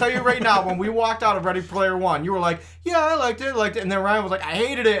 Because I'll tell you right now, when we walked out of Ready Player One, you were like, yeah, I liked it, and then Ryan was like, I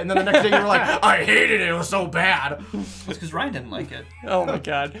hated it, and then the next day you were like, I hated it, it was so bad. It's because Ryan didn't like it. Oh my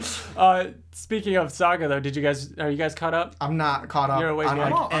god. Speaking of Saga, though, are you guys caught up? I'm not caught up You're on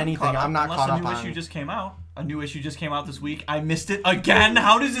like anything. I'm not caught up on. Unless a new issue just came out. A new issue just came out this week. I missed it again.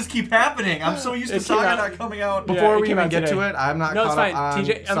 How does this keep happening? I'm so used to Saga not coming out. Before we even get to it, I'm not caught up on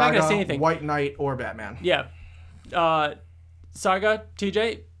TJ, I'm not gonna say anything. White Knight, or Batman. Yeah. Saga,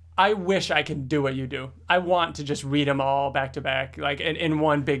 TJ, I wish I could do what you do. I want to just read them all back to back, like in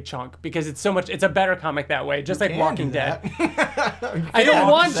one big chunk, because it's a better comic that way, just like Walking Dead. I don't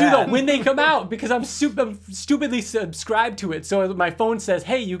want to though when they come out, because I'm stupidly subscribed to it. So my phone says,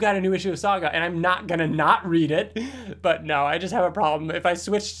 "Hey, you got a new issue of Saga," and I'm not gonna not read it. But no, I just have a problem. If I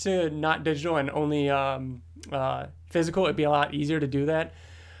switched to not digital and only physical, it'd be a lot easier to do that.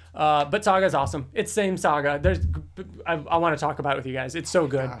 But Saga's awesome. It's same Saga. I want to talk about it with you guys. It's so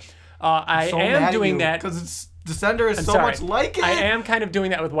good. I am doing that because it's Descender is so much like it. I am kind of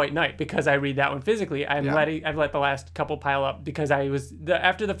doing that with White Knight because I read that one physically. I've let the last couple pile up because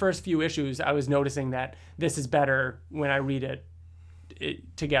after the first few issues, I was noticing that this is better when I read it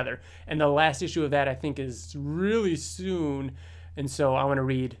together. And the last issue of that, I think, is really soon. And so I want to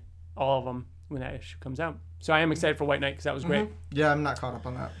read all of them when that issue comes out. So I am excited for White Knight because that was great. Yeah, I'm not caught up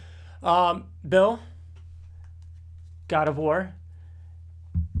on that. Bill, God of War.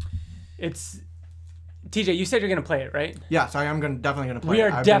 It's... TJ, you said you're going to play it, right? Yeah, so I'm definitely going to play it. We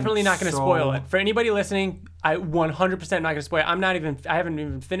are definitely not going to spoil it. For anybody listening, I 100% not going to spoil it. I haven't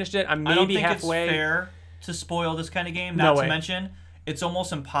even finished it. I'm maybe halfway. I don't think it's fair to spoil this kind of game. Not to mention, it's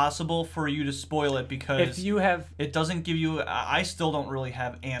almost impossible for you to spoil it because it doesn't give you. I still don't really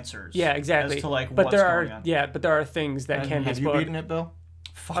have answers. Yeah, exactly. As to what's going on. Yeah, but there are things that can be spoiled. Have you beaten it, Bill?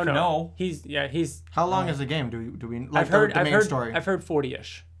 Fuck no. He's. How long is the game? Do we? Like I've heard story. I've heard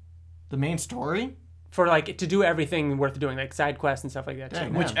 40ish. The main story. For to do everything worth doing, like side quests and stuff like that.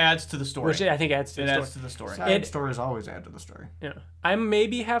 Dang, which adds to the story. Which I think adds to the story. It adds to the story. Side stories always add to the story. Yeah, I'm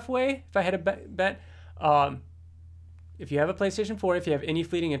maybe halfway. If I had a bet, if you have a PlayStation 4, if you have any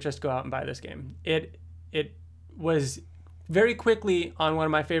fleeting interest, go out and buy this game. It was very quickly on one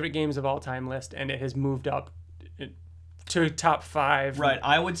of my favorite games of all time list, and it has moved up to top 5. Right,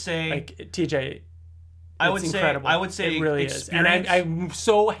 I would say TJ. It's incredible. I would say it really is, and I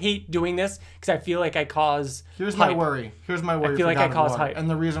so hate doing this because I feel like I cause. Here's hype. my worry. I feel like I cause hype, and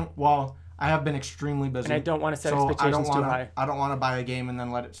the reason, I have been extremely busy, and I don't want to set expectations too high. I don't want to buy a game and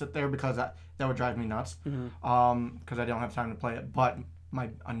then let it sit there because that would drive me nuts. Because I don't have time to play it. But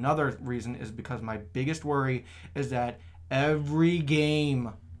another reason is because my biggest worry is that every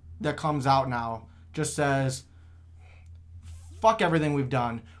game that comes out now just says, "Fuck everything we've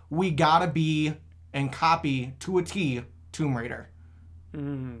done. We gotta be." And copy to a T Tomb Raider.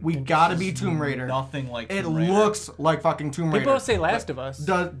 We gotta be Tomb Raider. Nothing like it Tomb Raider. looks like fucking Tomb Raider. People say Last of Us.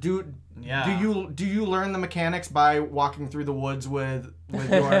 Do you learn the mechanics by walking through the woods with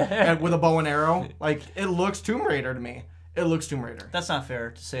a bow and arrow? Like, it looks Tomb Raider to me. It looks Tomb Raider. That's not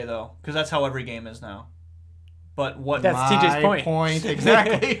fair to say though, because that's how every game is now. But what? That's TJ's point.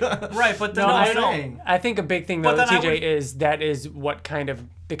 Exactly. Right, but I think a big thing though, TJ, is what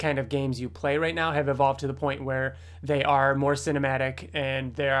the kind of games you play right now have evolved to the point where they are more cinematic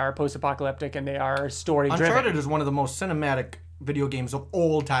and they are post-apocalyptic and they are story-driven. Uncharted is one of the most cinematic video games of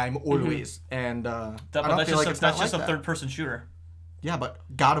all time, always, and that's just a third-person shooter. Yeah, but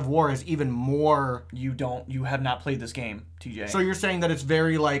God of War is even more. You have not played this game, TJ. So you're saying that it's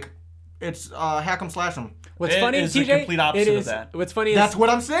very it's hack 'em slash 'em. What's funny, is TJ? The complete opposite of that. What's funny is that's what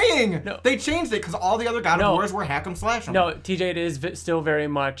I'm saying. No. They changed it because all the other God of Wars were hack 'em slash 'em. No, TJ, it is still very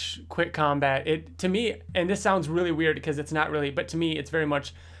much quick combat. To me, and this sounds really weird because it's not really, but to me, it's very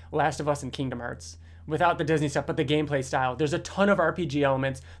much Last of Us and Kingdom Hearts without the Disney stuff, but the gameplay style. There's a ton of RPG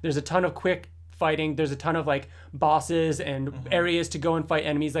elements. There's a ton of quick fighting. There's a ton of bosses and areas to go and fight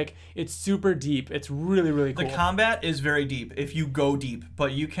enemies. It's super deep. It's really, really cool. The combat is very deep if you go deep,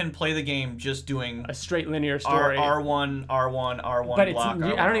 but you can play the game just doing a straight linear story. R1, but block.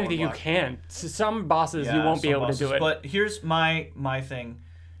 I don't even think you can. Some bosses you won't be able to do it. But here's my thing.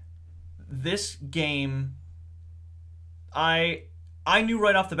 This game, I knew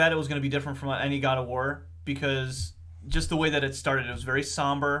right off the bat it was going to be different from any God of War because just the way that it started, it was very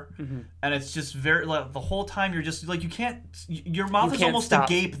somber, and it's just very the whole time you're just you can't, your mouth is almost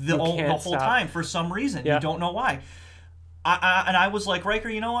agape the whole time for some reason. You don't know why. I was like, Riker,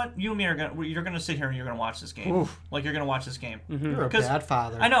 you know what? You and me you're gonna sit here and you're gonna watch this game. Oof. You're gonna watch this game. You're a bad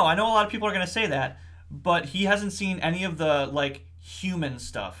father. I know a lot of people are gonna say that, but he hasn't seen any of the human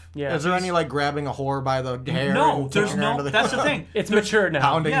stuff. Yeah. Is there any grabbing a whore by the hair? No, there's no. That's the thing. It's mature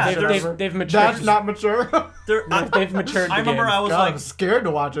now. They've matured. That's not mature. They've matured. I remember I was I'm scared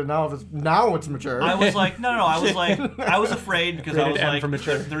to watch it now. Now it's mature. I was like, no. I was I was afraid because I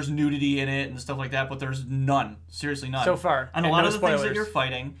was there's nudity in it and stuff like that, but there's none. Seriously, none. So far. And a lot of the things that you're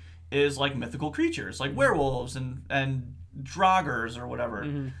fighting is mythical creatures, like werewolves and draugrs or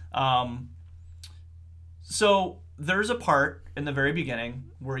whatever. So there's a part in the very beginning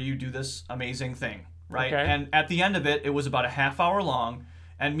where you do this amazing thing, right? Okay. And at the end of it, it was about a half hour long,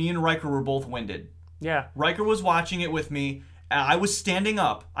 and me and Riker were both winded. Yeah. Riker was watching it with me. I was standing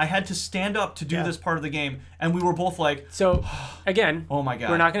up. I had to stand up to do this part of the game, and we were both So, again, oh my God.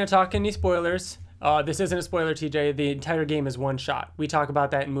 We're not going to talk any spoilers. This isn't a spoiler, TJ. The entire game is one shot. We talk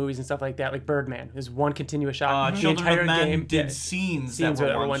about that in movies and stuff like that, like Birdman is one continuous shot. The Children entire of Men game did scenes that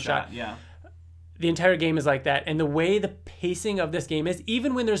were one shot. Yeah. The entire game is like that. And the way the pacing of this game is,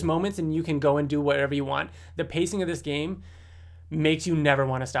 even when there's moments and you can go and do whatever you want, the pacing of this game makes you never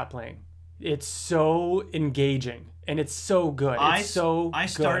want to stop playing. It's so engaging and it's so good. I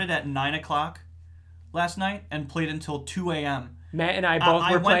started at 9 o'clock last night and played until 2 a.m. Matt and I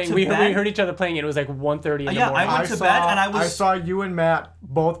both were playing. We heard each other playing it. It was like 1:30 in the morning. I went to bed and I saw you and Matt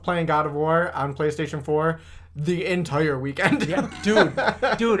both playing God of War on PlayStation 4 the entire weekend. Yeah,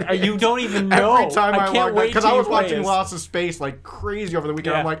 dude, you don't even know. Every time I can't wait because I was watching Lost of Space like crazy over the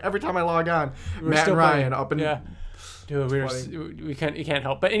weekend. I'm like, every time I log on, Matt and Ryan up and dude, you can't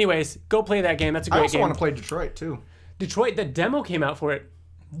help. But anyways, go play that game. That's a great game. I also want to play Detroit too. Detroit, the demo came out for it.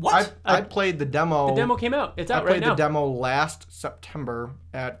 What? I played the demo. The demo came out. It's out right now. I played the demo last September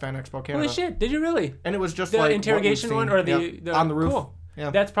at Fan Expo Canada. Holy shit! Did you really? And it was just the like interrogation one or the on the roof. Cool. Yeah.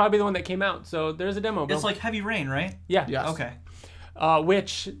 That's probably the one that came out. So there's a demo. It's like Heavy Rain, right? Yeah. Yes. Okay.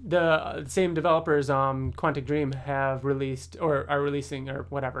 Which the same developers, Quantic Dream, have released or are releasing or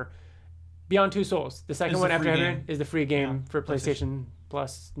whatever. Beyond Two Souls, the second one after Heavy Rain, is the free game for PlayStation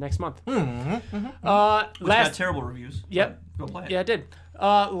Plus next month. Which got terrible reviews. Yep. Go play it. Yeah, it did.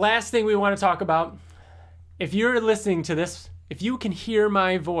 Last thing we want to talk about. If you're listening to this, if you can hear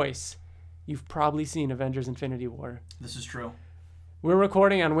my voice, you've probably seen Avengers: Infinity War. This is true. We're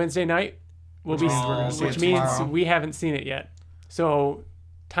recording on Wednesday night, which means we haven't seen it yet. So,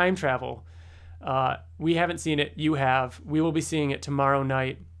 time travel. We haven't seen it. You have. We will be seeing it tomorrow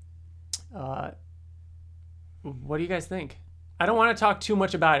night. What do you guys think? I don't want to talk too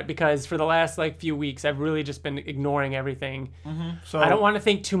much about it because for the last few weeks, I've really just been ignoring everything. Mm-hmm. So I don't want to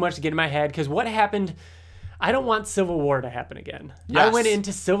think too much to get in my head because what happened, I don't want Civil War to happen again. Yes. I went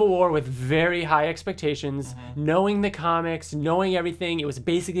into Civil War with very high expectations, knowing the comics, knowing everything. It was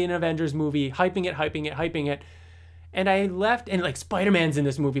basically an Avengers movie, hyping it. And I left, and Spider-Man's in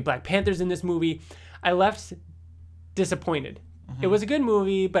this movie, Black Panther's in this movie. I left disappointed. It was a good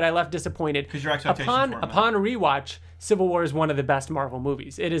movie, but I left disappointed. Because your expectations upon a rewatch, Civil War is one of the best Marvel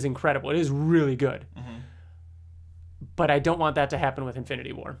movies. It is incredible. It is really good. But I don't want that to happen with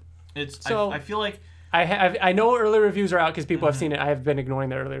Infinity War. I feel like I know early reviews are out because people have seen it. I have been ignoring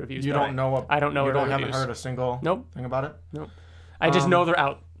the early reviews. You don't know what? I don't know. You haven't heard a single thing about it. Nope. I just know they're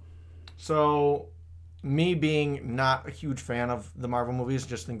out. So, me being not a huge fan of the Marvel movies,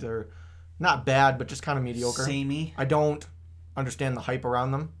 just think they're not bad, but just kind of mediocre. Samey. I don't understand the hype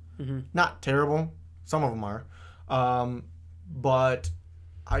around them. Not terrible. Some of them are. But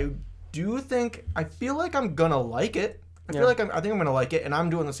I feel like I'm going to like it. I think I'm going to like it, and I'm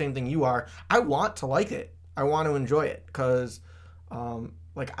doing the same thing you are. I want to like it. I want to enjoy it because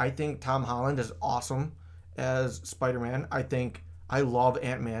I think Tom Holland is awesome as Spider-Man. I love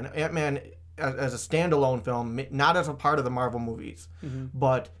Ant-Man. Ant-Man as a standalone film, not as a part of the Marvel movies,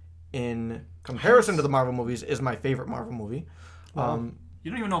 but in comparison to the Marvel movies, is my favorite Marvel movie. You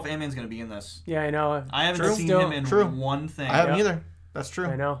don't even know if Ant-Man's going to be in this. Yeah, I know. I haven't seen him in one thing. I haven't either. That's true.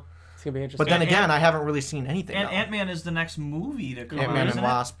 I know. It's going to be interesting. But then again, I haven't really seen anything. And Ant-Man is the next movie to come out, Ant-Man and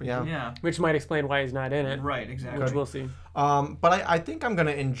Wasp, yeah. Which might explain why he's not in it. Right, exactly. Which we'll see. But I think I'm going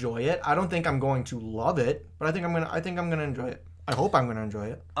to enjoy it. I don't think I'm going to love it, but I think I'm going to enjoy it. I hope I'm going to enjoy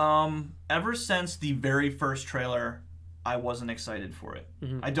it. Ever since the very first trailer, I wasn't excited for it.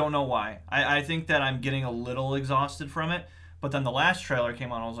 I don't know why. I think that I'm getting a little exhausted from it. But then the last trailer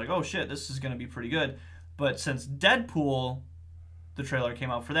came on, I was like, oh shit, this is going to be pretty good. But since Deadpool, the trailer came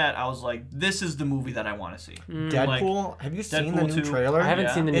out for that, I was like, this is the movie that I want to see. Deadpool? Have you seen the new trailer? I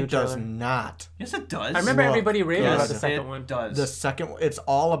haven't seen the new trailer. It does not. Yes, it does. I remember everybody raving about the second one. It does. The second one, it's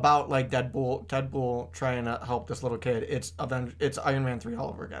all about Deadpool trying to help this little kid. It's Iron Man 3 all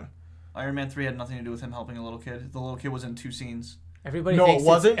over again. Iron Man 3 had nothing to do with him helping a little kid. The little kid was in 2 scenes. Everybody thinks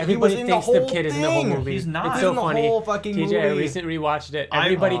the kid is in the whole movie. He's not. It's so funny. The whole fucking movie. TJ, I recently rewatched it.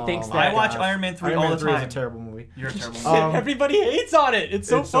 Everybody thinks that. I watch Iron Man 3 all the time. Iron Man 3 is a terrible movie. You're a terrible movie. Everybody hates on it. It's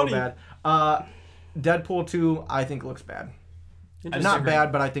so funny. So bad. Deadpool 2, I think looks bad. Not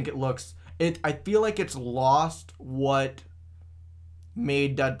bad, but I think it looks... I feel like it's lost what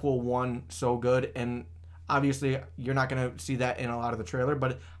made Deadpool 1 so good, and obviously you're not going to see that in a lot of the trailer,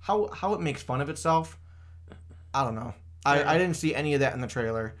 but how it makes fun of itself, I don't know. I didn't see any of that in the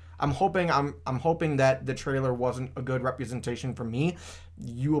trailer. I'm hoping that the trailer wasn't a good representation for me.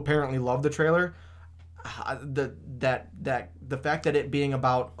 You apparently love the trailer. The fact that it being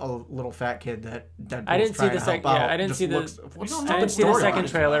about a little fat kid that Deadpool's I didn't see the second. Yeah, I didn't see the second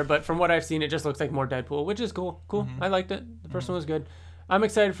trailer, but from what I've seen, it just looks like more Deadpool, which is cool. I liked it. The first one was good. I'm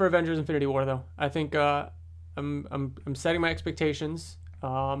excited for Avengers: Infinity War, though. I think I'm setting my expectations.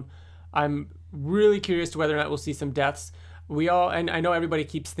 I'm really curious to whether or not we'll see some deaths. And I know everybody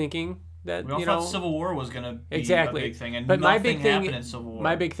keeps thinking that we all thought Civil War was going to be a big thing, and but nothing happened in Civil War.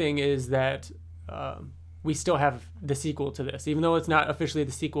 My big thing is that we still have the sequel to this, even though it's not officially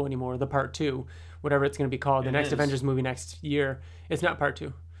the sequel anymore, the part 2, whatever it's going to be called, the next Avengers movie next year. It's not part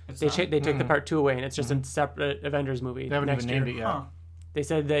 2. They took the part 2 away, and it's just a separate Avengers movie. They haven't next even year. named it yet. Huh. They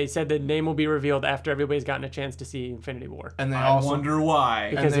said the name will be revealed after everybody's gotten a chance to see Infinity War. And I wonder why.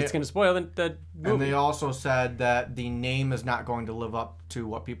 Because it's going to spoil the movie. And they also said that the name is not going to live up to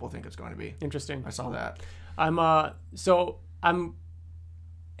what people think it's going to be. Interesting. I saw that. I'm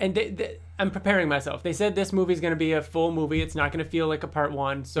preparing myself. They said this movie's going to be a full movie. It's not going to feel like a part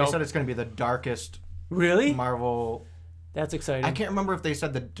 1. So They said it's going to be the darkest really Marvel. That's exciting. I can't remember if they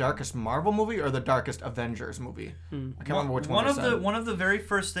said the darkest Marvel movie or the darkest Avengers movie. I can't remember which one they said. One of the very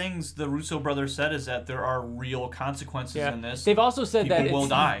first things the Russo brothers said is that there are real consequences in this. They've also said People will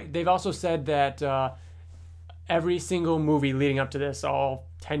die. They've also said that every single movie leading up to this, all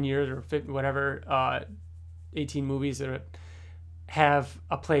 10 years or 50, whatever, 18 movies that have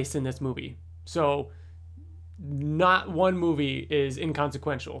a place in this movie. So not one movie is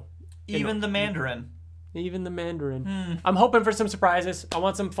inconsequential. Even the Mandarin. Even the Mandarin. I'm hoping for some surprises. I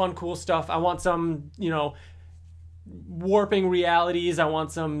want some fun, cool stuff. I want some, warping realities. I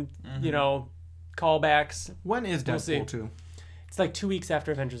want some, callbacks. When is Deadpool 2? It's like 2 weeks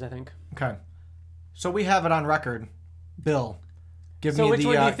after Avengers, I think. Okay. So we have it on record. Bill, give So me which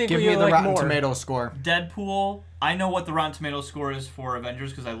one do you the think give you me the like Rotten more? Tomatoes score. Deadpool. I know what the Rotten Tomatoes score is for Avengers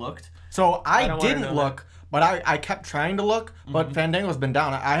because I looked. So I don't wanna didn't know look, but I kept trying to look, but Fandango's been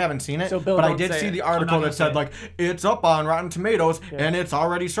down. I haven't seen it, So, Bill, but I don't did say see it. the I'm article not that said gonna like it's up on Rotten Tomatoes and it's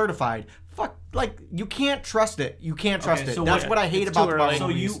already certified. Fuck, like you can't trust it. You can't trust it. so That's what- what I hate it's about too the early. Marvel So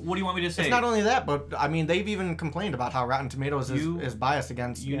movies. what do you want me to say? It's not only that, but I mean they've even complained about how Rotten Tomatoes is biased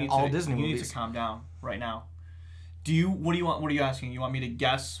against all Disney you movies. need to calm down right now. What do you want? What are you asking? You want me to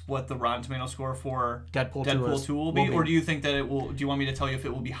guess what the Rotten Tomatoes score for Deadpool 2 will be, or do you think that it will? Do you want me to tell you if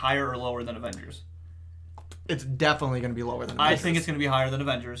it will be higher or lower than Avengers? It's definitely going to be lower than. I Avengers. think it's going to be higher than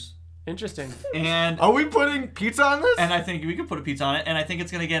Avengers. Interesting. And Are we putting pizza on this? I think we could put a pizza on it, and I think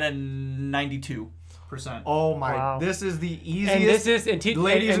it's going to get a 92%. Oh my! Wow. This is the easiest. And this is,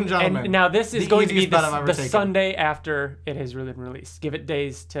 ladies and gentlemen. And now this is the going to be easiest bet I've ever the taken. Sunday after it has been released. Give it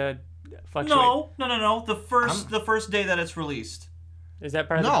days to fluctuate. No. The first day that it's released. Is that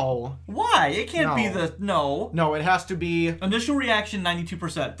part of No, Why? It can't be No. the no, it has to be. initial reaction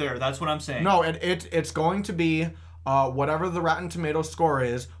 92%. There, that's what I'm saying. No, it's going to be whatever the Rotten Tomatoes score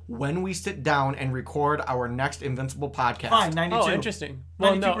is when we sit down and record our next Invincible podcast. Fine, 92. Oh, interesting.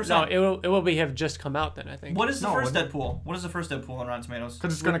 Well, no, 92%. it will have just come out then, I think. What is the No, first it- Deadpool? What is the first Deadpool on Rotten Tomatoes?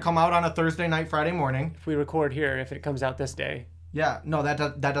 Because it's going to come out on a Thursday night, Friday morning. If we record here, if it comes out this day. Yeah, no, that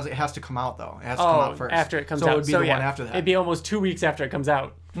doesn't. It has to come out though. It has to come out first. After it comes so out. it would be so the yeah, one after that. It'd be almost 2 weeks after it comes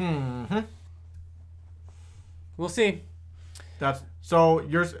out. Mm-hmm. We'll see. That's so.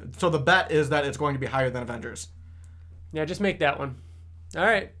 So the bet is that it's going to be higher than Avengers. Yeah, just make that one. All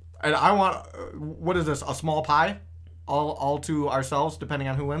right. And I want. What is this? A small pie, all to ourselves, depending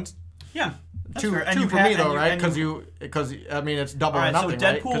on who wins. Yeah. That's Two fair. And for you me had- though, and you- right? and Because I mean it's double All or right, nothing, so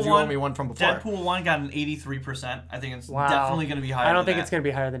right? Deadpool Because you owe me one from before. Deadpool 1 got an 83%. I think it's Wow. definitely going to be higher. I don't think than it's going to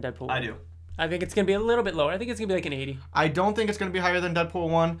be higher than Deadpool 1. I do. I think it's going to be a little bit lower. I think it's going to be like an 80. I don't think it's going to be higher than Deadpool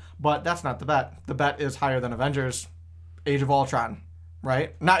 1, but that's not the bet. The bet is higher than Avengers, Age of Ultron,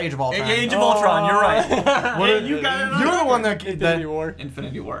 right? Not Age of Ultron. Age of Ultron, you're right. What Hey, is- you got it. You're the one that Infinity War.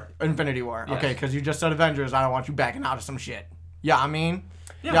 Infinity War. Infinity War. Yes. Okay, because you just said Avengers. I don't want you backing out of some shit. Yeah, I mean.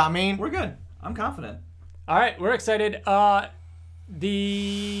 We're good. I'm confident. All right, we're excited.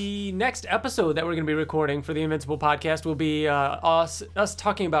 The next episode that we're going to be recording for the Invincible podcast will be us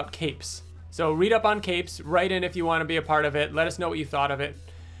talking about capes. So read up on capes, write in if you want to be a part of it. Let us know what you thought of it.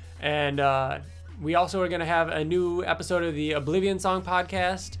 And we also are going to have a new episode of the Oblivion Song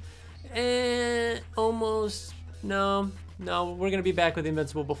podcast. No, we're going to be back with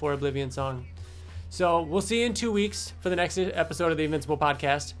Invincible before Oblivion Song. So we'll see you in 2 weeks for the next episode of the Invincible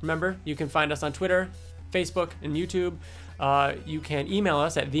podcast. Remember, you can find us on Twitter, Facebook, and YouTube. You can email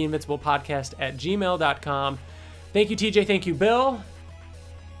us at theinvinciblepodcast@gmail.com. Thank you, TJ. Thank you, Bill.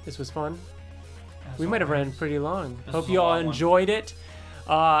 This was fun. We might have ran pretty long. Hope you all enjoyed it.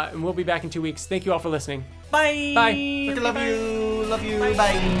 And we'll be back in 2 weeks. Thank you all for listening. Bye. Bye. Love you. Love you.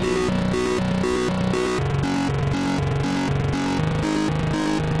 Bye.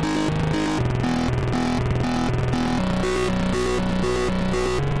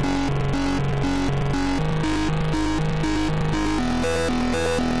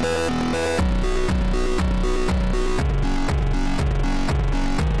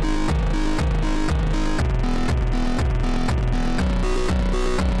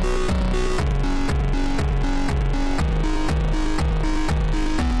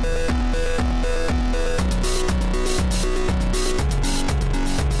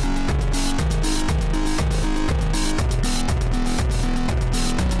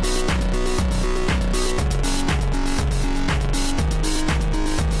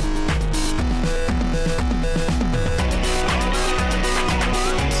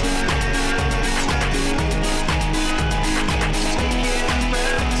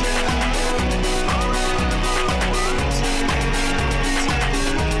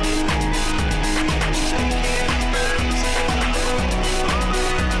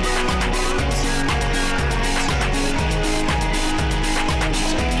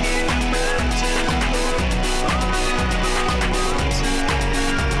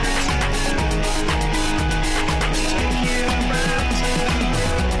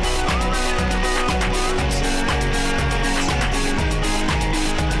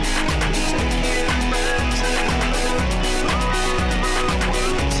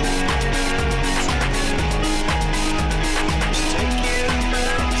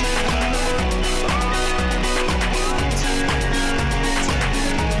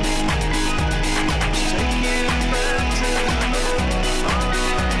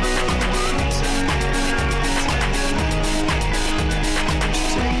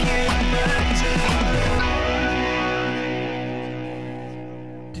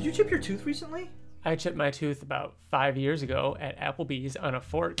 you chip your tooth recently? I chipped my tooth about 5 years ago at Applebee's on a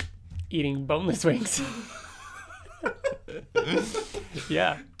fork, eating boneless wings.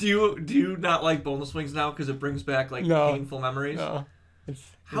 Yeah. Do you not like boneless wings now because it brings back like painful memories? No. It's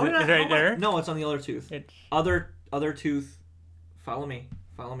right there? No, it's on the other tooth. Other tooth. Follow me,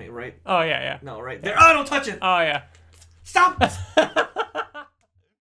 right? Oh yeah. No, right there. Oh, don't touch it. Oh yeah. Stop.